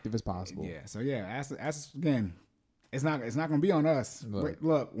interactive as possible. Yeah. So yeah, ask us again. It's not going to be on us.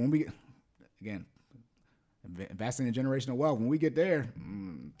 Look, when we again investing in generational wealth, when we get there,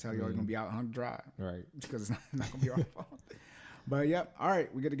 tell you you're going to be out on the drive, right? Because it's not going to be our fault. But yep. All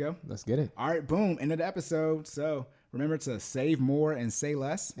right, we good to go. Let's get it. All right, boom. End of the episode. So remember to save more and say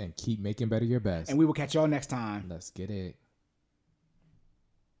less, and keep making better your best. And we will catch y'all next time. Let's get it.